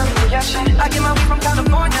Georgia. Oh yeah, shit. I get my weed from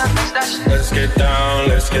California. That's that shit. Let's get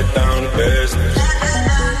down to business.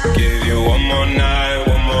 Give you one more night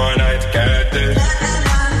to get this.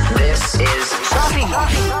 This is Jovem Pan.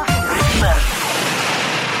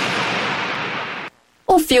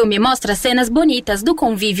 O filme mostra cenas bonitas do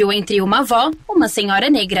convívio entre uma avó, uma senhora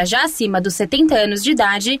negra já acima dos 70 anos de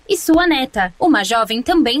idade, e sua neta, uma jovem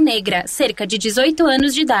também negra, cerca de 18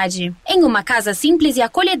 anos de idade. Em uma casa simples e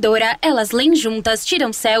acolhedora, elas leem juntas,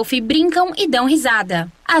 tiram selfie, brincam e dão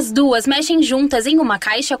risada. As duas mexem juntas em uma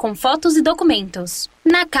caixa com fotos e documentos.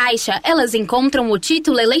 Na caixa, elas encontram o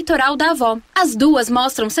título eleitoral da avó. As duas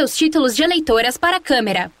mostram seus títulos de eleitoras para a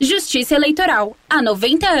câmera. Justiça Eleitoral. Há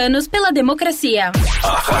 90 anos pela democracia. A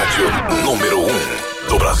rádio número 1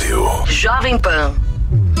 do Brasil. Jovem Pan.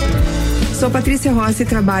 Sou Patrícia Rossi e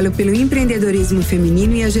trabalho pelo empreendedorismo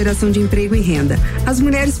feminino e a geração de emprego e renda. As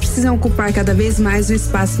mulheres precisam ocupar cada vez mais o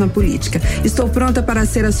espaço na política. Estou pronta para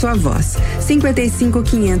ser a sua voz.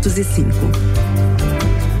 55-505.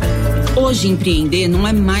 Hoje empreender não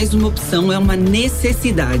é mais uma opção, é uma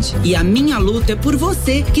necessidade. E a minha luta é por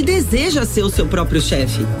você que deseja ser o seu próprio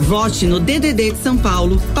chefe. Vote no DDD de São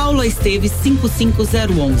Paulo, Paula Esteves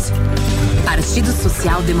 55011. Partido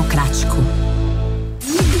Social Democrático.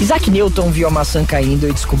 Isaac Newton viu a maçã caindo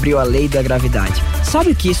e descobriu a lei da gravidade. Sabe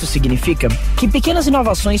o que isso significa? Que pequenas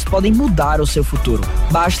inovações podem mudar o seu futuro.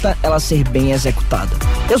 Basta ela ser bem executada.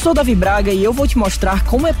 Eu sou Davi Braga e eu vou te mostrar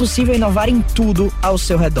como é possível inovar em tudo ao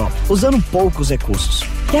seu redor, usando poucos recursos.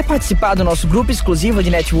 Quer participar do nosso grupo exclusivo de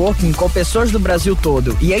networking com pessoas do Brasil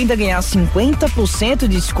todo e ainda ganhar 50% de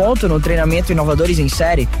desconto no treinamento Inovadores em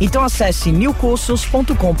Série? Então acesse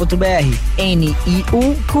niucursos.com.br,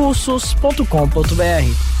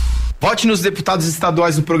 niucursos.com.br. Vote nos deputados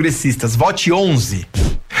estaduais do Progressistas. Vote 11.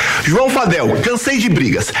 João Fadel, cansei de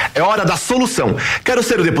brigas. É hora da solução. Quero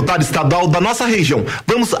ser o deputado estadual da nossa região.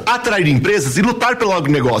 Vamos atrair empresas e lutar pelo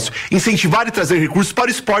agronegócio. Incentivar e trazer recursos para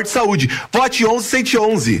o esporte e saúde. Vote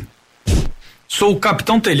 11-111. Sou o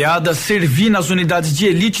Capitão Telhada, servi nas unidades de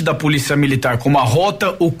elite da Polícia Militar, como a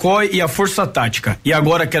Rota, o COI e a Força Tática. E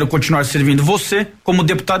agora quero continuar servindo você como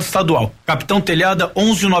deputado estadual. Capitão Telhada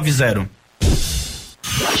 1190.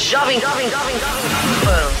 Jovem Pan.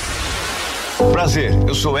 Prazer,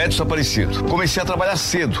 eu sou Edson Aparecido. Comecei a trabalhar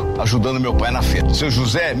cedo, ajudando meu pai na feira. Seu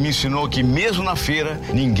José me ensinou que mesmo na feira,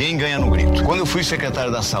 ninguém ganha no grito. Quando eu fui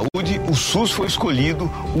secretário da Saúde, o SUS foi escolhido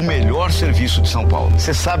o melhor serviço de São Paulo.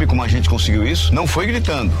 Você sabe como a gente conseguiu isso? Não foi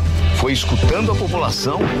gritando, foi escutando a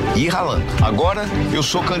população e ralando. Agora, eu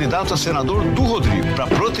sou candidato a senador do Rodrigo, para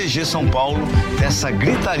proteger São Paulo dessa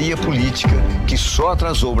gritaria política que só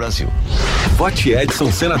atrasou o Brasil. Vote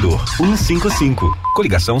Edson Senador 155.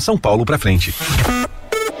 Coligação São Paulo pra frente.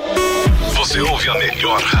 Você ouve a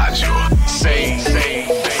melhor rádio. 100,9.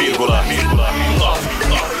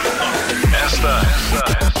 Esta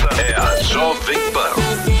é a Jovem Pan.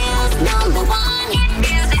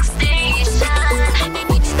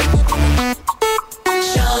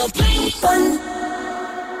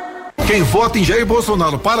 Quem vota em Jair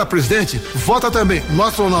Bolsonaro para presidente, vota também no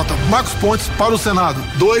astronauta Marcos Pontes para o Senado.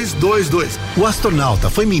 222. O astronauta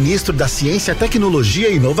foi ministro da Ciência, Tecnologia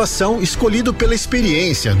e Inovação, escolhido pela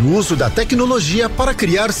experiência no uso da tecnologia para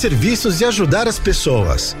criar serviços e ajudar as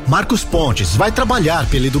pessoas. Marcos Pontes vai trabalhar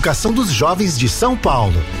pela educação dos jovens de São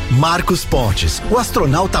Paulo. Marcos Pontes, o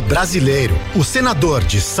astronauta brasileiro, o senador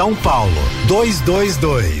de São Paulo.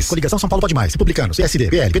 222. Coligação São Paulo Pode Mais. Republicanos, PSD,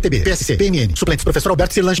 PL, PTB, PSC, PMN. Suplentes, professor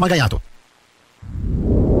Alberto Cirlange Maganhato.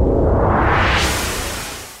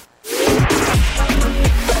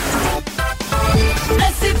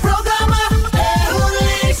 Esse programa é um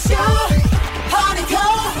lixo.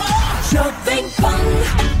 Jovem Pan.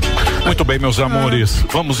 Muito bem, meus amores.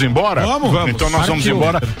 Vamos embora? Vamos. Então nós vamos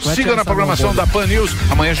embora. Siga na programação da Pan News.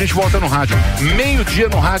 Amanhã a gente volta no rádio. 12:00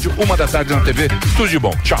 no rádio, 1h na TV. Tudo de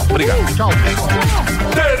bom. Tchau. Obrigado. Tchau.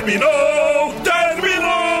 Terminou.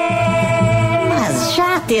 Mas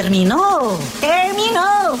já terminou?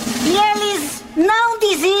 Terminou! E eles não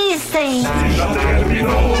desistem! Se já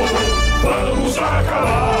terminou, vamos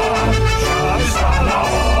acabar. Já está na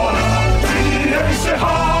hora de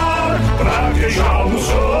encerrar. Pra quem já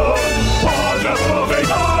almoçou, pode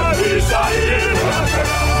aproveitar e sair pra cá.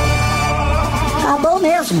 Acabou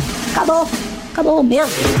mesmo! Acabou! Acabou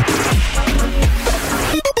mesmo!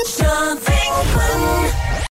 Jovem Pan.